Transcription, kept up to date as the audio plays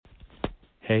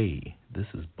Hey, this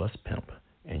is Bus Pimp,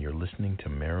 and you're listening to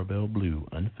Marabelle Blue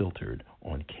Unfiltered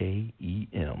on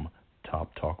KEM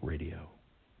Top Talk Radio.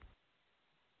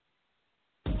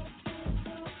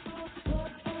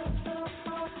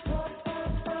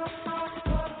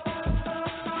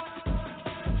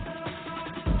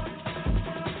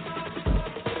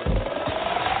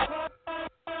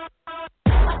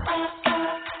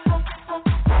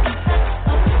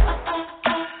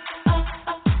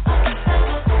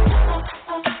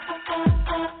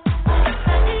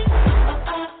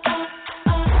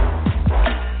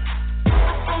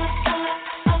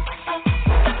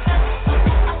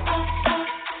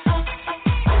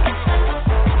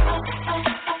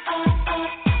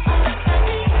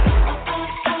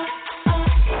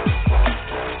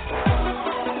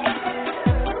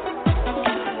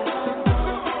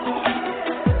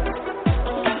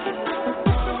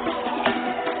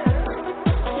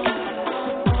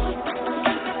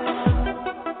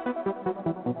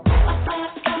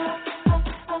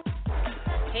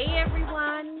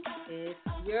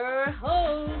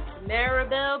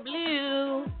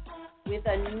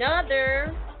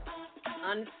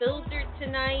 Unfiltered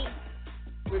tonight.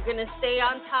 We're going to stay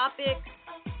on topic.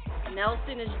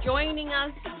 Nelson is joining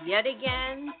us yet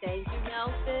again. Thank you,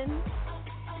 Nelson.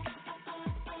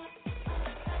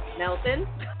 Nelson?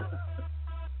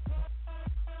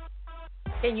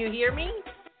 Can you hear me?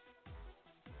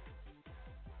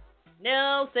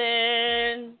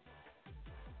 Nelson.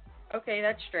 Okay,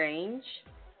 that's strange.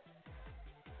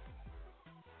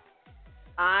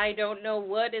 I don't know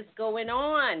what is going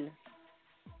on.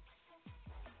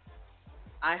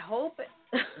 I hope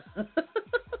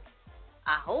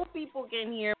I hope people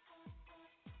can hear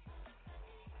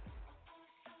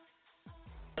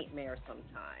nightmare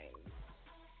sometimes.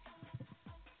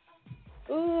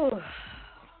 Ooh.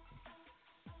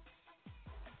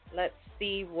 Let's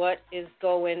see what is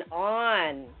going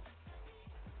on.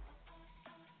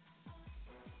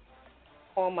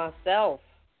 Call myself.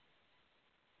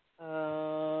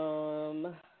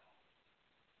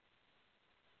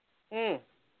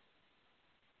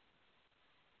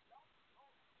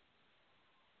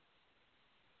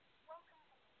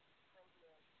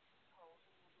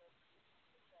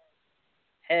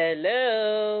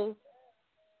 Hello.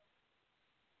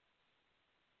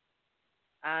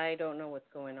 I don't know what's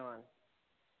going on.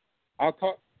 I'll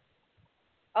talk.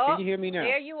 Oh, can you hear me now?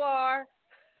 There you are.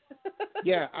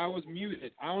 Yeah, I was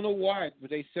muted. I don't know why, but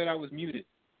they said I was muted.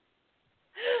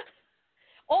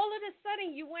 All of a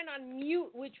sudden, you went on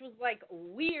mute, which was like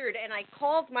weird, and I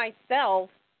called myself,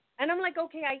 and I'm like,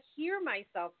 okay, I hear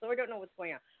myself, so I don't know what's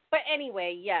going on. But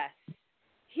anyway, yes,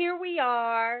 here we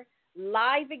are,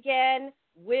 live again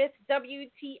with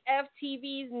WTF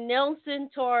TV's Nelson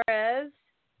Torres.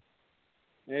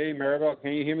 Hey, Marabelle,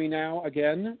 can you hear me now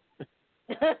again?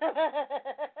 For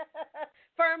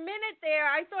a minute there,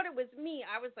 I thought it was me.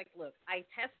 I was like, look, I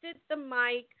tested the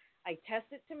mic. I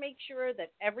tested to make sure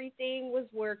that everything was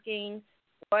working.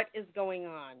 What is going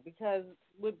on? Because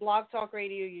with Blog Talk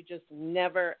Radio, you just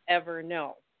never, ever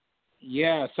know.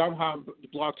 Yeah, somehow the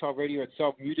Blog Talk Radio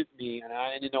itself muted me, and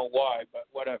I didn't know why, but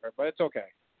whatever. But it's okay.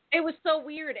 It was so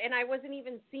weird, and I wasn't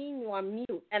even seeing you on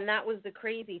mute, and that was the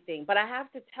crazy thing. But I have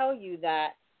to tell you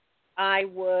that I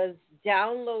was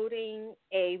downloading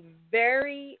a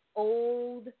very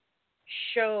old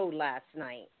show last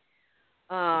night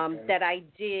that I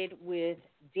did with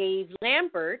Dave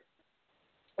Lampert,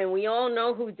 and we all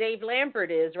know who Dave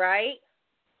Lampert is, right?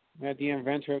 Yeah, the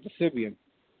inventor of the Sibian.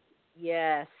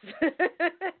 Yes.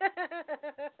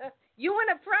 You won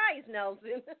a prize,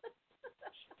 Nelson.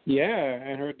 Yeah,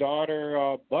 and her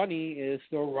daughter, Bunny, is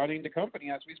still running the company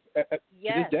to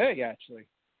this day, actually.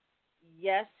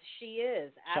 Yes, she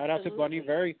is. Absolutely. Shout out to Bunny.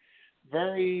 Very,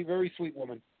 very, very sweet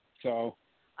woman. So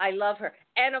I love her.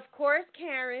 And, of course,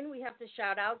 Karen. We have to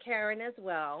shout out Karen as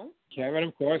well. Karen,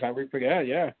 of course. I would forget,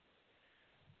 yeah.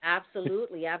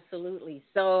 Absolutely, absolutely.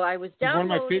 So I was downloading.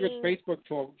 One of my favorite Facebook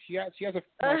profiles. She has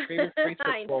my favorite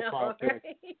Facebook profile,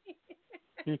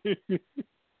 too.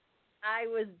 I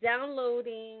was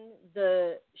downloading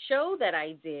the show that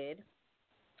I did,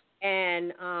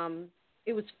 and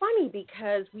it was funny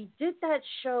because we did that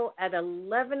show at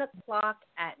 11 o'clock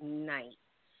at night.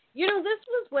 You know, this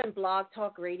was when Blog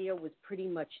Talk Radio was pretty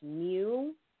much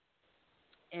new,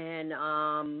 and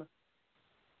I'm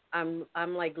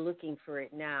like looking for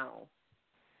it now.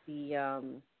 The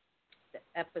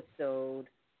episode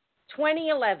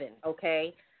 2011.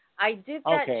 Okay, I did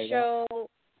that show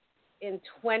in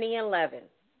 2011.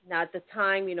 Now, at the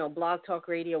time, you know, Blog Talk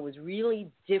Radio was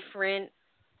really different.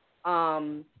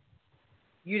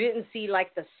 You didn't see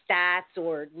like the stats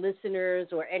or listeners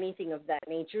or anything of that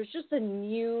nature. It's just a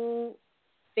new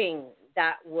thing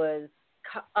that was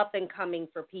up and coming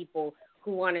for people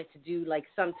who wanted to do like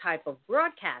some type of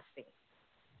broadcasting.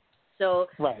 So,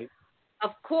 right.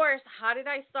 of course, how did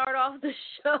I start off the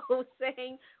show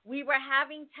saying we were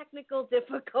having technical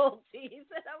difficulties?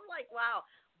 And I'm like, wow,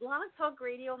 Blog Talk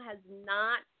Radio has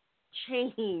not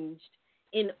changed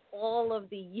in all of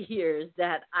the years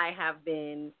that I have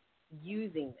been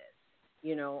using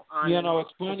this, on and off.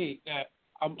 It's funny that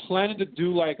I'm planning to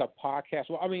do like a podcast.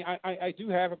 Well, I mean, I do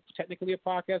have technically a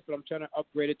podcast, but I'm trying to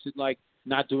upgrade it to like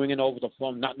not doing it over the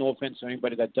phone. Not no offense to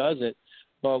anybody that does it,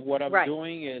 but what I'm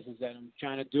doing is that I'm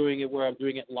trying to doing it where I'm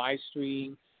doing it live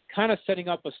stream, kind of setting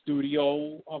up a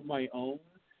studio of my own.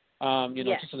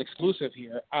 Just an exclusive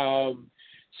here.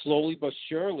 Slowly but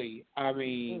surely. I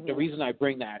mean, the reason I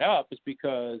bring that up is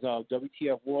because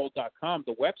WTFworld.com,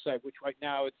 the website, which right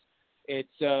now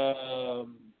it's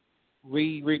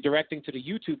redirecting to the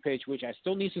YouTube page, which I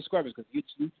still need subscribers because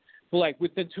YouTube, for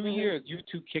within 2 years,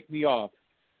 YouTube kicked me off.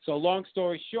 So long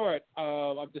story short,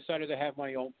 I've decided to have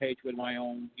my own page with my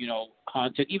own,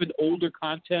 content, even older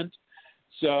content.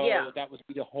 So that would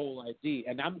be the whole idea.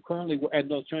 And I'm currently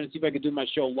trying to see if I can do my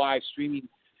show live streaming,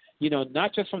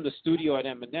 not just from the studio at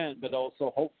M&N, but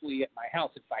also hopefully at my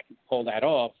house if I can pull that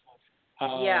off.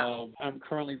 I'm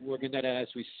currently working at it as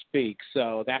we speak.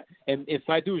 So and if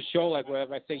I do a show like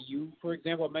whatever I say you, for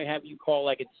example, I may have you call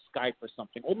like it's Skype or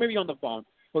something, or maybe on the phone.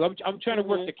 But I'm trying to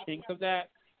work the kinks of that.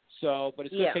 So, but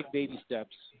it's going to take baby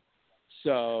steps.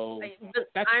 So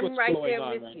that's what's right going there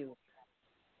on. with you.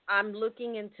 I'm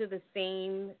looking into the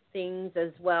same things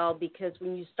as well, because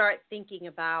when you start thinking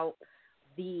about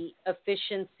the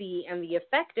efficiency and the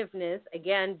effectiveness,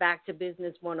 again, back to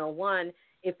Business 101,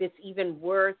 if it's even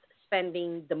worth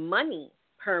spending the money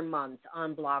per month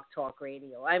on Blog Talk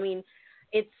Radio. I mean,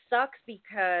 it sucks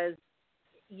because,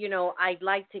 I'd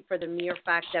like to, for the mere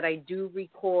fact that I do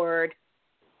record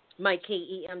my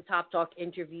KEM Top Talk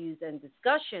interviews and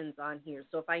discussions on here.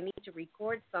 So if I need to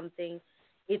record something,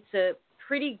 it's a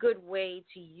pretty good way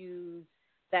to use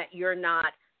that you're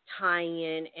not tying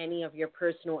in any of your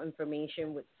personal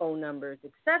information with phone numbers,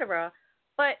 etc.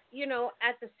 But,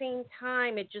 at the same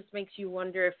time, it just makes you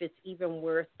wonder if it's even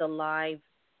worth the live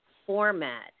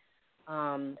format.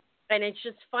 And it's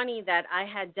just funny that I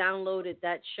had downloaded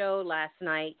that show last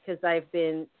night because I've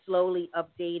been slowly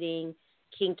updating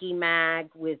Kinky Mag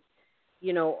with,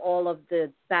 all of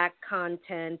the back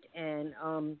content and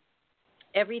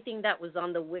everything that was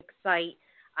on the Wix site.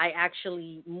 I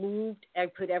actually I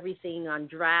put everything on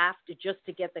draft just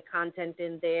to get the content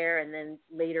in there, and then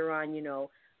later on,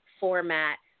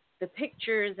 format the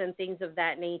pictures and things of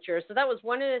that nature. So that was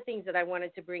one of the things that I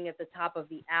wanted to bring at the top of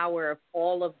the hour of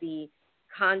all of the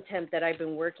content that I've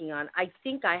been working on. I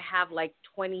think I have like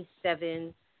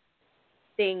 27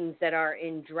 things that are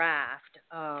in draft,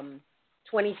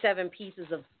 27 pieces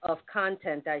of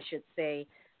content, I should say,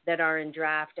 that are in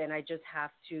draft, and I just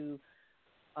have to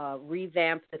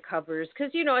revamp the covers.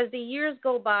 Because, as the years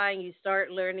go by and you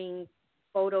start learning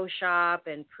Photoshop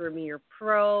and Premiere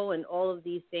Pro and all of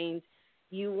these things,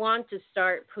 you want to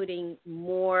start putting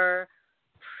more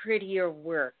prettier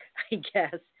work, I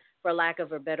guess, for lack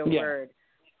of a better word,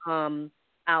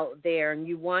 out there. And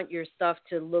you want your stuff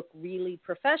to look really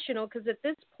professional, because at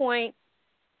this point,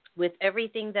 with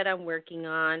everything that I'm working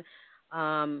on,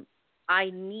 I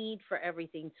need for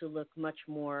everything to look much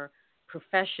more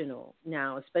professional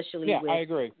now, especially with I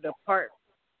agree.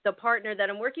 the partner that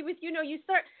I'm working with. You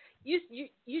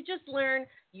just learn,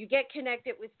 you get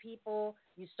connected with people,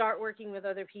 you start working with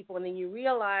other people, and then you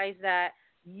realize that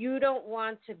you don't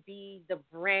want to be the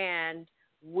brand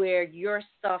where your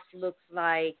stuff looks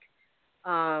like,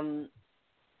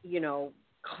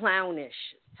 clownish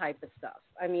type of stuff.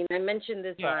 I mean, I mentioned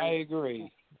this on I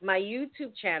agree. my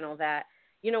YouTube channel that,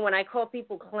 when I call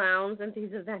people clowns and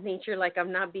things of that nature, like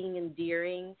I'm not being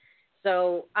endearing.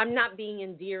 So I'm not being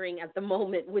endearing at the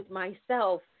moment with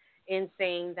myself in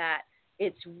saying that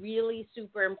it's really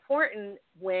super important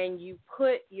when you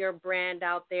put your brand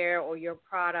out there or your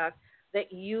product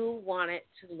that you want it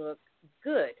to look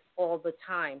good all the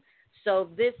time. So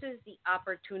this is the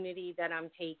opportunity that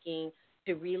I'm taking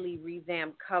to really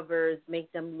revamp covers,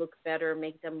 make them look better,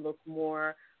 make them look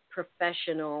more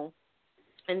professional.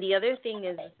 And the other thing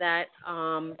is that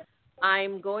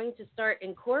I'm going to start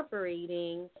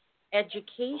incorporating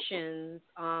educations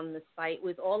on the site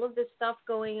with all of this stuff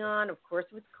going on, of course,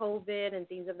 with COVID and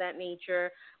things of that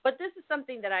nature. But this is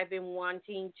something that I've been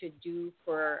wanting to do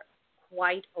for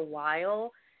quite a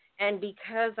while. And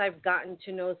because I've gotten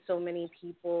to know so many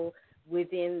people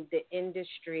within the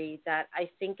industry that I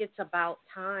think it's about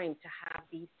time to have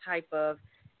these type of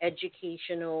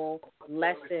educational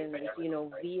lessons,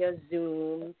 via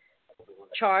Zoom,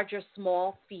 charge a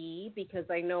small fee because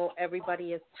I know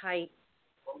everybody is tight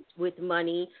with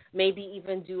money, maybe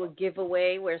even do a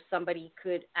giveaway where somebody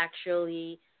could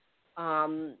actually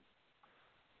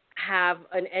have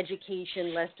an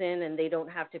education lesson and they don't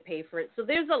have to pay for it. So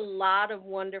there's a lot of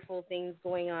wonderful things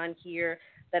going on here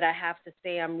that I have to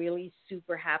say I'm really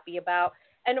super happy about.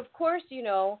 And of course,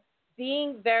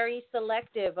 being very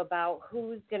selective about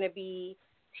who's going to be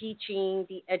teaching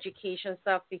the education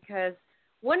stuff, because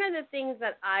one of the things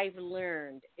that I've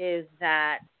learned is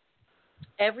that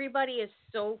everybody is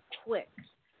so quick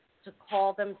to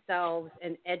call themselves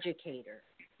an educator.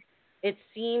 It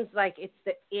seems like it's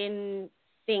the in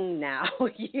thing now.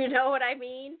 You know what I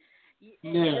mean?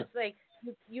 Yeah. It's like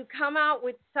you come out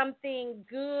with something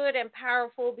good and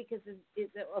powerful because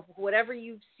of whatever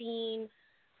you've seen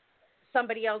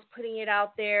somebody else putting it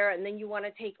out there, and then you want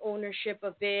to take ownership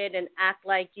of it and act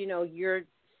like, you're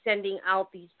sending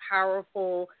out these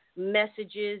powerful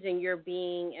messages and you're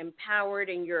being empowered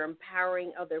and you're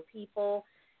empowering other people.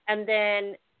 And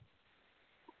then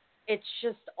it's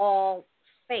just all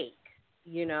fake,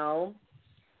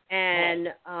 And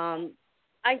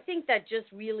I think that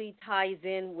just really ties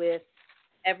in with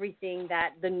everything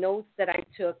that the notes that I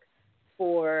took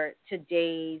for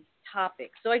today's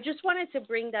topic. So I just wanted to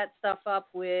bring that stuff up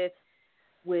with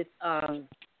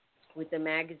the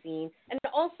magazine. And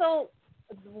also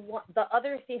the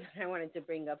other thing that I wanted to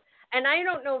bring up, and I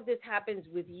don't know if this happens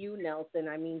with you, Nelson.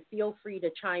 I mean, feel free to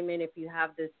chime in if you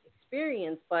have this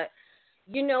experience, but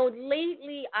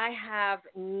lately I have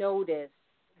noticed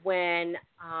when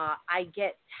I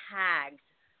get tagged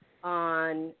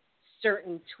on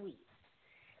certain tweets.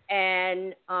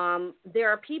 And there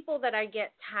are people that I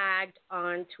get tagged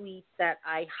on tweets that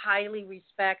I highly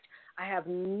respect. I have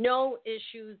no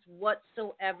issues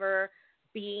whatsoever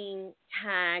being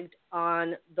tagged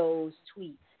on those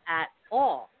tweets at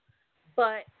all.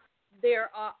 But there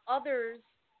are others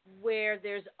where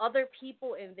there's other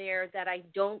people in there that I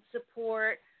don't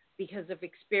support because of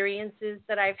experiences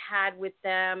that I've had with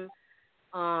them.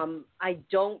 I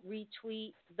don't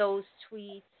retweet those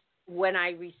tweets. When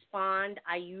I respond,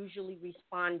 I usually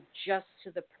respond just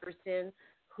to the person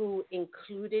who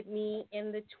included me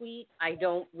in the tweet. I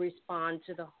don't respond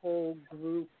to the whole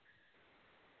group.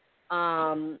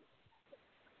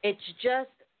 It's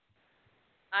just,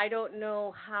 I don't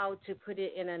know how to put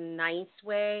it in a nice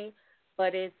way,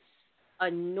 but it's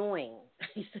annoying.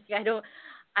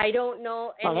 I don't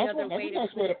know any other way to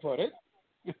that's a nice way to put it.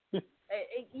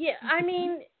 Yeah, I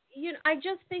mean, I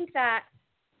just think that,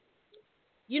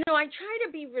 I try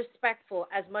to be respectful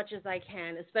as much as I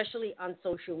can, especially on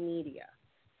social media.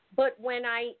 But when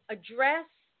I address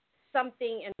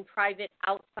something in private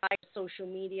outside of social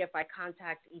media, if I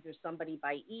contact either somebody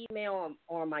by email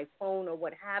or my phone or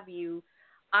what have you,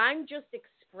 I'm just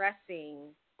expressing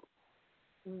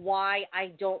why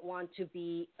I don't want to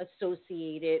be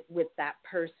associated with that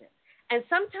person. And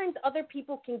sometimes other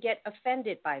people can get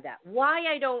offended by that. Why,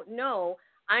 I don't know.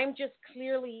 I'm just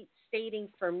clearly stating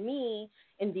for me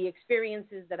in the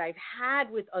experiences that I've had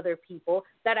with other people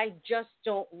that I just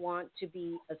don't want to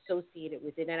be associated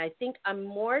with it. And I think I'm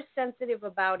more sensitive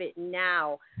about it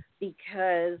now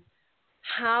because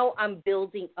how I'm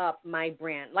building up my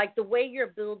brand. Like the way you're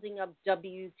building up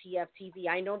WTF TV,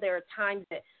 I know there are times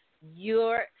that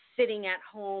you're sitting at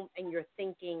home and you're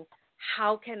thinking,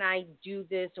 how can I do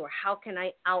this, or how can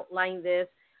I outline this?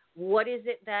 What is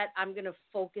it that I'm going to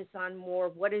focus on more?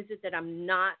 What is it that I'm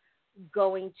not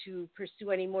going to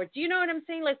pursue anymore? Do you know what I'm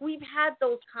saying? Like, we've had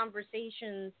those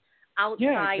conversations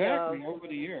outside of over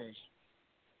the years.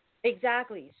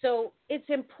 Exactly. So it's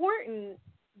important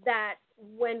that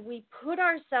when we put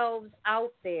ourselves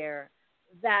out there,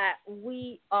 that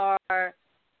we are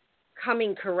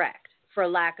coming correct, for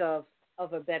lack of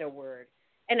a better word.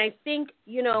 And I think,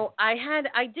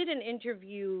 I did an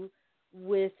interview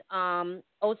with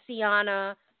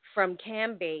Oceana from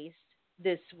Cambase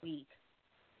this week.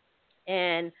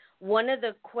 And one of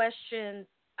the questions,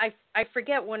 I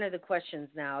forget one of the questions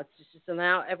now. It's just so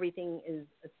now everything is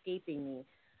escaping me.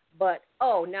 But,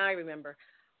 now I remember.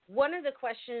 One of the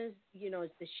questions, is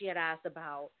that she had asked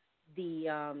about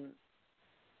the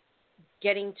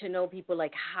getting to know people,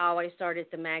 like how I started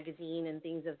the magazine and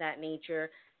things of that nature.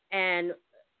 And,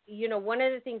 one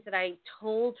of the things that I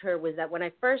told her was that when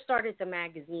I first started the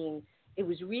magazine, it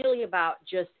was really about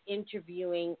just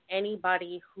interviewing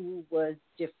anybody who was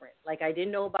different. Like, I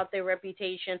didn't know about their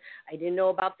reputation. I didn't know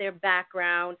about their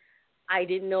background. I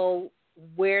didn't know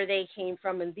where they came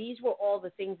from. And these were all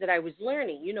the things that I was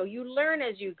learning. You know, you learn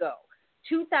as you go.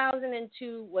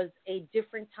 2002 was a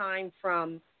different time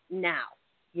from now,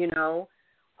 you know.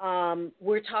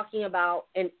 We're talking about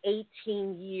an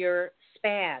 18-year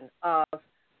span of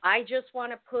I just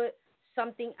want to put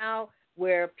something out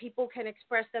where people can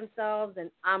express themselves, and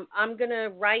I'm going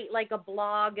to write like a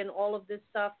blog and all of this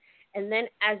stuff. And then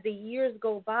as the years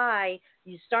go by,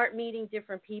 you start meeting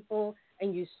different people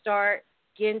and you start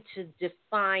getting to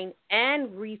define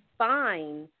and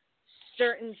refine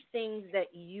certain things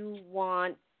that you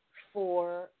want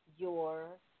for your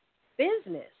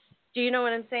business. Do you know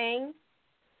what I'm saying?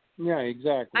 Yeah,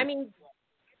 exactly. I mean,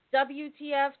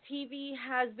 WTF TV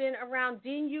has been around.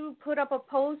 Didn't you put up a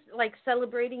post like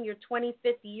celebrating your 25th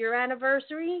year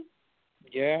anniversary?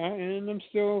 Yeah, and I'm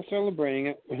still celebrating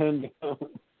it. And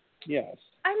yes.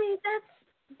 I mean,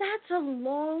 that's a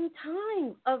long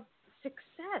time of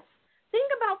success. Think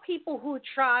about people who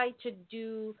try to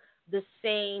do the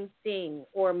same thing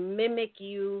or mimic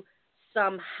you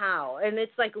somehow. And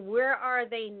it's like, where are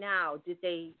they now? Did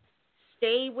they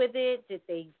stay with it? Did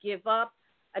they give up?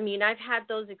 I mean, I've had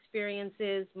those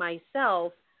experiences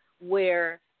myself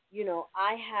where, you know,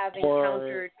 I have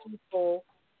encountered people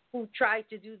who try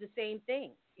to do the same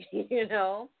thing, you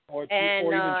know. Or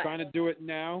even trying to do it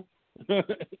now.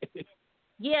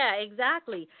 Yeah,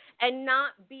 exactly. And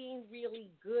not being really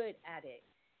good at it.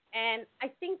 And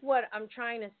I think what I'm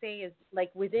trying to say is, like,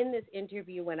 within this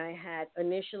interview, when I had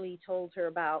initially told her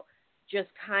about just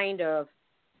kind of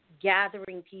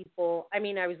gathering people, I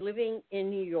mean, I was living in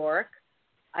New York.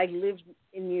 I lived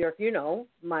in New York, you know,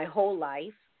 my whole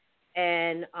life.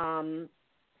 And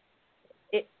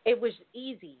it was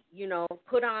easy, you know,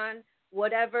 put on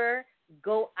whatever,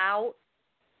 go out,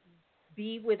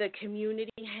 be with a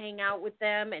community, hang out with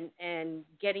them, and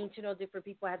getting to know different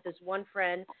people. I had this one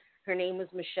friend, her name was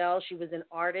Michelle. She was an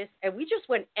artist, and we just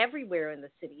went everywhere in the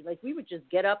city. Like, we would just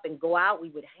get up and go out. We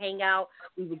would hang out.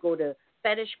 We would go to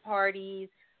fetish parties.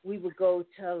 We would go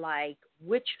to, like,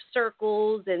 witch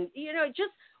circles and, you know,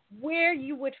 just where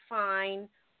you would find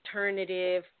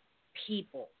alternative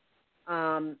people.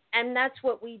 And that's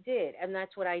what we did, and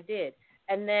that's what I did.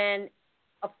 And then,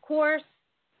 of course,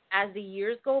 as the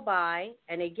years go by,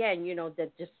 and again, you know, the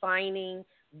defining,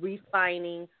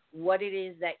 refining what it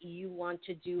is that you want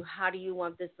to do, how do you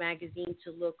want this magazine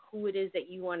to look, who it is that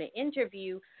you want to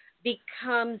interview,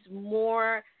 becomes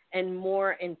more and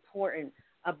more important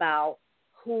about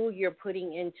who you're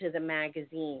putting into the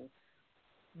magazine.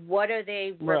 What are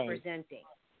they representing?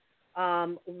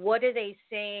 Right. What are they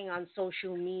saying on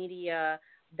social media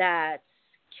that's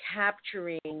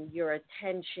capturing your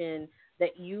attention,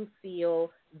 that you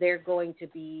feel they're going to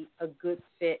be a good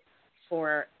fit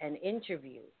for an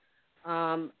interview?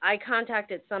 I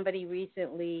contacted somebody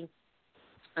recently.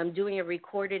 I'm doing a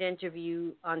recorded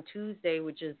interview on Tuesday,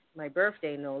 which is my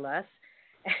birthday, no less.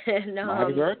 And,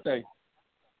 happy birthday.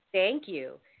 Thank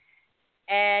you.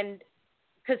 And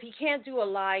because he can't do a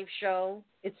live show,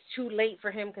 it's too late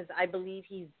for him because I believe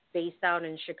he's based out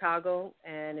in Chicago.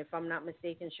 And if I'm not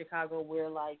mistaken, Chicago, we're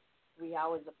like 3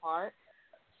 hours apart.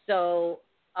 So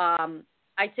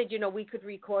I said, you know, we could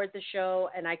record the show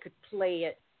and I could play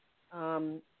it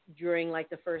during like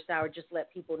the first hour, just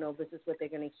let people know this is what they're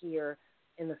going to hear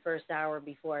in the first hour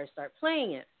before I start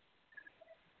playing it.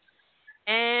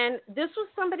 And this was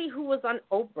somebody who was on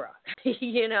Oprah,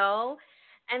 you know,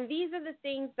 and these are the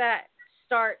things that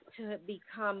start to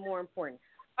become more important.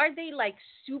 Are they like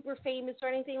super famous or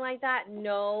anything like that?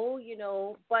 No, you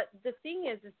know, but the thing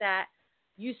is that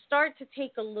you start to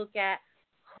take a look at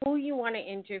who you want to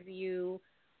interview,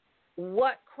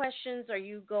 what questions are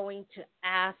you going to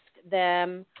ask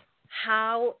them,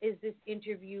 how is this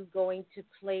interview going to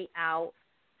play out,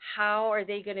 how are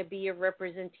they going to be a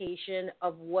representation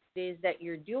of what it is that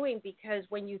you're doing? Because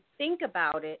when you think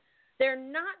about it, they're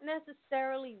not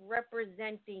necessarily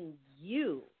representing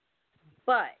you,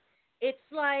 but it's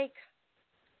like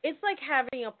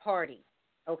having a party,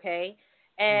 okay?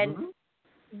 And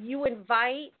you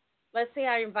invite, let's say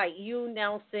I invite you,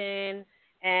 Nelson,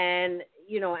 and,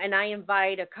 you know, and I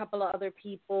invite a couple of other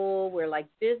people. We're like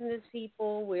business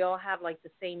people. We all have like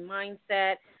the same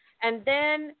mindset. And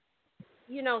then,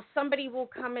 you know, somebody will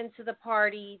come into the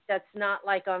party that's not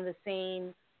like on the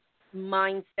same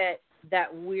mindset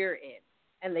that we're in.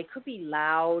 And they could be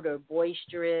loud or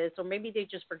boisterous, or maybe they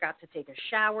just forgot to take a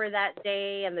shower that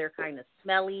day and they're kind of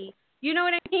smelly. You know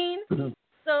what I mean?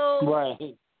 So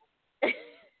right.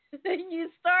 You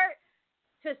start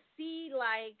to see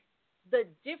like the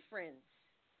difference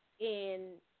in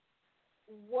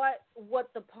what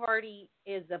the party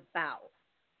is about.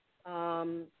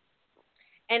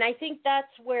 And I think that's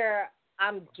where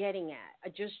I'm getting at.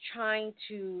 I'm just trying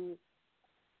to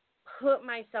put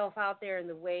myself out there in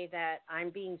the way that I'm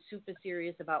being super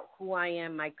serious about who I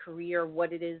am, my career,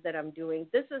 what it is that I'm doing.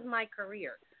 This is my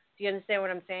career. Do you understand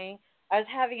what I'm saying? I was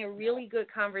having a really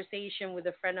good conversation with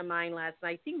a friend of mine last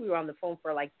night. I think we were on the phone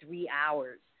for like 3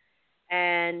 hours.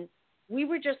 And we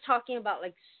were just talking about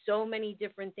like so many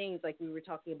different things. Like we were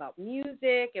talking about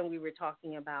music and we were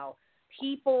talking about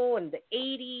people and the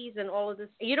 80s and all of this.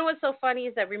 You know what's so funny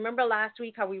is that remember last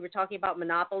week how we were talking about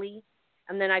Monopoly?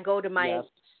 And then I go to my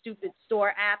stupid store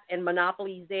app and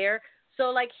Monopoly's there. So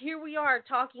like here we are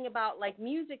talking about like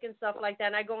music and stuff like that.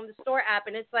 And I go on the store app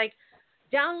and it's like,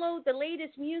 download the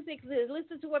latest music,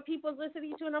 listen to what people's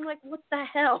listening to. And I'm like, what the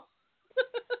hell?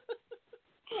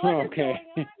 What is going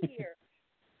on here?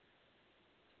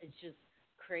 It's just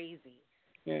crazy.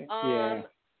 Yeah.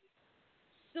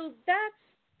 So that's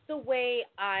the way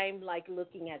I'm like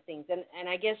looking at things. And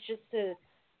I guess just to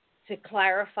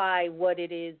clarify what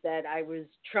it is that I was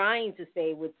trying to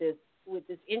say with this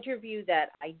interview that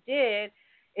I did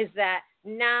is that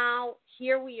now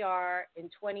here we are in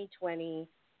 2020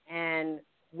 and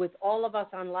with all of us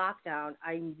on lockdown,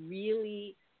 I'm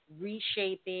really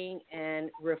reshaping and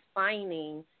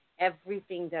refining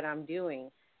everything that I'm doing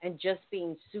and just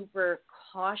being super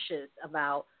cautious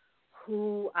about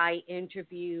who I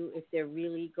interview, if they're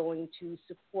really going to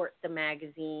support the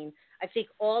magazine. I think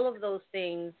all of those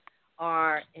things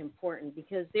are important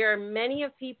because there are many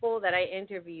of people that I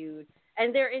interviewed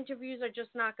and their interviews are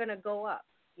just not going to go up.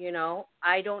 You know,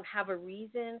 I don't have a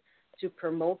reason to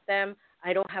promote them.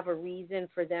 I don't have a reason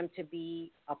for them to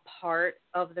be a part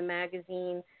of the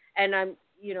magazine. And I'm,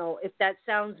 you know, if that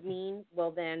sounds mean,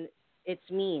 well, then it's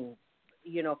mean,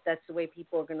 you know, if that's the way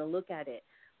people are going to look at it.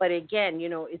 But again, you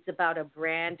know, it's about a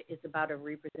brand. It's about a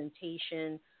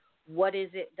representation. What is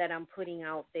it that I'm putting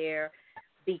out there?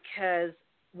 Because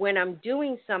when I'm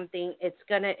doing something, it's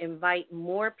going to invite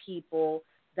more people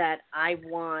that I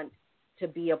want to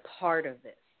be a part of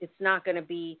this. It's not going to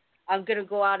be, I'm going to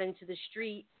go out into the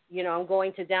street. You know, I'm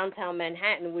going to downtown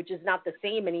Manhattan, which is not the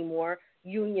same anymore.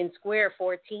 Union Square,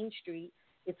 14th Street.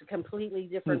 It's a completely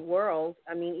different world.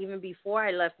 I mean, even before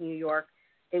I left New York,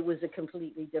 it was a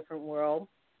completely different world.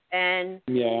 And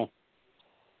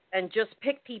just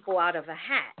pick people out of a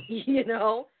hat, you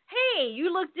know. Hey,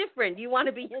 you look different. You want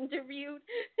to be interviewed?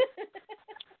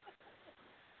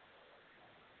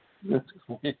 That's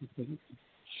crazy.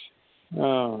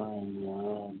 Oh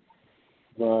no.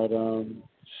 But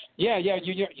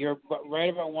you're right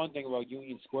about one thing about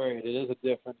Union Square. It is a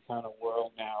different kind of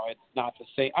world now. It's not the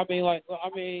same. I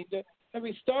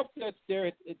mean, stuff that's there.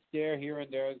 It's there here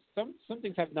and there. Some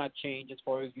things have not changed as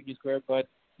far as Union Square, but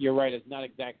you're right. It's not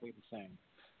exactly the same.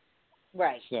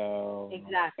 Right. So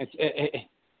exactly.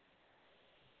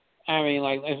 I mean,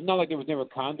 like it's not like there was never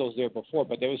condos there before,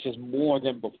 but there was just more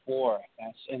than before.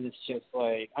 And it's just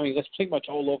like, I mean, that's pretty much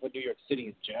all over New York City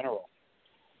in general.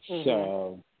 Mm-hmm.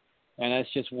 So, and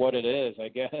that's just what it is, I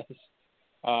guess.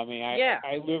 I mean,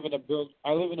 I live in a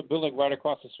building right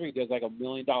across the street. There's like $1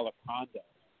 million condo.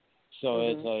 So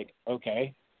It's like,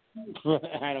 okay,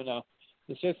 I don't know.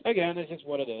 It's just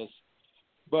what it is.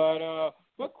 But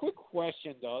quick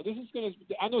question though. This is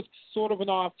I know it's sort of an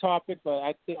off topic, but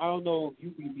I don't know if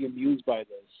you can be amused by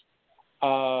this.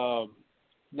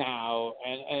 Now,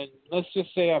 and let's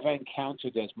just say I've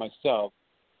encountered this myself.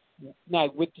 Now,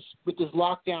 with this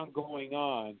lockdown going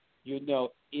on, you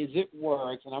know, is it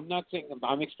worse? And I'm not saying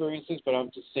I'm experiencing this, but I'm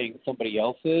just saying somebody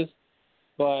else is.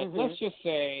 But let's just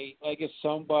say, like, if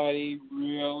somebody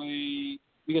really,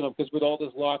 you know, because with all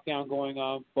this lockdown going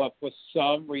on, but for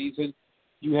some reason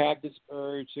you have this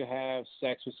urge to have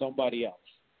sex with somebody else,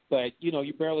 but you know,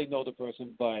 you barely know the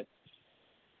person, but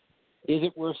is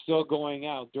it worth still going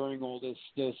out during all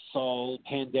this whole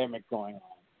pandemic going on?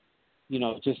 You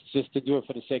know, just to do it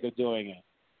for the sake of doing it.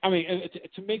 I mean,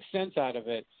 to make sense out of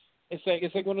it,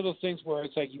 it's like one of those things where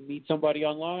it's like you meet somebody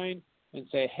online and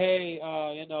say, hey,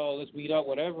 you know, let's meet up,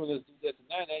 whatever, let's do this and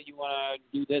that. You want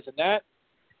to do this and that?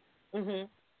 Mhm.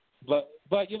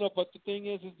 But you know, but the thing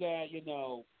is that, you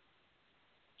know,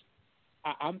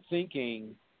 I'm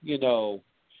thinking, you know,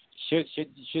 should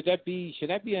that be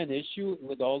an issue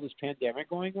with all this pandemic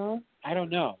going on? I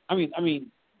don't know. I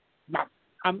mean,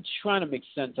 I'm trying to make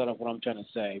sense out of what I'm trying to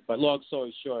say. But long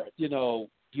story short, you know,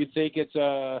 do you think it's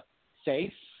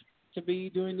safe to be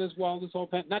doing this while this whole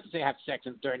not to say have sex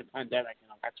during the pandemic, you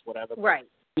know, that's whatever. Right.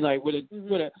 Like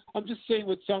I'm just saying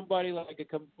with somebody like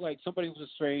somebody who's a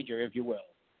stranger, if you will,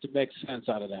 to make sense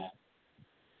out of that.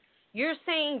 You're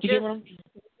saying just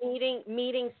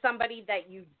meeting somebody that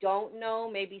you don't know,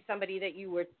 maybe somebody that you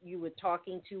were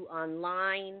talking to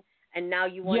online, and now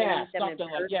you want to meet them in something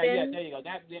person. like there you go.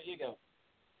 There you go.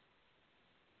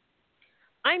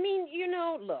 I mean,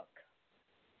 look,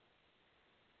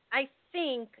 I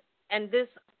think, and this,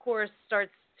 of course,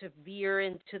 starts to veer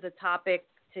into the topic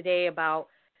today about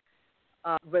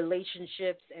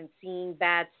relationships and seeing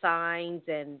bad signs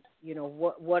and,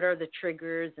 what are the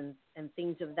triggers and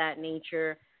things of that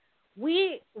nature.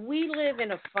 We live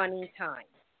in a funny time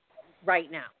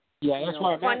right now. Yeah, that's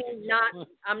why funny.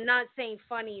 I'm not saying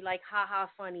funny like haha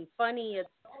funny. Funny, it's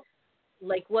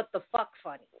like what the fuck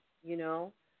funny,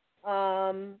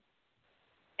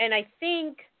 And I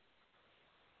think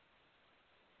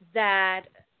that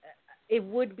it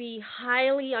would be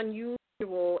highly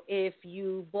unusual if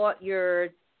you bought your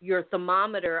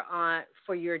thermometer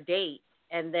for your date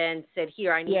and then said,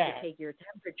 "Here, I need to take your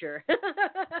temperature."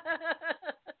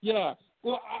 Yeah.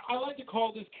 Well, I like to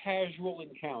call this casual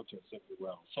encounters, if you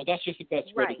will. So that's just the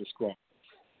best way to describe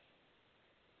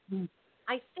it.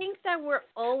 I think that we're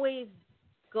always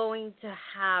going to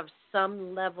have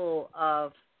some level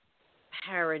of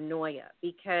paranoia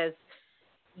because,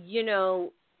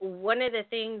 one of the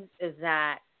things is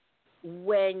that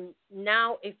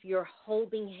if you're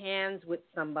holding hands with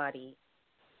somebody,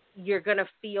 you're going to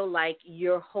feel like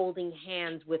you're holding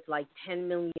hands with like 10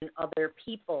 million other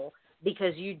people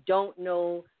because you don't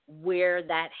know where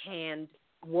that hand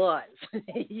was,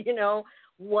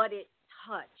 what it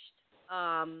touched.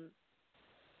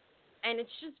 And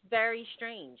it's just very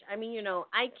strange. I mean,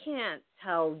 I can't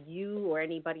tell you or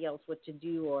anybody else what to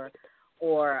do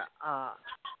or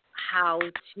how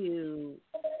to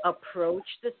approach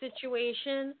the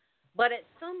situation, but at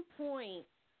some point,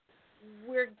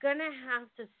 we're going to have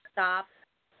to stop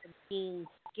being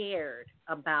scared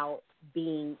about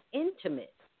being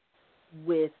intimate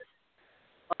with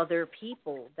other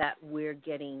people that we're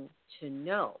getting to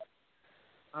know.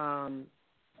 I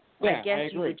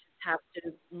guess you would just have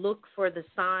to look for the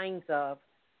signs of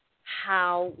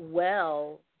how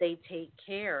well they take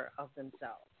care of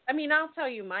themselves. I mean, I'll tell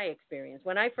you my experience.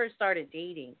 When I first started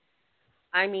dating,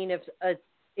 I mean,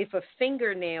 if a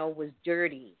fingernail was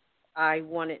dirty, I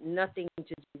wanted nothing to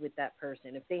do with that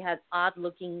person. If they had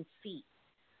odd-looking feet,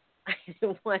 I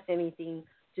didn't want anything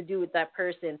to do with that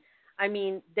person. I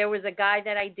mean, there was a guy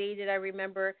that I dated, I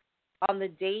remember, on the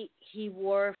date, he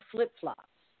wore flip-flops.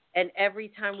 And every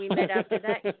time we met after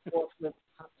that, he wore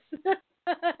flip-flops.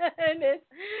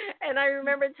 and I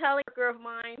remember telling a girl of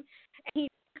mine, and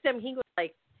he was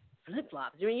like,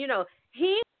 flip-flops? I mean,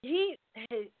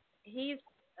 he's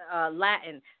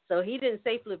Latin, so he didn't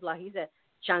say flip-flops. He said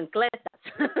chancletas.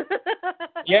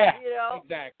 Yeah,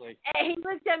 exactly. And he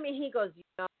looked at me, he goes,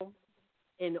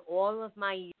 in all of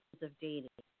my years of dating,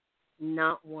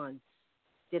 not once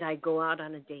did I go out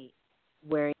on a date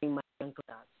wearing my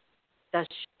chancletas. That's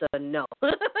just a no.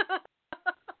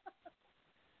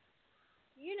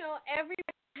 Everybody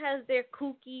has their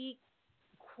kooky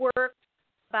quirks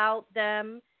about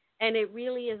them, and it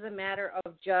really is a matter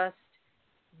of just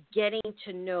getting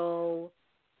to know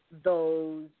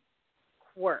those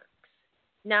quirks.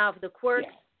 Now, if the quirks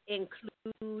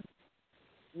include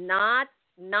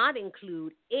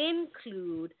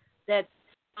include that's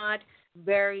not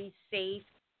very safe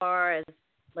as far as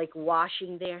like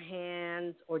washing their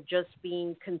hands or just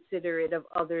being considerate of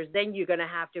others, then you're going to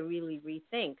have to really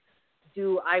rethink.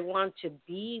 Do I want to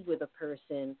be with a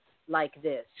person like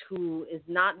this who is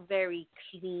not very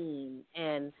clean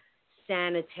and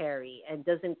sanitary and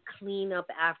doesn't clean up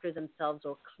after themselves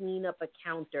or clean up a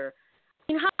counter?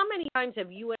 I mean, how many times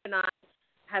have you and I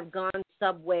have gone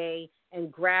Subway and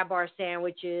grab our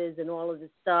sandwiches and all of this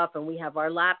stuff, and we have our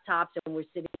laptops and we're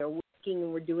sitting there working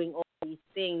and we're doing all these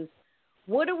things?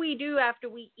 What do we do after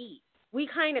we eat? We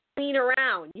kind of clean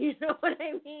around. You know what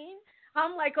I mean?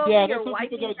 I'm like over here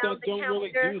wiping down the counter. Don't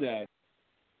really do that.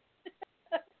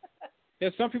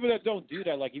 There's some people that don't do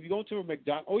that. Like if you go to a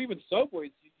McDonald's or even Subway,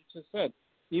 you just said,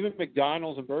 even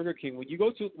McDonald's and Burger King, when you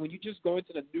just go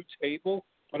into the new table,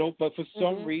 but for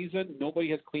some reason nobody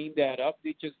has cleaned that up.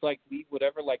 They just like leave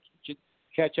whatever like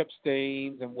ketchup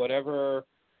stains and whatever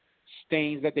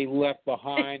stains that they left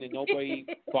behind, and nobody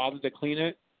bothered to clean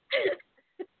it.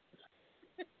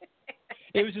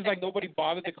 It was just like nobody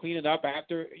bothered to clean it up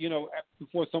after,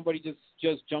 before somebody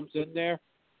just jumps in there.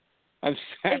 I've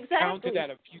counted that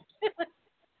a few.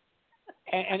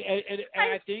 And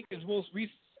I think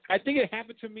I think it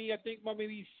happened to me. I think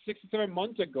maybe 6 or 7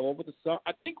 months ago over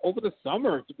the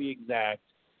summer to be exact.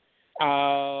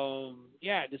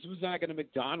 This was like in a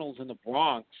McDonald's in the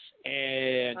Bronx,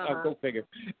 and go figure.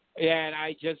 And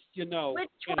I just, which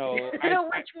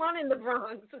one in the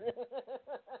Bronx?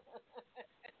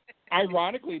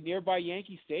 Ironically, nearby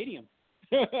Yankee Stadium.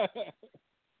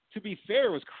 to be fair,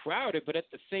 it was crowded, but at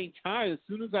the same time, as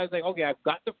soon as I was like, okay, I've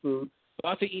got the food,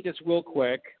 about to eat this real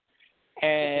quick,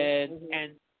 and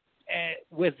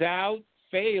without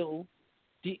fail,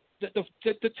 the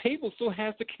table still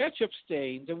has the ketchup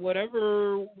stains and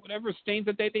whatever stains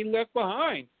that they left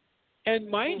behind. And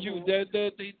mind you,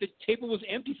 the table was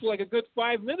empty for like a good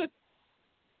 5 minutes.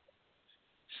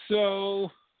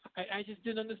 So I just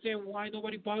didn't understand why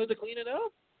nobody bothered to clean it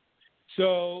up.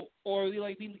 So, or they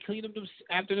clean them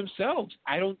after themselves.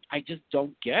 I just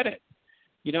don't get it.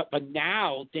 But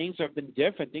now things have been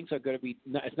different. Things are going to be,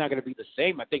 it's not going to be the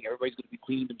same. I think everybody's going to be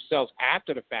cleaning themselves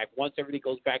after the fact, once everything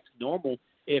goes back to normal,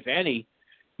 if any.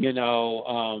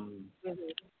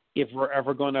 If we're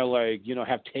ever going to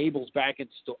have tables back in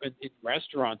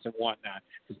restaurants and whatnot.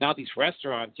 Because now these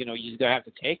restaurants, you just going to have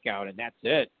to take out and that's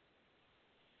it.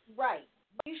 Right.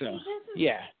 You so, see,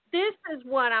 yeah. This is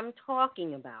what I'm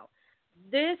talking about.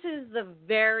 This is the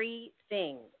very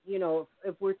thing,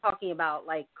 if we're talking about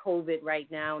like COVID right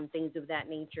now and things of that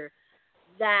nature,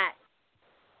 that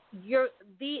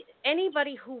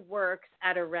anybody who works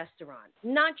at a restaurant,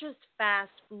 not just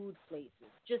fast food places,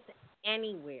 just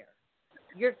anywhere,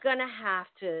 you're going to have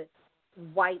to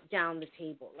wipe down the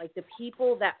table. Like the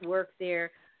people that work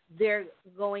there, they're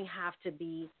going to have to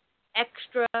be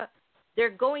extra. They're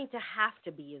going to have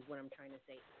to be, is what I'm trying to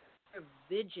say. They're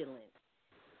vigilant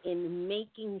in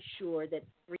making sure that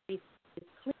everything is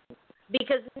clean.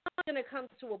 Because it's not going to come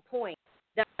to a point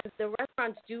that the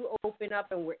restaurants do open up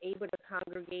and we're able to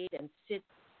congregate and sit,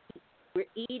 we're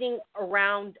eating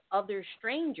around other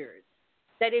strangers,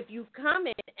 that if you come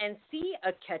in and see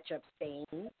a ketchup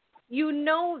stain, you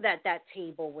know that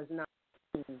table was not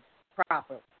cleaned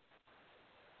properly.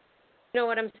 You know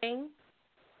what I'm saying?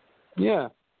 Yeah.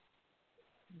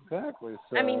 Exactly.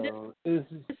 So I mean, this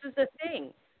is the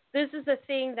thing. This is the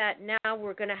thing that now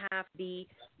we're going to have to be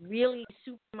really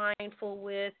super mindful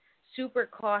with, super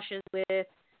cautious with.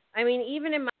 I mean,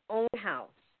 even in my own house,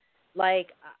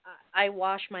 like I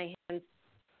wash my hands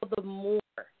all the more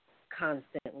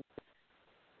constantly.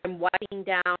 I'm wiping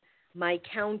down my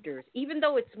counters, even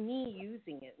though it's me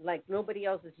using it, like nobody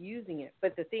else is using it.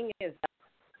 But the thing is,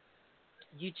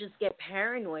 you just get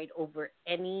paranoid over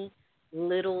any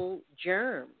little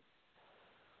germ.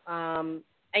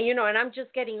 And I'm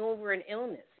just getting over an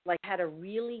illness. Like, I had a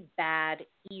really bad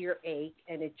earache,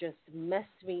 and it just messed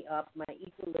me up, my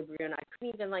equilibrium. I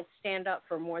couldn't even, stand up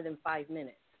for more than 5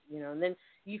 minutes, And then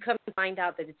you come to find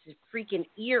out that it's a freaking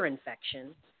ear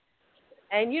infection.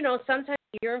 And, sometimes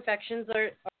ear infections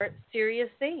are a serious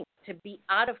thing. To be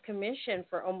out of commission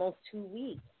for almost 2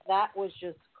 weeks, that was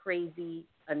just crazy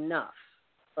enough.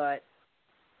 But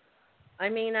I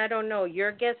mean, I don't know.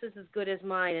 Your guess is as good as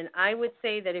mine. And I would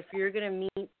say that if you're going to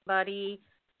meet somebody,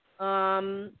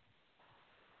 I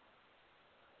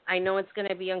know it's going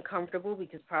to be uncomfortable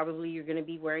because probably you're going to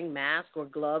be wearing masks or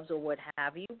gloves or what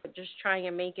have you, but just try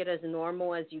and make it as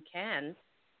normal as you can.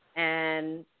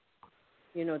 And,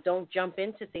 don't jump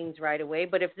into things right away.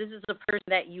 But if this is a person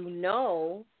that you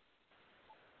know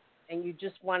and you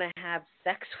just want to have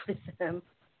sex with them,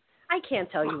 I can't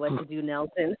tell you what to do,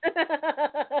 Nelson.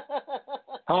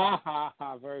 Ha, ha,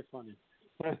 ha. Very funny.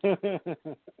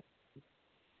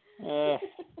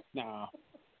 No.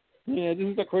 Yeah, this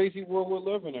is the crazy world we're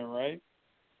living in, right?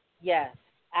 Yes,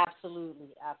 absolutely,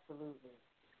 absolutely.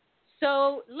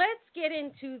 So let's get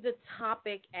into the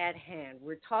topic at hand.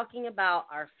 We're talking about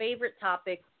our favorite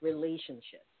topic,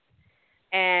 relationships.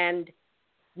 And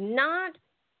not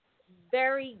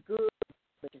very good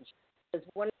relationships. Because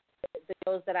one of the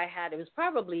shows that I had, it was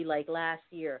probably last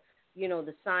year,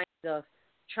 the signs of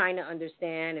trying to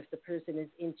understand if the person is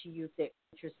into you, if they're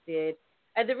interested.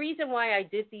 And the reason why I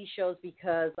did these shows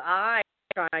because I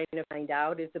was trying to find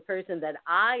out if the person that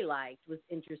I liked was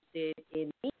interested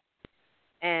in me.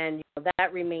 And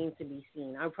that remains to be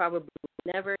seen. I'll probably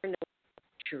never know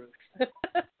the truth,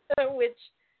 which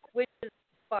is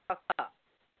fucked up.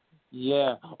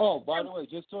 Yeah. Oh, by the way,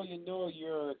 just so you know,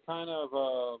 you're kind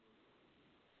of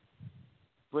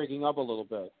breaking up a little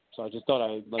bit. So I just thought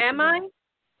I'd let you know.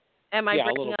 Am I yeah,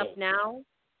 breaking up now?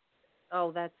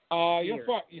 Oh, that's weird. You're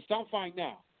fine. You sound fine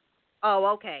now. Oh,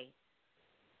 okay.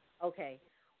 Okay.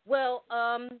 Well,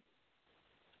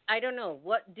 I don't know.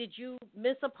 What did you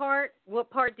miss a part? What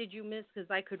part did you miss?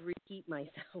 Because I could repeat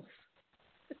myself.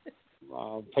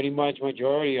 Pretty much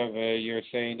majority of it. You're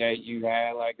saying that you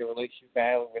had a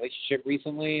relationship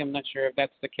recently. I'm not sure if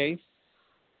that's the case.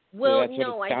 Well,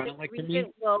 no, I think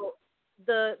well,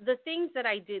 the things that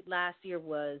I did last year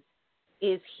was,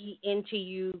 is he into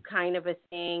you kind of a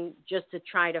thing, just to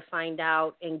try to find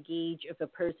out and gauge if a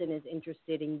person is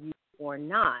interested in you or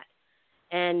not.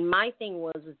 And my thing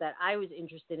was that I was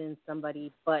interested in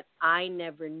somebody, but I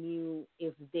never knew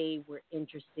if they were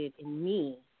interested in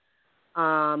me.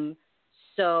 Um,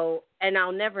 so, and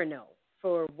I'll never know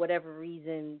for whatever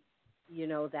reason,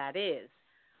 that is.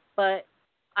 But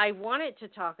I wanted to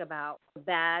talk about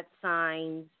bad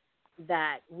signs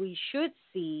that we should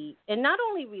see in not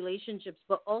only relationships,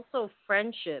 but also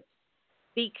friendships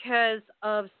because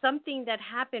of something that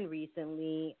happened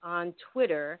recently on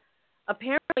Twitter.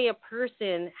 Apparently, a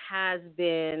person has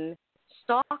been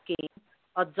stalking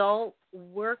adult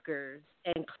workers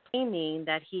and claiming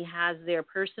that he has their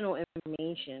personal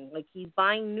information. Like he's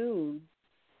buying nudes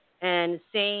and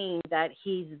saying that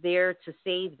he's there to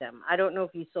save them. I don't know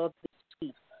if you saw this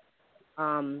tweet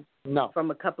No.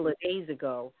 from a couple of days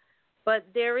ago, but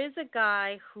there is a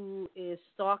guy who is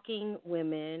stalking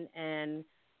women, and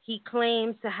he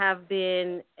claims to have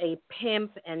been a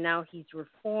pimp, and now he's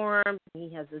reformed.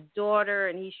 He has a daughter,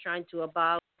 and he's trying to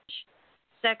abolish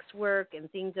sex work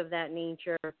and things of that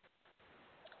nature.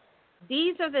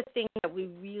 These are the things that we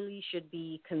really should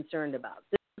be concerned about.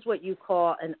 This is what you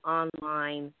call an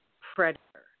online predator,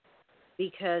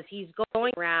 because he's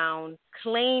going around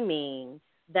claiming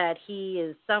that he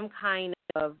is some kind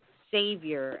of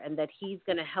savior and that he's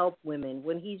going to help women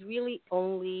when he's really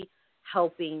only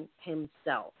helping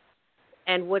himself.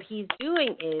 And what he's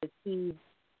doing is he's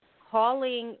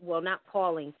calling, well, not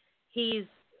calling, he's,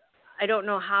 I don't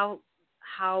know how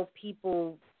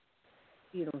people,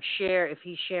 share, if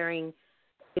he's sharing,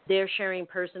 if they're sharing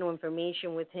personal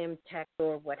information with him, text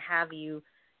or what have you,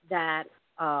 that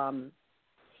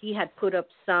he had put up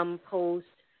some post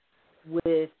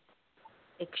with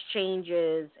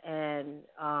exchanges and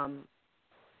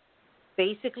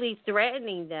basically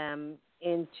threatening them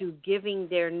into giving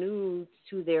their nudes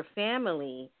to their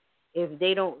family if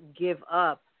they don't give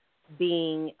up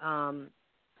being an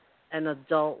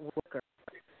adult worker.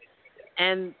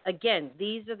 And again,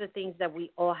 these are the things that we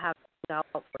all have to look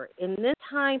out for. In this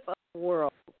type of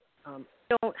world, I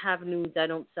don't have nudes. I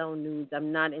don't sell nudes.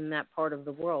 I'm not in that part of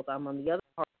the world. I'm on the other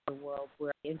part of the world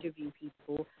where I interview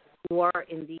people who are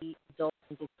in the adult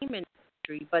entertainment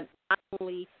industry, but not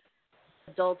only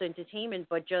adult entertainment,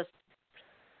 but just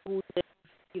who live,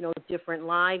 different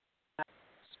lives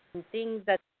and things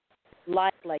that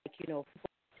like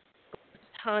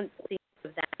hunt, things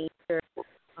of that nature.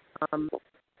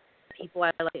 People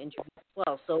I like to interview as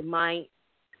well. So my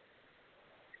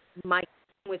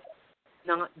with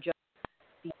not just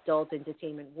the adult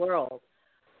entertainment world,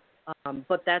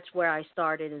 but that's where I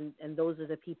started, and those are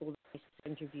the people that I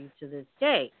interview to this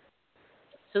day.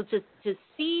 So to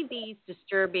see these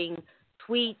disturbing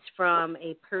tweets from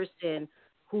a person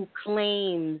who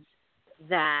claims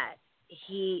that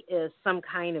he is some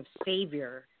kind of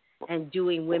savior and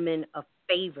doing women a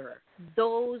favor,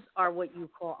 those are what you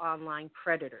call online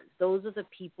predators. Those are the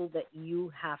people that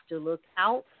you have to look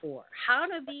out for. How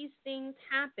do these things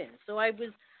happen? So of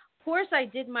course, I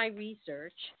did my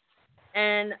research,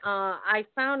 and I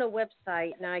found a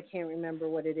website. Now I can't remember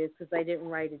what it is because I didn't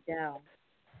write it down.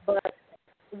 But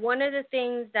one of the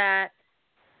things that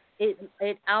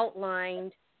it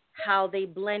outlined how they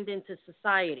blend into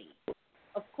society.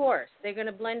 Of course, they're going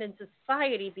to blend into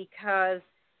society because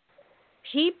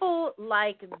people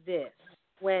like this,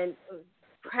 when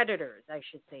predators, I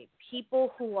should say,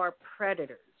 people who are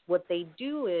predators, what they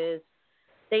do is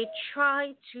they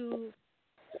try to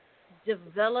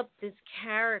develop this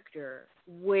character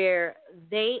where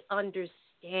they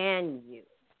understand you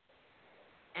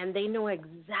and they know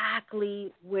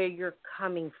exactly where you're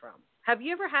coming from. Have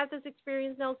you ever had this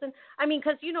experience, Nelson? I mean,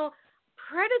 because,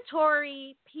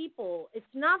 predatory people, it's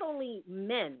not only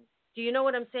men. Do you know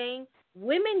what I'm saying?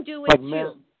 Women do it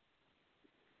too.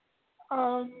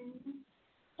 I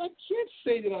can't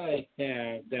say that I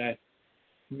have that.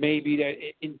 Maybe that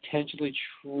intentionally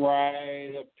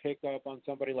try to pick up on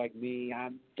somebody like me.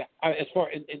 As far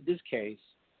in this case,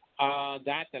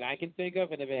 that I can think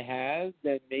of, and if it has,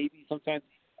 then maybe sometimes.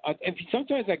 And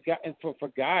sometimes and for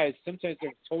guys, sometimes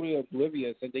they're totally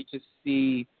oblivious and they just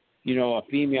see, a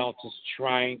female just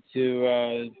trying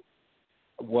to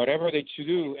whatever they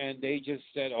do, and they just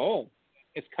said, oh,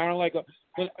 it's kind of like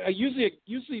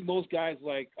usually most guys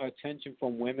like attention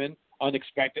from women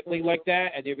unexpectedly like that,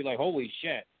 and they'll be like, holy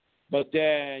shit. But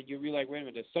then you realize, wait a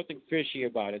minute, there's something fishy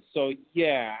about it. So,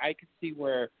 yeah, I can see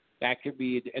where that could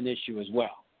be an issue as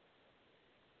well.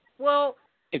 Well,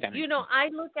 I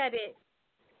look at it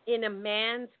in a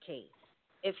man's case.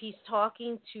 If he's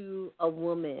talking to a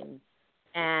woman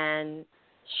and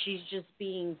she's just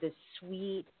being the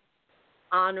sweet,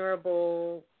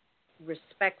 honorable,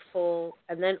 respectful,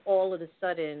 and then all of a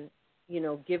sudden,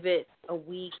 give it a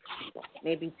week,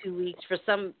 maybe 2 weeks. For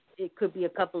some, it could be a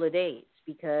couple of days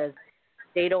because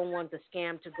they don't want the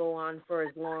scam to go on for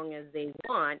as long as they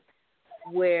want,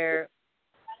 where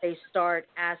they start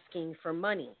asking for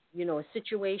money. A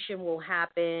situation will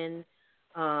happen.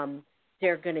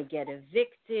 They're going to get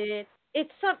evicted.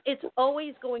 It's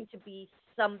always going to be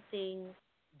something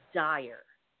dire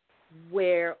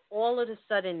where all of a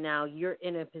sudden now you're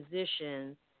in a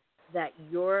position that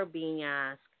you're being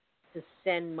asked to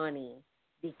send money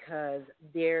because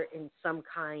they're in some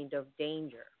kind of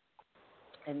danger.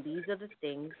 And these are the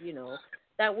things,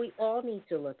 that we all need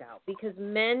to look out, because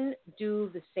men do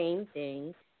the same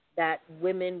thing, that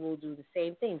women will do the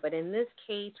same thing. But in this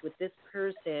case, with this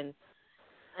person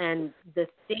and the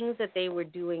things that they were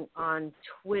doing on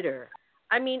Twitter,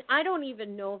 I mean, I don't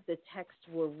even know if the texts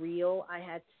were real. I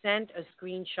had sent a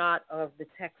screenshot of the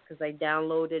text because I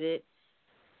downloaded it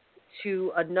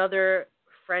to another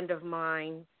friend of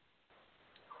mine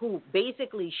who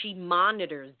basically she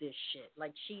monitors this shit.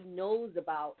 Like, she knows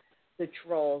about the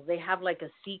trolls. They have like a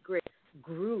secret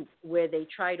group where they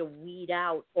try to weed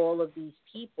out all of these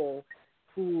people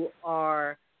who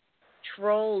are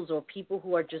trolls or people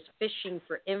who are just fishing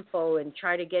for info and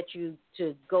try to get you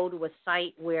to go to a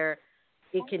site where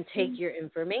it can take your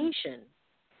information.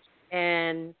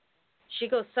 And she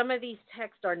goes, some of these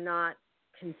texts are not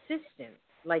consistent.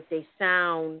 Like, they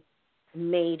sound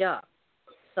made up,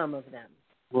 some of them.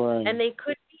 Right. And they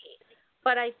could be.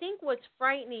 But I think what's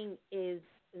frightening is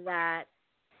that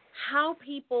how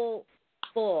people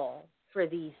fall for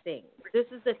these things. This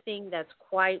is the thing that's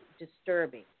quite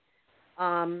disturbing.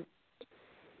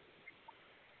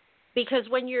 Because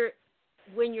when you're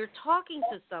talking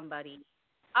to somebody,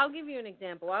 I'll give you an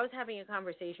example. I was having a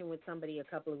conversation with somebody a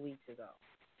couple of weeks ago.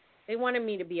 They wanted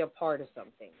me to be a part of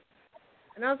something.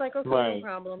 And I was like, okay, right. No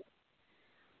problem.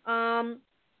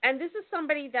 And this is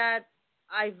somebody that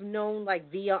I've known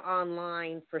like via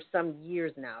online for some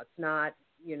years now. It's not,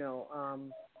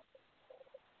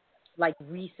 like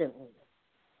recently.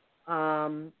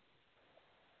 And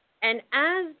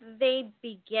as they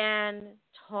began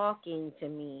talking to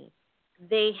me,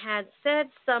 they had said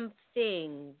some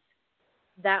things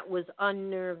that was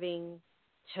unnerving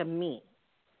to me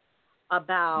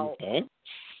about,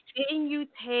 didn't you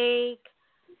take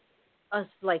us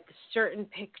like certain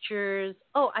pictures?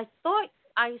 Oh, I thought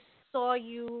I saw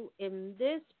you in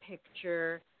this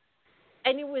picture.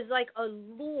 And it was like a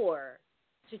lure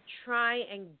to try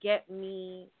and get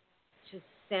me to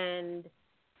send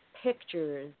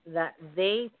pictures that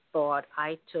they thought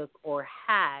I took or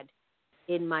had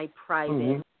in my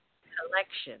private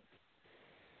collection.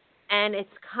 And it's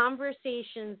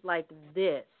conversations like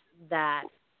this that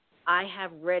I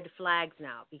have red flags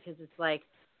now, because it's like,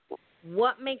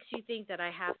 what makes you think that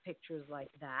I have pictures like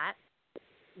that?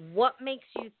 What makes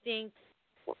you think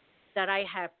that I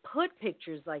have put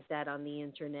pictures like that on the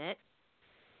internet?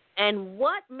 And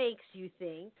what makes you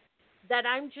think that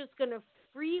I'm just going to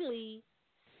freely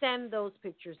send those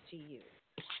pictures to you?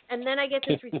 And then I get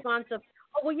this response of,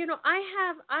 oh, well,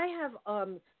 I have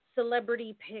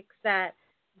celebrity pics that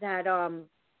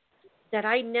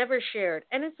I never shared.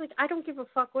 And it's like, I don't give a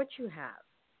fuck what you have.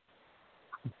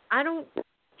 I don't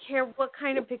care what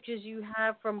kind of pictures you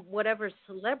have from whatever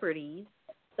celebrities.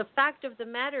 The fact of the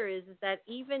matter is that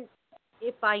even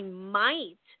if I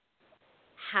might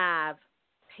have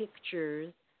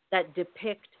pictures that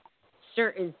depict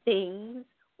certain things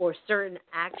or certain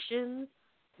actions,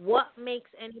 what makes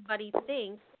anybody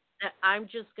think that I'm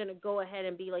just going to go ahead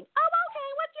and be like, oh, okay,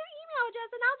 what's your email address?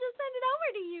 And I'll just send it over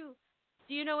to you.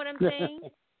 Do you know what I'm saying?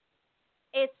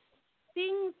 It's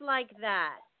things like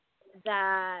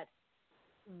that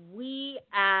we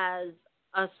as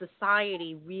a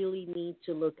society really need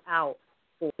to look out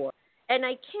for. And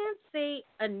I can't say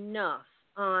enough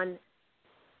on,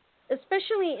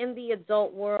 especially in the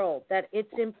adult world, that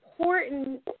it's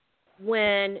important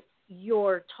when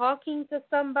you're talking to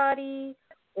somebody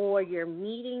or you're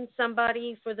meeting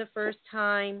somebody for the first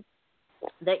time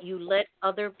that you let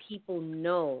other people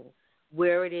know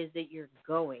where it is that you're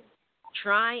going.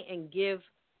 Try and give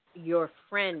your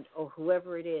friend or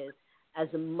whoever it is as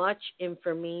much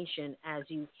information as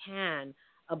you can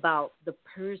about the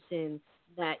person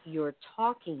that you're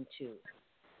talking to.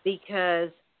 Because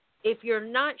if you're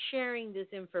not sharing this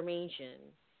information,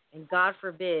 and God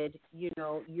forbid,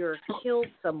 you're killed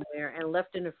somewhere and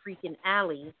left in a freaking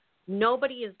alley,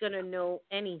 nobody is going to know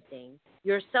anything.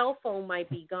 Your cell phone might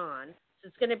be gone, so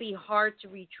it's going to be hard to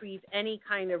retrieve any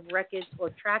kind of records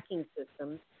or tracking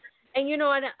systems. And,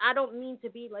 I don't mean to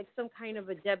be like some kind of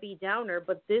a Debbie Downer,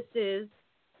 but this is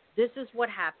what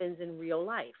happens in real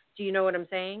life. Do you know what I'm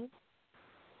saying?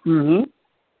 Mhm.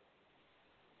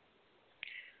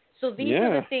 So these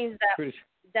are the things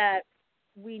that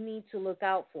we need to look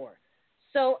out for.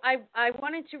 So I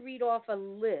wanted to read off a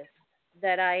list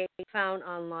that I found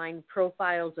online,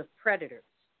 profiles of predators.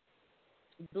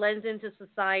 Blends into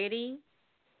society,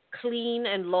 clean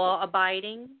and law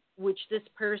abiding, which this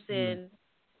person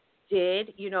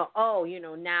did.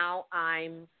 Now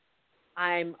I'm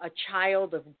a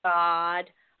child of God.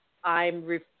 I'm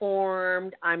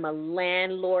reformed. I'm a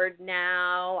landlord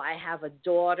now. I have a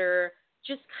daughter.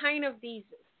 Just kind of these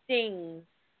things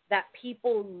that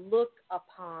people look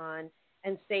upon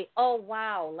and say, "Oh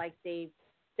wow, like they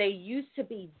used to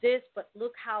be this, but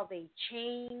look how they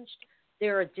changed.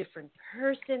 They're a different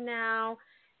person now."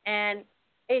 And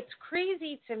it's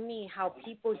crazy to me how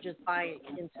people just buy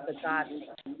into the God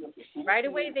thing. Right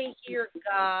away they hear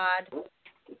God,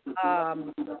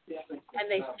 and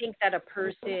they think that a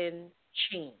person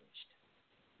changed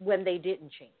when they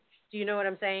didn't change. Do you know what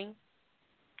I'm saying?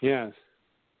 Yes.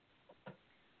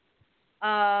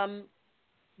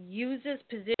 Uses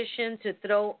position to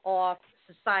throw off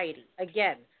society.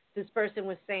 Again, this person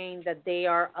was saying that they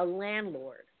are a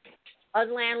landlord. A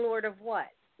landlord of what?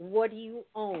 What do you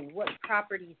own? What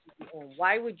properties do you own?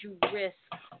 Why would you risk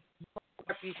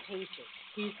reputation?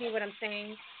 Do you see what I'm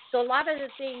saying? So a lot of the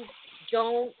things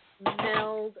don't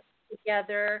meld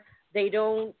together. They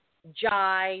don't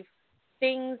jive.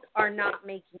 Things are not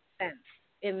making sense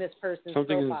in this person's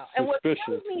profile. And what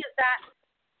kills me is that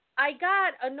I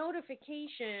got a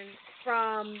notification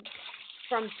from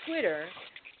Twitter.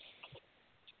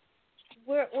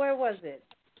 Where was it?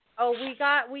 Oh, we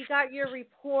got your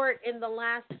report in the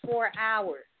last 4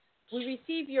 hours. We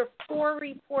received your 4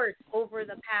 reports over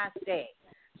the past day.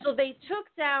 So they took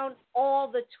down all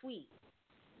the tweets.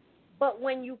 But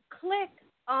when you click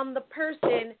on the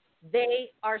person,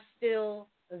 they are still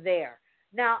there.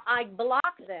 Now, I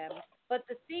block them, but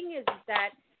the thing is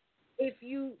that if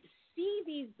you see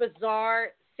these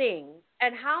bizarre things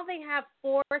and how they have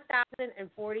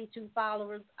 4,042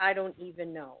 followers, I don't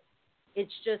even know.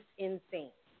 It's just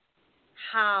insane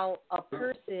how a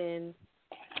person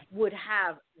would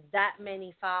have that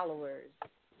many followers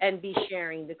and be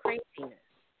sharing the craziness.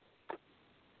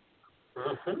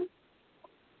 Mm-hmm.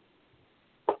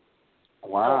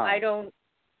 Wow. So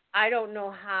I don't know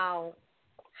how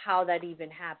that even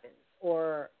happens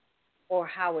or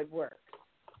how it works.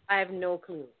 I have no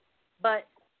clue. But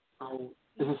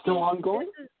is it still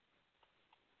ongoing?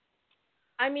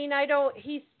 I don't.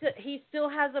 He still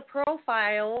has a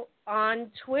profile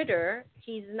on Twitter.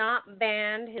 He's not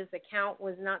banned. His account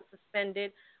was not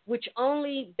suspended, which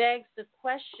only begs the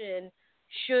question: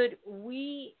 should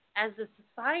we, as a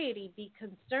society, be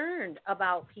concerned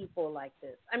about people like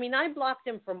this? I blocked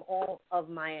him from all of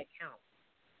my accounts.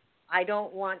 I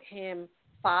don't want him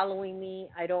following me.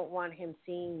 I don't want him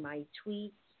seeing my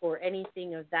tweets or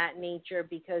anything of that nature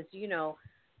because,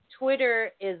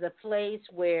 Twitter is a place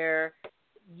where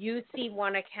you see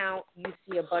one account, you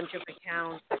see a bunch of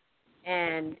accounts,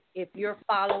 and if you're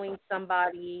following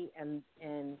somebody and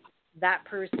that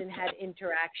person had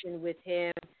interaction with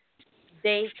him,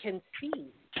 they can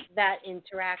see that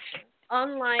interaction.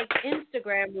 Unlike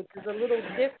Instagram, which is a little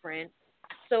different.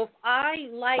 So if I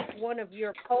like one of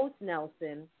your posts,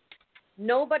 Nelson,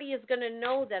 nobody is going to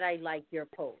know that I like your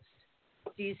post.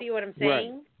 Do you see what I'm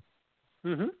saying?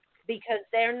 Right. Mm-hmm. Because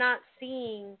they're not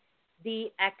seeing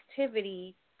the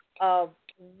activity of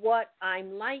what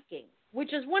I'm liking,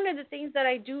 which is one of the things that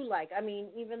I do like.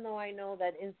 Even though I know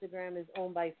that Instagram is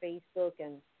owned by Facebook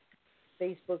and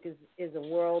Facebook is a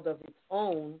world of its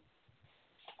own,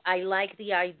 I like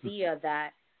the idea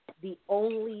that the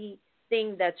only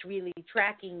thing that's really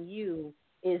tracking you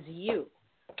is you.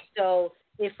 So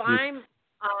if I'm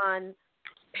on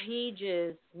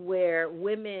pages where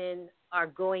women are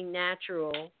going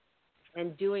natural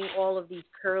and doing all of these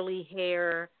curly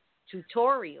hair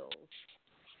tutorials,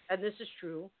 and this is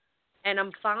true, and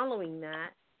I'm following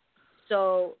that,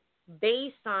 so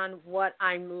based on what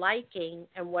I'm liking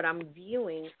and what I'm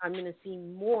viewing, I'm going to see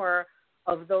more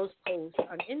of those posts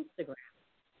on Instagram.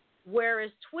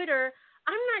 Whereas Twitter,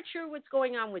 I'm not sure what's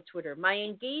going on with Twitter. My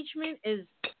engagement is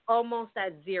almost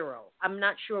at 0. I'm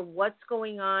not sure what's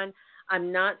going on.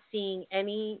 I'm not seeing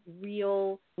any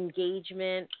real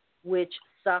engagement, which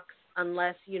sucks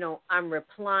unless, I'm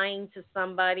replying to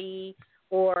somebody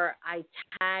or I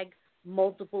tag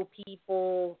multiple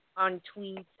people on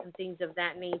tweets and things of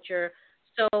that nature.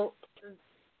 So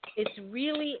it's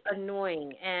really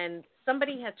annoying. And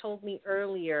somebody had told me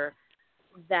earlier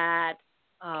that,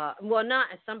 not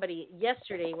somebody,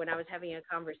 yesterday when I was having a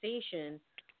conversation,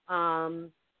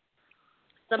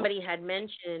 somebody had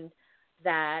mentioned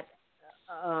that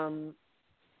um,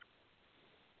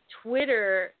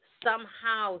 Twitter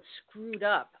somehow screwed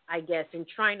up, I guess, in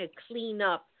trying to clean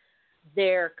up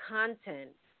their content,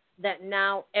 that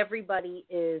now everybody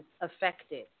is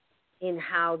affected in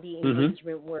how the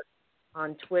engagement works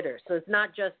on Twitter. So it's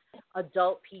not just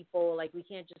adult people. Like, we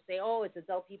can't just say, oh, it's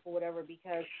adult people, whatever,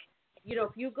 because, you know,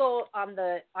 if you go on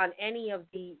any of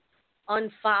the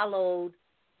unfollowed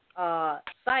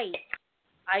sites,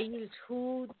 I use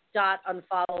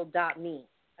who.unfollow.me.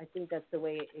 I think that's the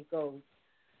way it goes.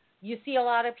 You see a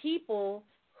lot of people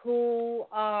who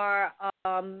are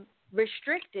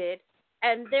restricted,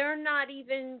 and they're not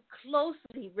even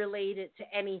closely related to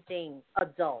anything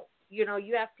adult. You know,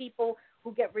 you have people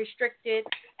who get restricted,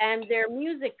 and they're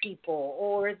music people,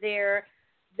 or they're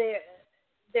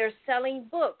selling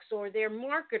books, or they're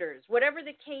marketers, whatever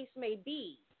the case may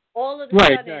be. All of a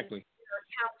sudden, exactly. their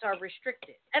accounts are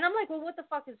restricted. And I'm like, well, what the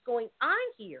fuck is going on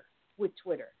here with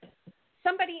Twitter?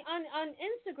 Somebody on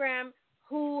Instagram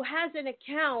who has an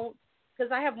account,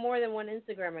 because I have more than one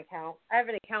Instagram account. I have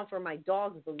an account for my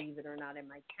dogs, believe it or not, and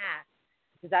my cat,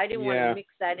 because I didn't want to mix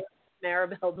that in with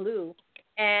Marabelle Blue.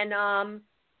 And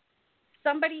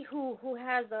somebody who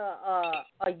has a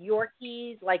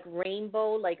Yorkies, like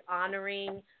Rainbow, like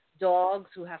honoring dogs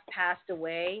who have passed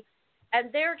away,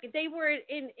 and they were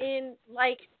in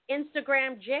like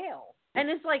Instagram jail, and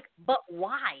it's like, but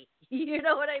why? You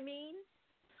know what I mean?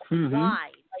 Why?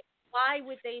 Like, why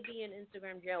would they be in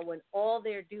Instagram jail when all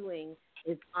they're doing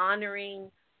is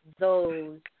honoring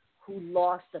those who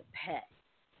lost a pet?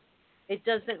 It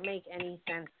doesn't make any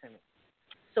sense to me.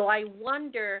 So I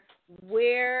wonder,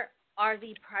 where are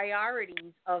the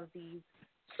priorities of these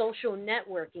social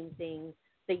networking things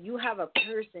that you have a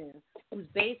person who's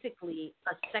basically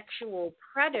a sexual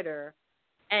predator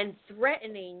and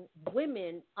threatening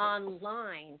women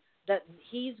online, that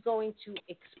he's going to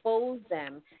expose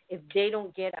them if they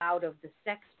don't get out of the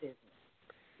sex business?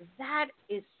 That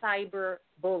is cyber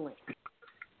bullying.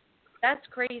 That's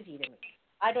crazy to me.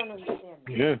 I don't understand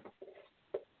that.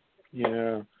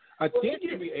 Yeah. I think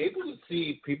you'll be able to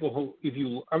see people who,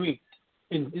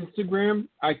 in Instagram,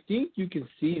 I think you can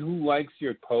see who likes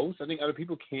your posts. I think other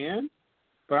people can,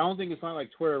 but I don't think it's not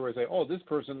like Twitter where it's like, oh, this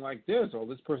person liked this or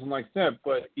this person likes that.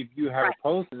 But if you have a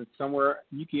post and it's somewhere,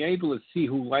 you can be able to see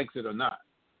who likes it or not.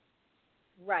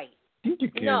 Right. I think you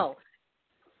can. No.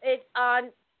 It's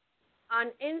on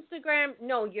Instagram,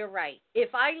 no, you're right.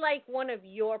 If I like one of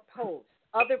your posts,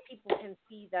 other people can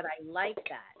see that I like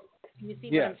that. You see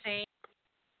what I'm saying?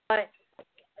 But,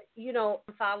 you know,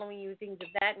 I'm following you, things of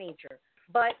that nature.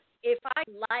 But if I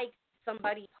like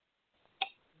somebody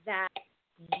that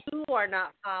you are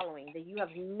not following, that you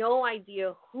have no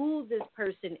idea who this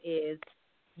person is,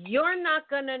 you're not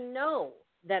going to know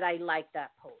that I like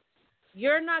that post.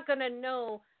 You're not going to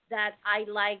know that I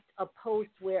liked a post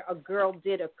where a girl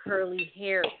did a curly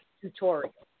hair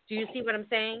tutorial. Do you see what I'm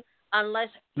saying?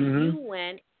 Unless you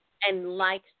went and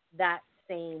liked that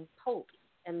same post.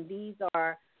 And these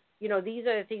are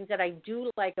the things that I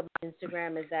do like about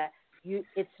Instagram, is that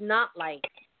it's not like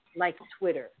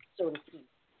Twitter, so to speak.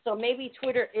 So maybe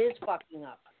Twitter is fucking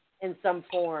up in some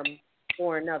form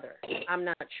or another. I'm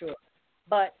not sure.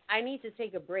 But I need to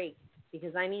take a break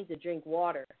because I need to drink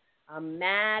water. I'm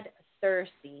mad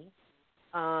thirsty.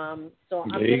 So I'm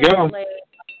going to play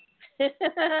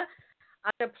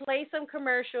I'm going to play some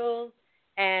commercials,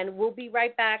 and we'll be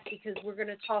right back because we're going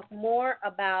to talk more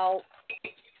about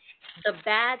the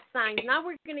bad signs. Now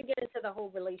we're going to get into the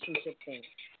whole relationship thing.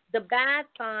 The bad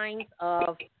signs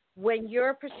of when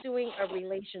you're pursuing a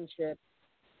relationship,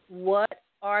 what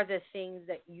are the things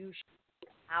that you should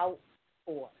look out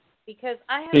for? Because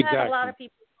I have had a lot of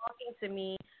people talking to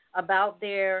me about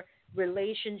their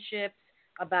relationships,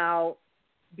 about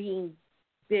being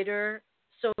bitter,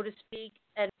 so to speak,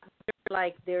 and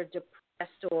like they're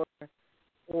depressed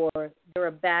or they're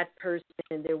a bad person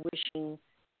and they're wishing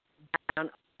bad on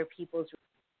other people's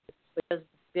relationships, but just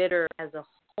bitter as a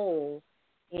whole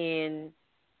in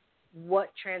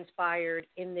what transpired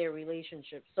in their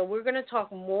relationship. So we're going to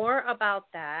talk more about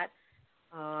that,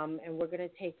 and we're going to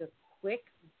take a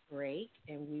quick break,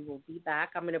 and we will be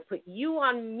back. I'm going to put you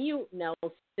on mute,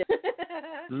 Nelson.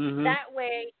 That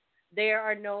way there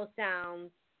are no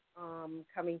sounds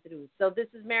coming through. So this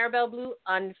is Marabelle Blue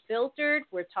Unfiltered.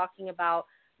 We're talking about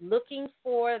looking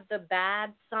for the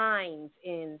bad signs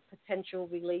in potential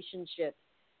relationships,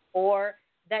 or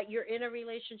that you're in a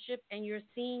relationship and you're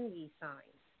seeing these signs,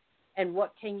 and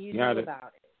what can you do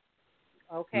about it.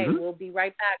 Okay, we'll be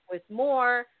right back with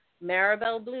more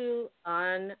Marabelle Blue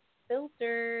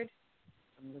Unfiltered.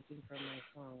 I'm looking for my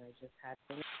song. I just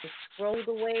scrolled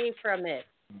away from it.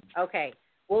 Okay,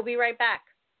 we'll be right back.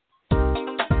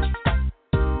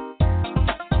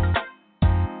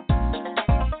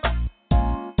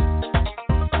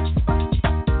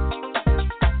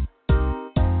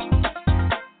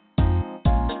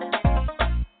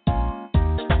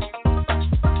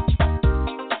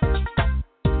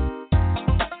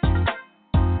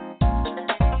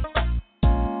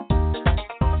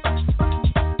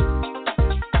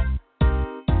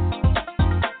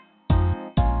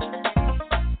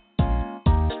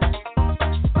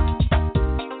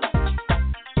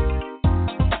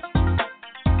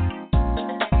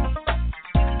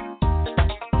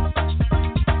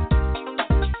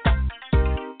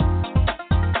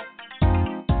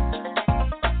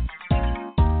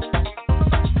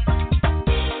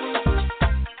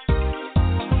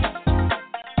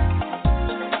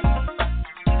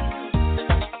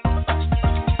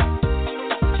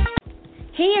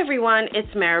 Hey everyone, it's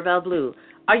Marabelle Blue.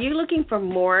 Are you looking for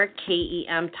more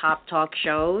KEM Top Talk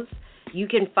shows? You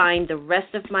can find the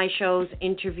rest of my shows,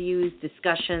 interviews,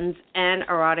 discussions, and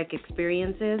erotic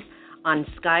experiences on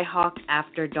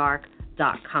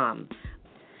SkyhawkAfterDark.com.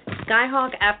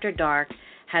 Skyhawk After Dark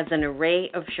has an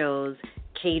array of shows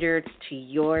catered to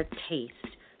your taste.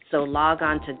 So log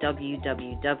on to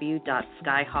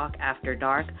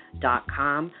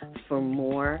www.skyhawkafterdark.com for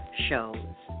more shows.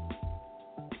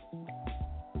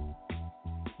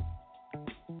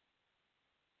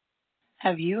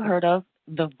 Have you heard of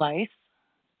the Vice?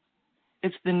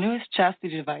 It's the newest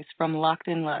chastity device from Locked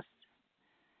In Lust.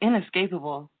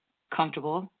 Inescapable,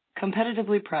 comfortable,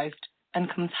 competitively priced,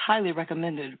 and comes highly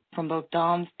recommended from both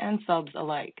DOMs and subs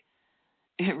alike.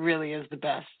 It really is the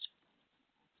best.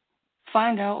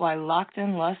 Find out why Locked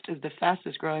In Lust is the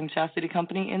fastest growing chastity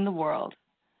company in the world.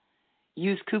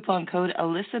 Use coupon code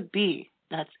ALYSSAB,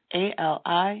 that's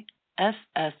ALISSAB,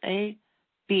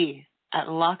 at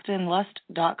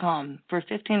lockedinlust.com for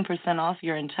 15% off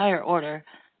your entire order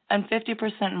and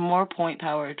 50% more point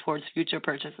power towards future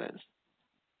purchases.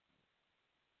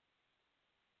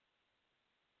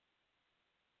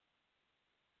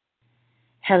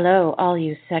 Hello, all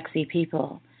you sexy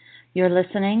people. You're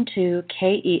listening to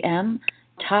KEM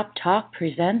Top Talk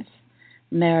presents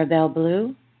Marabelle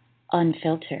Blue,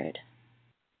 Unfiltered.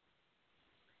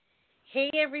 Hey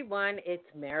everyone, it's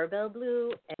Marabelle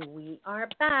Blue, and we are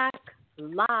back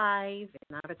live.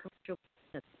 It's not a commercial.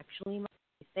 It's actually my.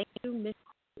 Thank you, Miss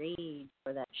Rage,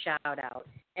 for that shout out.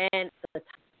 And the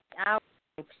out,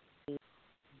 I played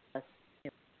the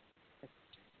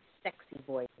sexy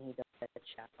voice, and he does that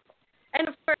shout out. And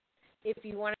of course, if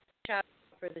you want to shout out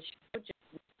for the show, just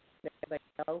everybody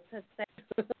else has said.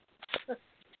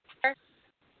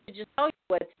 Just tell you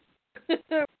what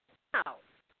now.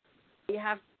 You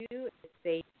have to do is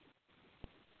say.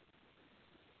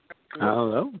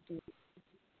 Hello?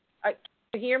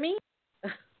 Can you hear me?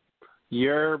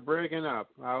 You're breaking up.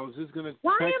 I was just going to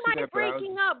Why text am you I that,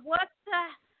 breaking up? What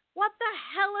the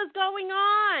hell is going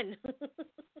on?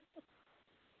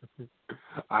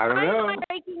 I don't Why know. am I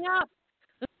breaking up?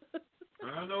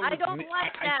 I don't know. I don't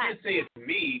like that. I can't say it's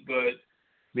me, but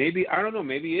maybe, I don't know,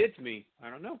 maybe it's me. I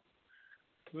don't know.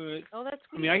 But, Oh, that's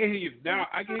I mean, I can hear you now.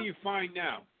 I can hear you fine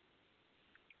now.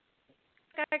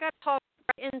 I got to talk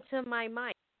right into my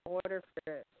mic in order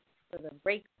for the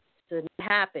break to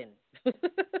happen.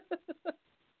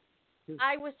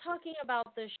 I was talking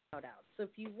about the shout out. So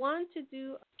if you want to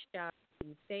do a shout out,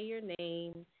 you say your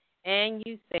name and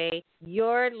you say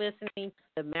you're listening to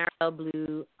the Marabelle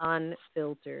Blue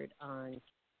Unfiltered on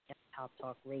Top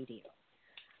Talk Radio.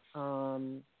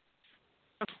 Of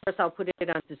course, I'll put it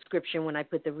on the description when I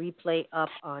put the replay up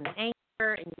on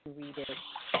Anchor, and you can read it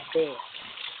there.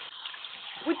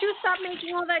 Would you stop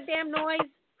making all that damn noise?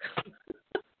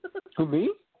 Who,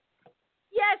 me?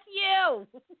 Yes, you.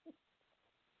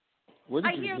 What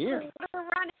did I you hear hear? the water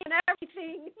running and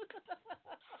everything.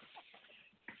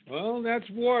 Well, that's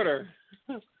water.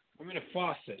 I'm in a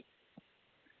faucet.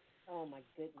 Oh my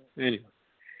goodness.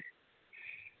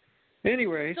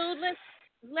 Anyway. So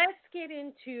let's get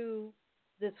into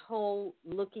this whole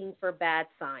looking for bad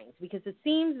signs, because it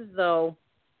seems as though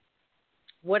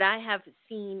what I have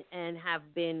seen and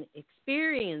have been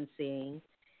experiencing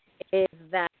is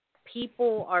that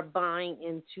people are buying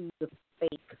into the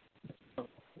fake.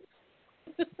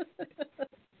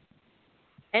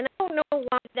 And I don't know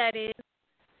why that is.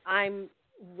 I'm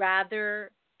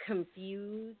rather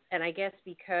confused, and I guess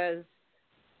because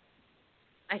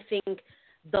I think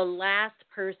the last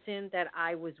person that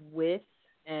I was with,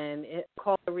 and it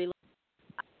called a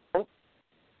relationship,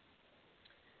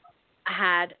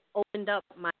 had opened up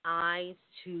my eyes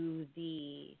to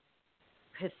the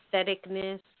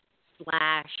patheticness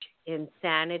 /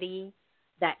 insanity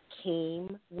that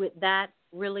came with that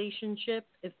relationship,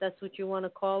 if that's what you want to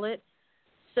call it.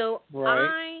 So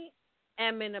Right. I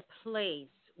am in a place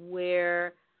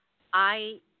where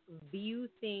I view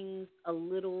things a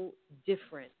little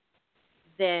different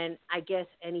than I guess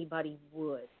anybody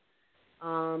would.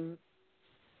 Um,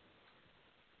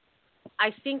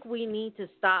 I think we need to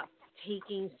stop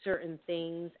taking certain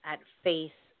things at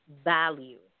face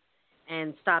value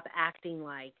and stop acting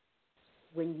like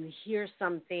when you hear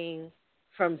something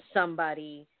from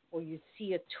somebody or you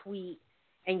see a tweet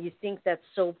and you think that's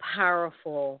so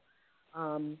powerful,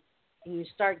 um, and you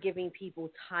start giving people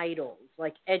titles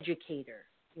like educator,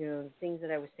 things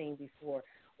that I was saying before,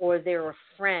 or they're a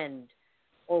friend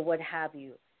or what have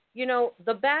you.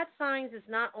 The bad signs is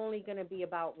not only going to be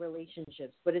about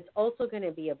relationships, but it's also going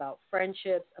to be about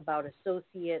friendships, about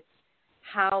associates,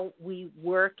 how we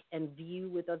work and view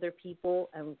with other people,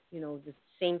 and the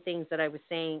same things that I was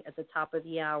saying at the top of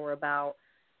the hour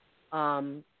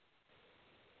um,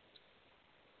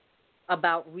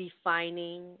 about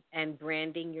refining and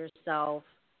branding yourself.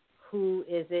 Who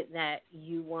is it that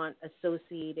you want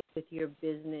associated with your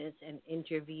business and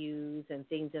interviews and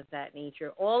things of that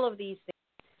nature? All of these things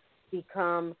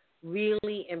become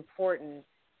really important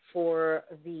for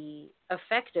the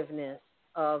effectiveness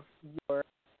of your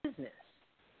business.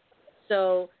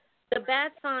 So the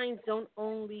bad signs don't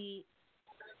only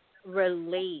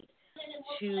relate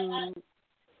to,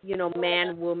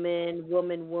 man, woman,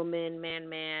 woman, woman, man,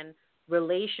 man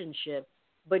relationship,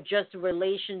 but just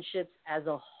relationships as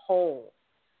a whole.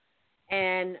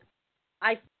 And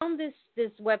I found this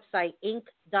website,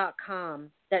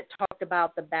 Inc.com, that talked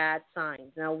about the bad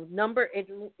signs. Now,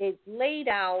 it laid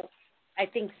out, I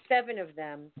think, 7 of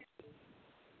them.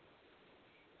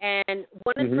 And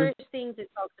one of the first things it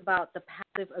talks about the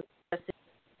passive aggressive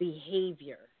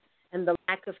behavior and the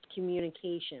lack of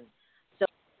communication. So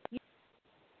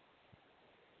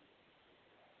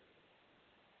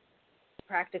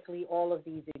practically all of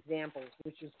these examples,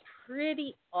 which is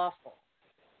pretty awful.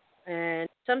 And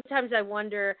sometimes I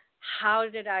wonder, how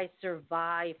did I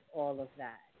survive all of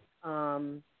that?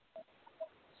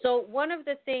 So one of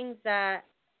the things that,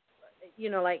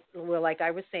 like I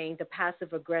was saying, the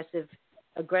passive aggressive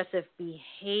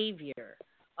behavior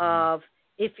of,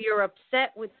 if you're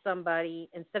upset with somebody,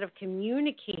 instead of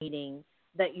communicating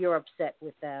that you're upset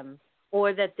with them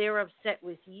or that they're upset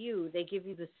with you, they give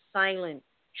you the silent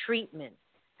treatment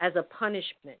as a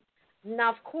punishment.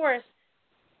 Now, of course,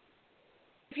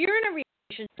 if you're in a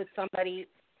relationship with somebody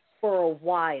for a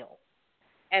while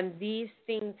and these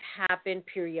things happen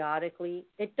periodically,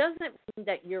 it doesn't mean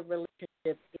that your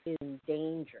relationship is in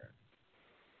danger.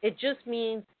 It just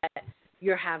means that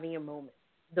you're having a moment,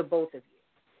 the both of you.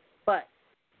 But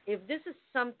if this is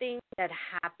something that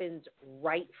happens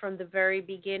right from the very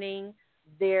beginning,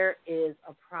 there is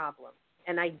a problem.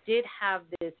 And I did have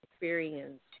this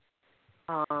experience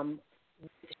with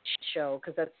Shit Show,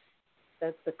 because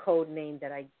that's the code name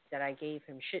that I gave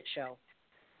him, Shit Show.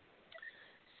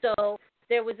 So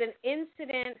there was an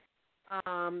incident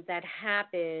that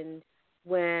happened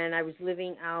when I was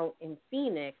living out in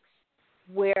Phoenix,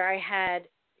 where I had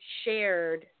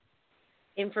shared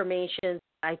information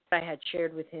I had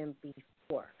shared with him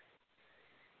before.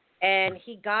 And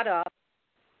he got up,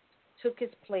 took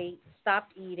his plate,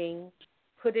 stopped eating,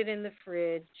 put it in the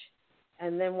fridge,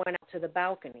 and then went out to the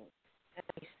balcony. And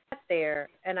I sat there,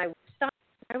 and I stopped.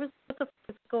 I was, what the fuck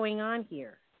is going on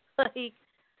here? Like,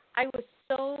 I was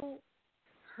so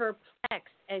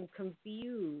perplexed and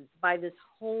confused by this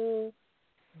whole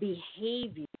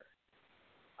behavior.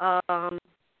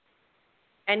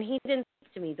 And he didn't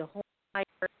speak to me the whole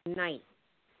entire night.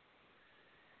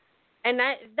 And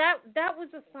that was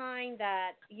a sign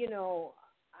that,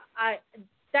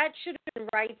 that should have been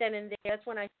right then and there. That's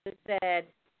when I should have said,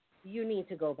 you need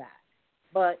to go back.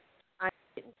 But I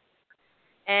didn't.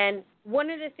 And one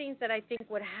of the things that I think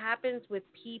what happens with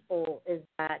people is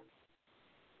that,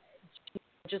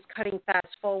 just cutting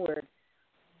fast forward,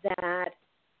 that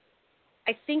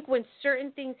I think when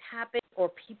certain things happen or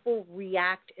people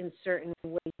react in certain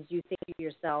ways, you think to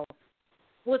yourself,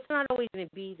 well, it's not always going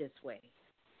to be this way.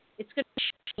 It's going to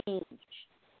change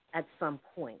at some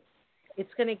point.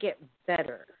 It's going to get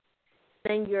better.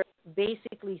 Then you're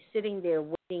basically sitting there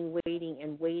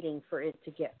waiting for it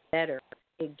to get better.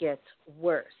 It gets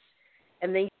worse.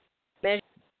 And then you measure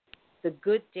the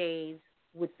good days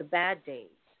with the bad days.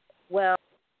 Well,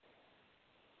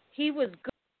 he was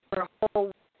good for a whole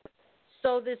week.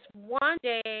 So this one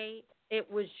day, it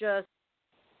was just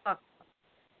fucked up.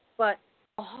 But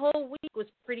a whole week was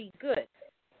pretty good.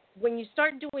 When you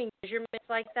start doing measurements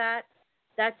like that,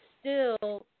 that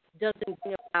still doesn't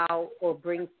bring about or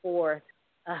bring forth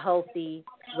a healthy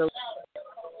relationship.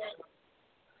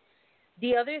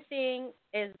 The other thing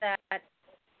is that,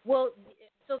 well,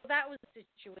 so that was the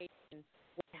situation.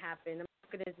 What happened? I'm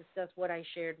not going to discuss what I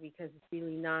shared because it's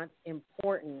really not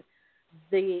important.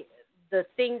 The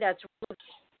thing that's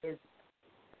really is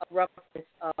a roughness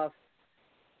of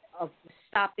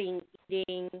stopping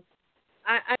eating.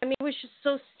 I mean, it was just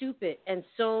so stupid and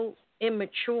so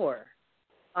immature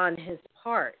on his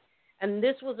part. And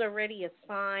this was already a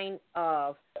sign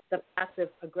of the passive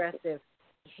aggressive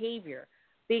behavior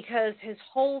because his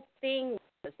whole thing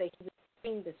was that he was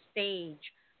setting the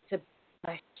stage to be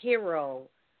a hero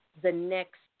the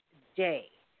next day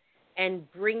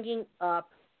and bringing up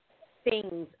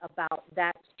things about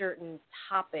that certain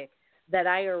topic that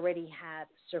I already had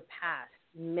surpassed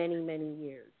many, many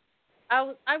years.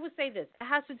 I would say this. It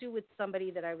has to do with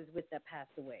somebody that I was with that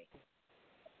passed away.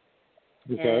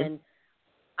 Okay. And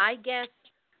I guess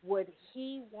what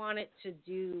he wanted to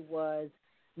do was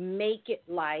make it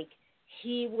like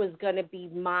he was going to be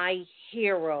my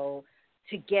hero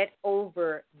to get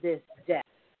over this death.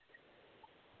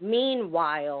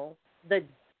 Meanwhile, the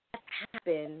death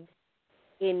happened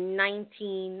in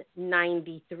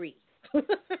 1993.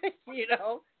 You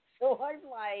know? So I'm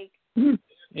like,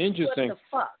 Interesting. what the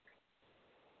fuck?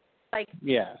 Like,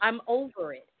 Yeah. I'm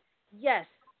over it. Yes.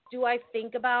 Do I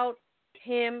think about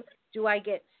him? Do I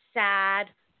get sad?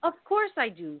 Of course I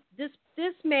do. This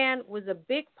man was a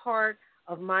big part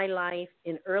of my life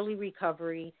in early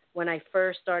recovery when I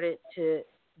first started to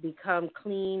become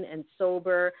clean and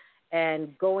sober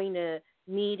and going to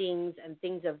meetings and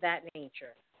things of that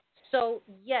nature. So,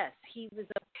 yes, he was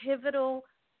a pivotal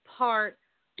part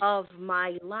of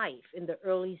my life in the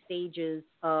early stages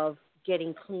of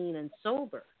getting clean and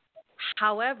sober.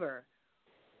 However,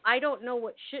 I don't know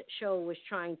what shit show was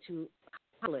trying to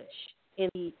accomplish in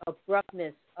the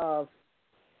abruptness of,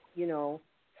 you know,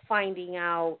 finding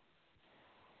out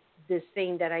this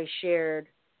thing that I shared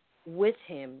with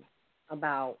him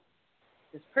about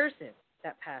this person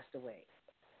that passed away.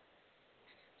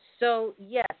 So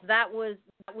yes, that was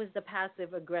the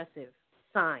passive aggressive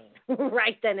sign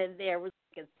right then and there. It was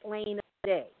like as plain as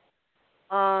day.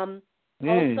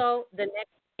 Also, the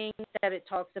next thing that it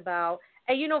talks about,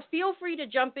 and you know, feel free to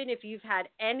jump in if you've had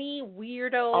any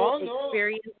weirdo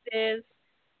experiences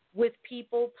with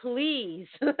people. Please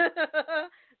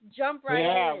jump right in.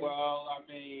 Yeah, well, I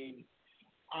mean,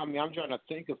 I'm trying to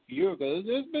think of few because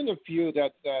there's been a few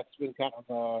that's been kind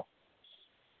of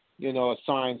you know,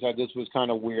 signs that this was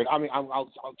kind of weird. I mean, I'll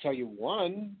tell you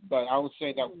one, but I would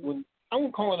say that when I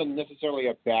wouldn't call it necessarily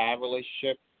a bad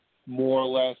relationship, more or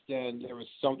less than there was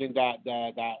something that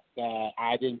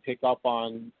I didn't pick up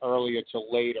on earlier till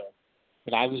later.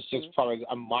 But I was just probably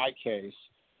on my case.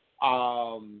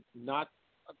 Not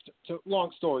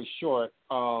long story short,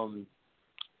 I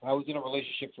was in a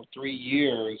relationship for 3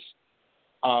 years.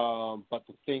 But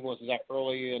the thing was that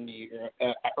early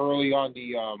on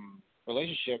the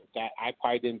relationship that I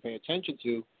probably didn't pay attention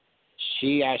to,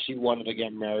 she actually wanted to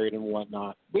get married and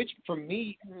whatnot, which for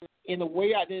me, in a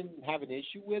way, I didn't have an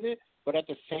issue with it. But at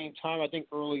the same time, I think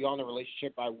early on in the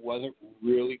relationship, I wasn't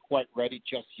really quite ready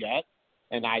just yet.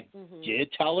 And I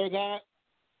did tell her that,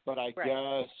 but I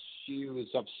guess she was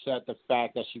upset the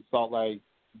fact that she felt like,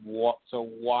 what? So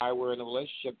why we're in a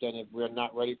relationship then if we're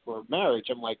not ready for marriage?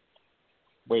 I'm like,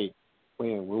 wait,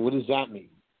 what does that mean?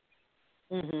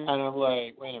 And I'm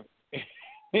like, wait a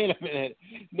minute.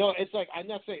 No, it's like I'm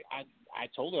not saying I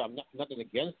told her I'm nothing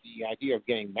against the idea of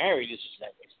getting married. It's just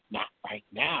that it's not right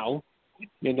now.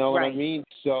 You know what I mean?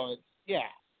 So yeah.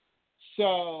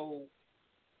 So,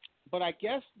 but I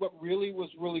guess what really was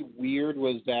really weird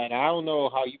was that I don't know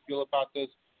how you feel about this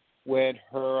when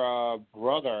her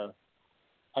brother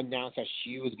announced that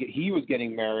he was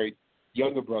getting married,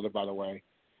 younger brother by the way,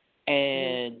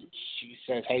 and she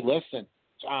says, "Hey, listen,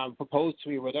 propose to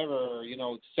me, whatever, you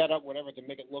know, set up whatever to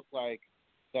make it look like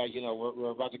that, you know,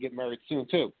 we're about to get married soon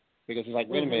too." Because it's like,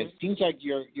 wait a minute, it seems like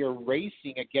you're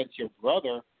racing against your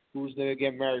brother who's going to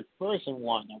get married first and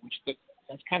whatnot, which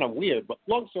that's kind of weird. But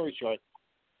long story short,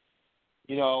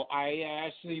 you know, I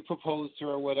actually proposed to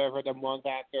her, whatever, the month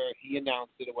after he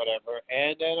announced it or whatever.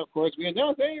 And then, of course, we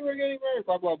announced, hey, we're getting married,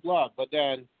 blah, blah, blah. But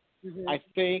then I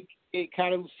think it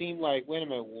kind of seemed like, wait a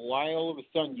minute, why all of a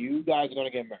sudden you guys are going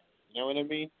to get married? You know what I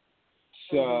mean?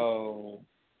 So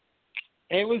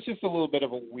it was just a little bit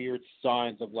of a weird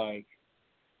signs of like,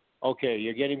 okay,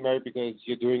 you're getting married because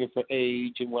you're doing it for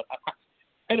age and what.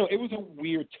 I know, it was a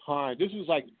weird time. This was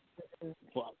like,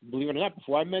 believe it or not,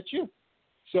 before I met you.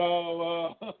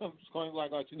 So I'm just going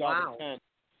like 2010. Wow.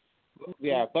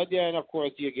 Yeah, but then, of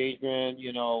course, the engagement,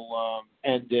 you know,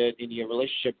 ended and your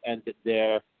relationship ended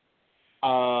there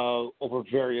over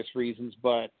various reasons.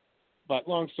 But But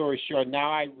long story short,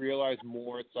 now I realize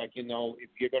more. It's like, if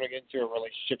you're going to get into a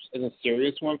relationship, and a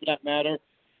serious one for that matter,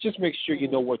 just make sure you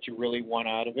know what you really want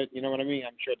out of it. You know what I mean?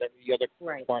 I'm sure that the other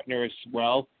partner as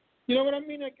well. You know what I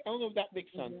mean? Like, I don't know if that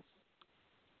makes sense.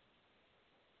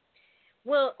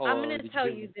 Well, I'm going to tell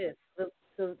you this.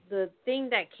 The thing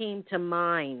that came to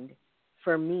mind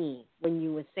for me when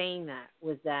you were saying that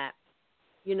was that,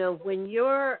 when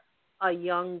you're a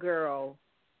young girl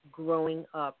growing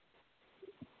up,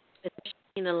 especially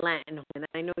in a Latin home, and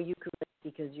I know you could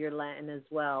because you're Latin as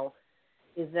well,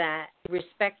 is that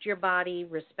respect your body,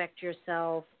 respect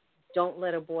yourself. Don't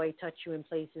let a boy touch you in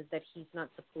places that he's not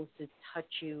supposed to touch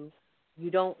you.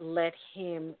 You don't let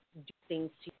him do things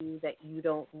to you that you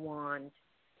don't want.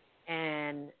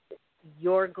 And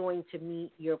you're going to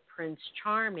meet your Prince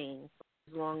Charming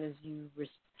as long as you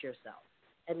respect yourself.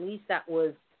 At least that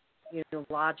was,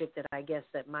 logic that I guess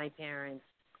that my parents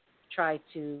tried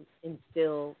to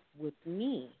instill with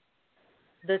me.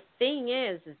 The thing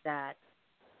is that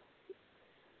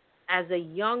as a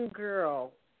young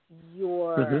girl,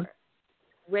 you're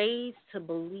raised to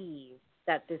believe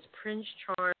that this Prince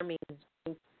Charming is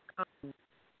going to come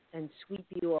and sweep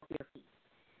you off your feet.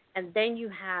 And then you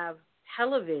have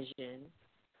television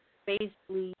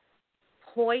basically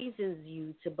poisons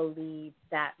you to believe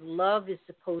that love is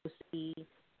supposed to be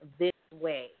this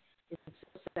way. It's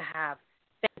supposed to have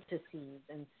fantasies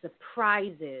and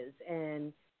surprises,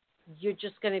 and you're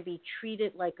just going to be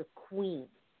treated like a queen.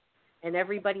 And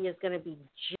everybody is going to be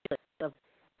jealous of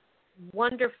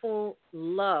wonderful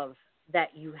love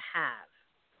that you have.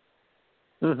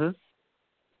 And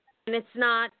it's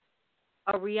not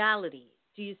a reality.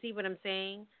 Do you see what I'm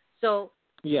saying? So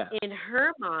in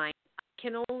her mind, I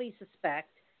can only suspect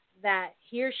that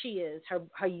here she is.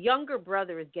 Her younger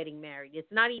brother is getting married.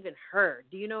 It's not even her.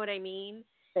 Do you know what I mean?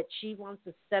 That she wants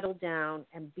to settle down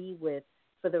and be with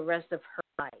for the rest of her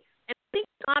life. And I think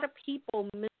a lot of people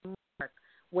miss the mark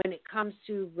when it comes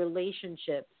to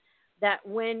relationships, that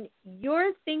when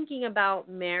you're thinking about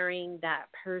marrying that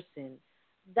person,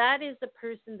 that is the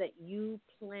person that you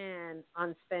plan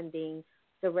on spending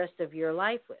the rest of your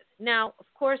life with. Now, of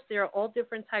course, there are all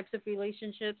different types of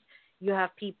relationships. You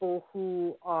have people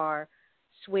who are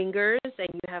swingers, and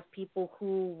you have people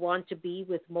who want to be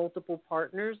with multiple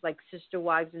partners, like sister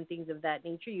wives and things of that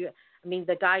nature.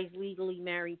 The guy's legally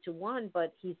married to one,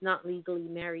 but he's not legally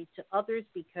married to others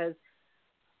because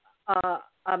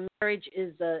a marriage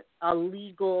is a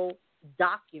legal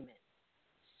document.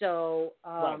 So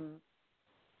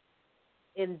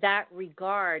in that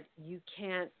regard,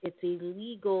 it's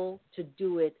illegal to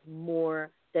do it more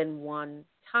than one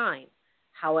time.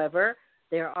 However,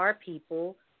 there are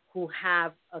people who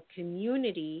have a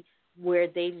community where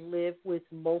they live with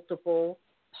multiple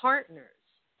partners.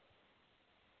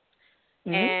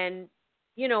 And,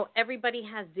 everybody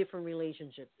has different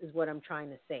relationships is what I'm trying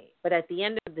to say. But at the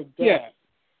end of the day,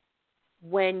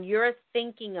 when you're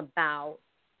thinking about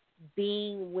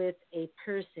being with a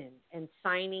person and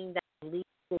signing that legal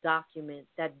document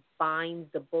that binds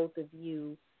the both of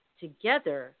you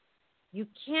together, you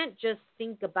can't just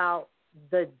think about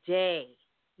the day,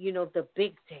 the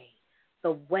big day,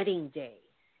 the wedding day,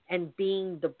 and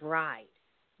being the bride.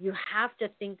 You have to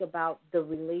think about the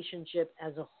relationship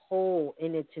as a whole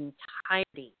in its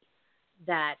entirety,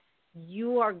 that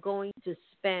you are going to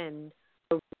spend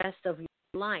the rest of your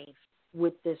life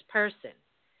with this person.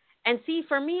 And see,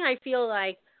 for me, I feel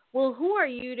like, well, who are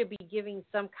you to be giving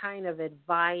some kind of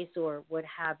advice or what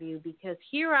have you? Because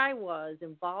here I was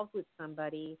involved with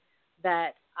somebody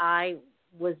that I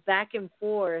was back and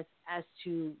forth as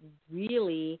to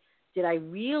did I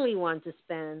really want to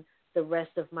spend the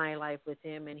rest of my life with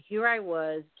him? And here I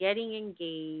was getting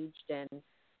engaged and,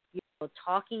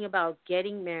 talking about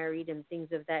getting married and things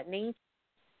of that nature,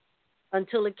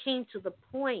 until it came to the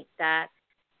point that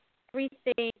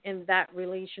everything in that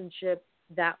relationship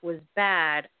that was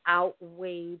bad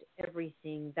outweighed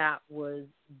everything that was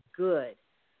good.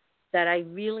 That I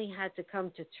really had to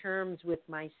come to terms with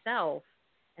myself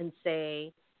and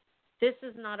say, this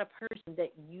is not a person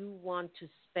that you want to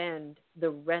spend the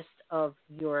rest of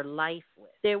your life with.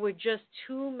 There were just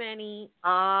too many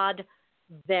odd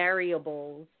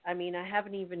variables. I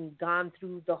haven't even gone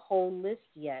through the whole list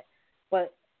yet,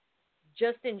 but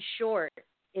just in short,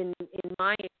 in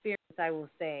my experience, I will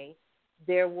say,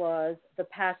 there was the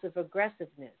passive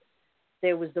aggressiveness.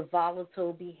 There was the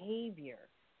volatile behavior.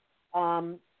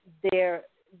 The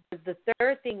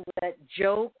third thing was that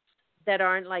jokes that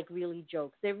aren't like really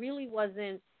jokes. There really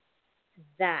wasn't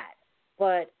that,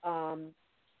 but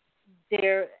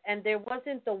there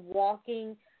wasn't the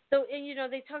walking. So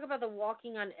they talk about the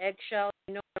walking on eggshells.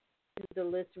 I'm going to do the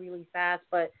list really fast,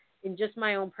 but in just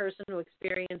my own personal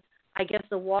experience, I guess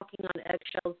the walking on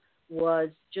eggshells was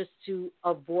just to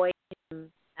avoid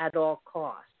him at all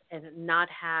costs and not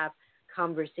have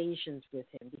conversations with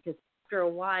him, because after a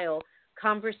while,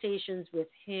 conversations with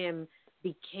him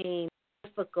became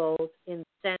difficult in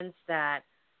the sense that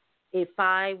if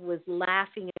I was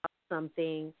laughing about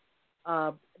something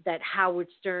that Howard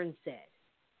Stern said,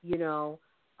 you know,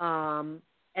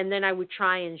 and then I would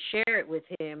try and share it with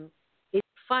him, it's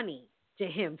funny to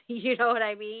him. You know what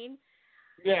I mean?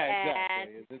 Yeah,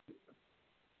 exactly.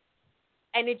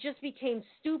 And it just became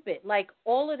stupid. Like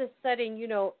all of a sudden, you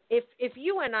know, if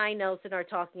you and I, Nelson, are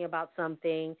talking about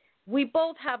something, we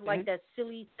both have like that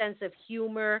silly sense of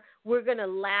humor. We're gonna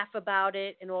laugh about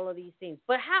it and all of these things.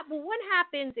 But what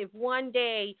happens if one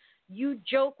day you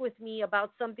joke with me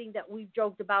about something that we've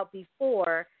joked about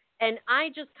before, and I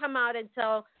just come out and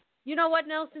tell, you know what,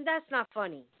 Nelson, that's not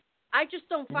funny. I just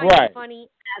don't find it funny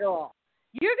at all.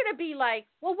 You're gonna be like,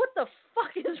 well, what the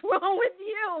fuck is wrong with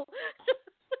you?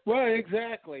 Well,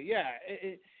 exactly. Yeah,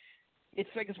 it's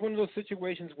like it's one of those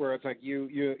situations where it's like you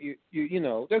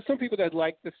know, there's some people that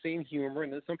like the same humor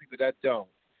and there's some people that don't.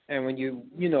 And when you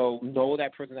know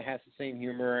that person that has the same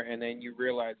humor, and then you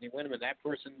realize, hey, wait a minute, that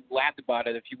person laughed about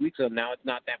it a few weeks ago. Now it's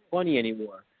not that funny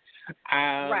anymore.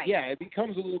 Right. Yeah, it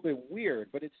becomes a little bit weird.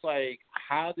 But it's like,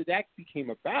 how did that become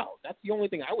about? That's the only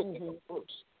thing I would think of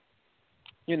first.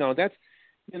 You know, that's.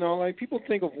 You know, like people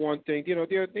think of one thing. You know,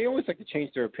 they always like to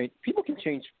change their opinion. People can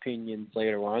change opinions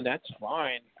later on. That's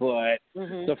fine. But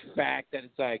the fact that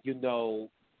it's like, you know,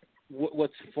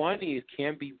 what's funny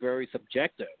can be very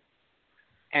subjective,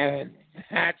 and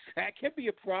that can be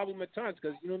a problem at times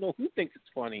because you don't know who thinks it's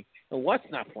funny and what's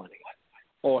not funny,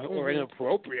 or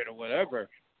inappropriate or whatever.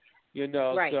 You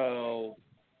know, right. so.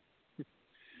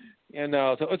 And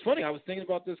so it's funny. I was thinking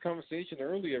about this conversation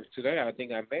earlier today. I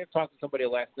think I may have talked to somebody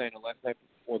last night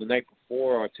or the night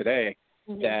before or today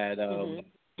that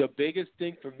the biggest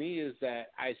thing for me is that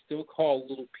I still call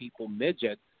little people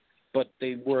midgets, but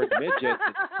the word midget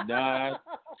is not.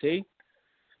 See,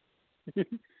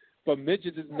 but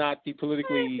midget is not the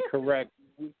politically correct.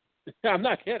 I'm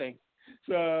not kidding.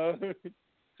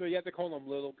 So you have to call them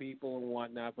little people and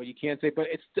whatnot, but you can't say. But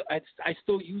I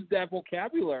still use that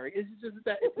vocabulary. It's just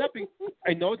that it's not.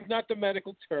 I know it's not the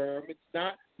medical term. It's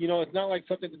not. You know, it's not like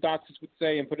something the doctors would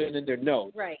say and put it in their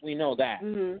notes. Right. We know that.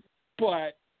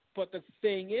 But the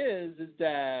thing is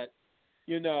that,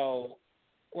 you know,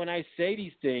 when I say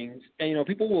these things, and you know,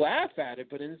 people will laugh at it,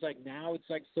 but then it's like now it's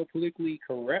like so politically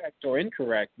correct or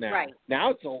incorrect now. Right.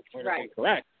 Now it's so politically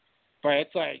correct. But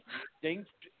it's like things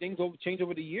will change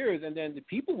over the years, and then the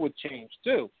people would change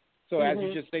too. So as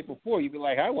you just said before, you'd be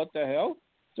like, "Hi, what the hell?"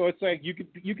 So it's like you could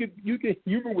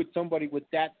humor with somebody with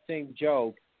that same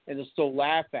joke, and they'll still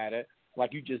laugh at it,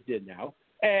 like you just did now.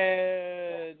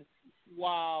 And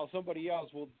while somebody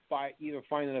else will either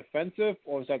find it offensive,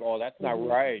 or it's like, "Oh, that's not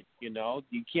right." You know,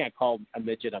 you can't call a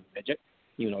midget a midget.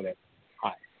 You know that.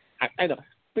 I know.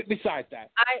 But besides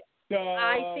that.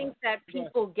 I think that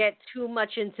people get too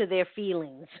much into their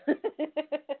feelings.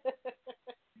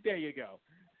 There you go.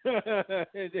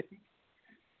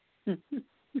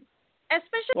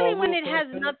 Especially when it has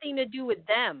nothing to do with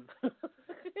them.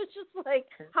 It's just like,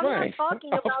 I'm not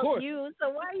talking about you, so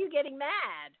why are you getting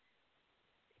mad?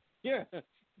 Yeah.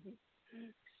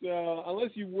 So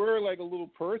unless you were like a little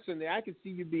person, I could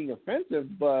see you being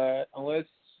offensive, but unless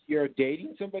you're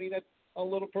dating somebody that's a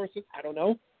little person, I don't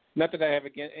know. Not that I have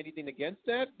anything against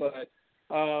that, but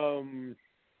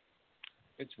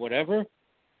it's whatever.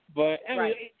 But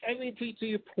I mean, to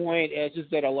your point, it's just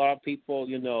that a lot of people,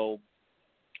 you know,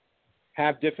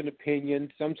 have different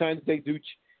opinions. Sometimes they do.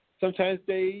 Sometimes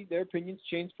their opinions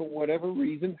change for whatever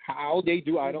reason. How they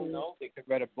do, I don't know. They could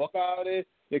read a book about it.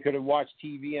 They could have watched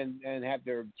TV and have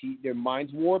their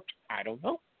minds warped. I don't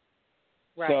know.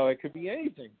 Right. So it could be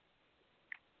anything.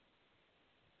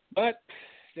 But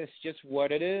that's just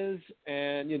what it is,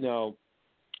 and you know,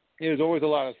 there's always a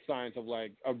lot of signs of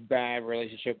like a bad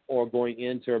relationship or going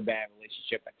into a bad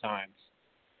relationship at times,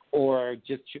 or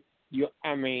just you.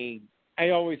 I mean,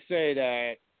 I always say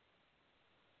that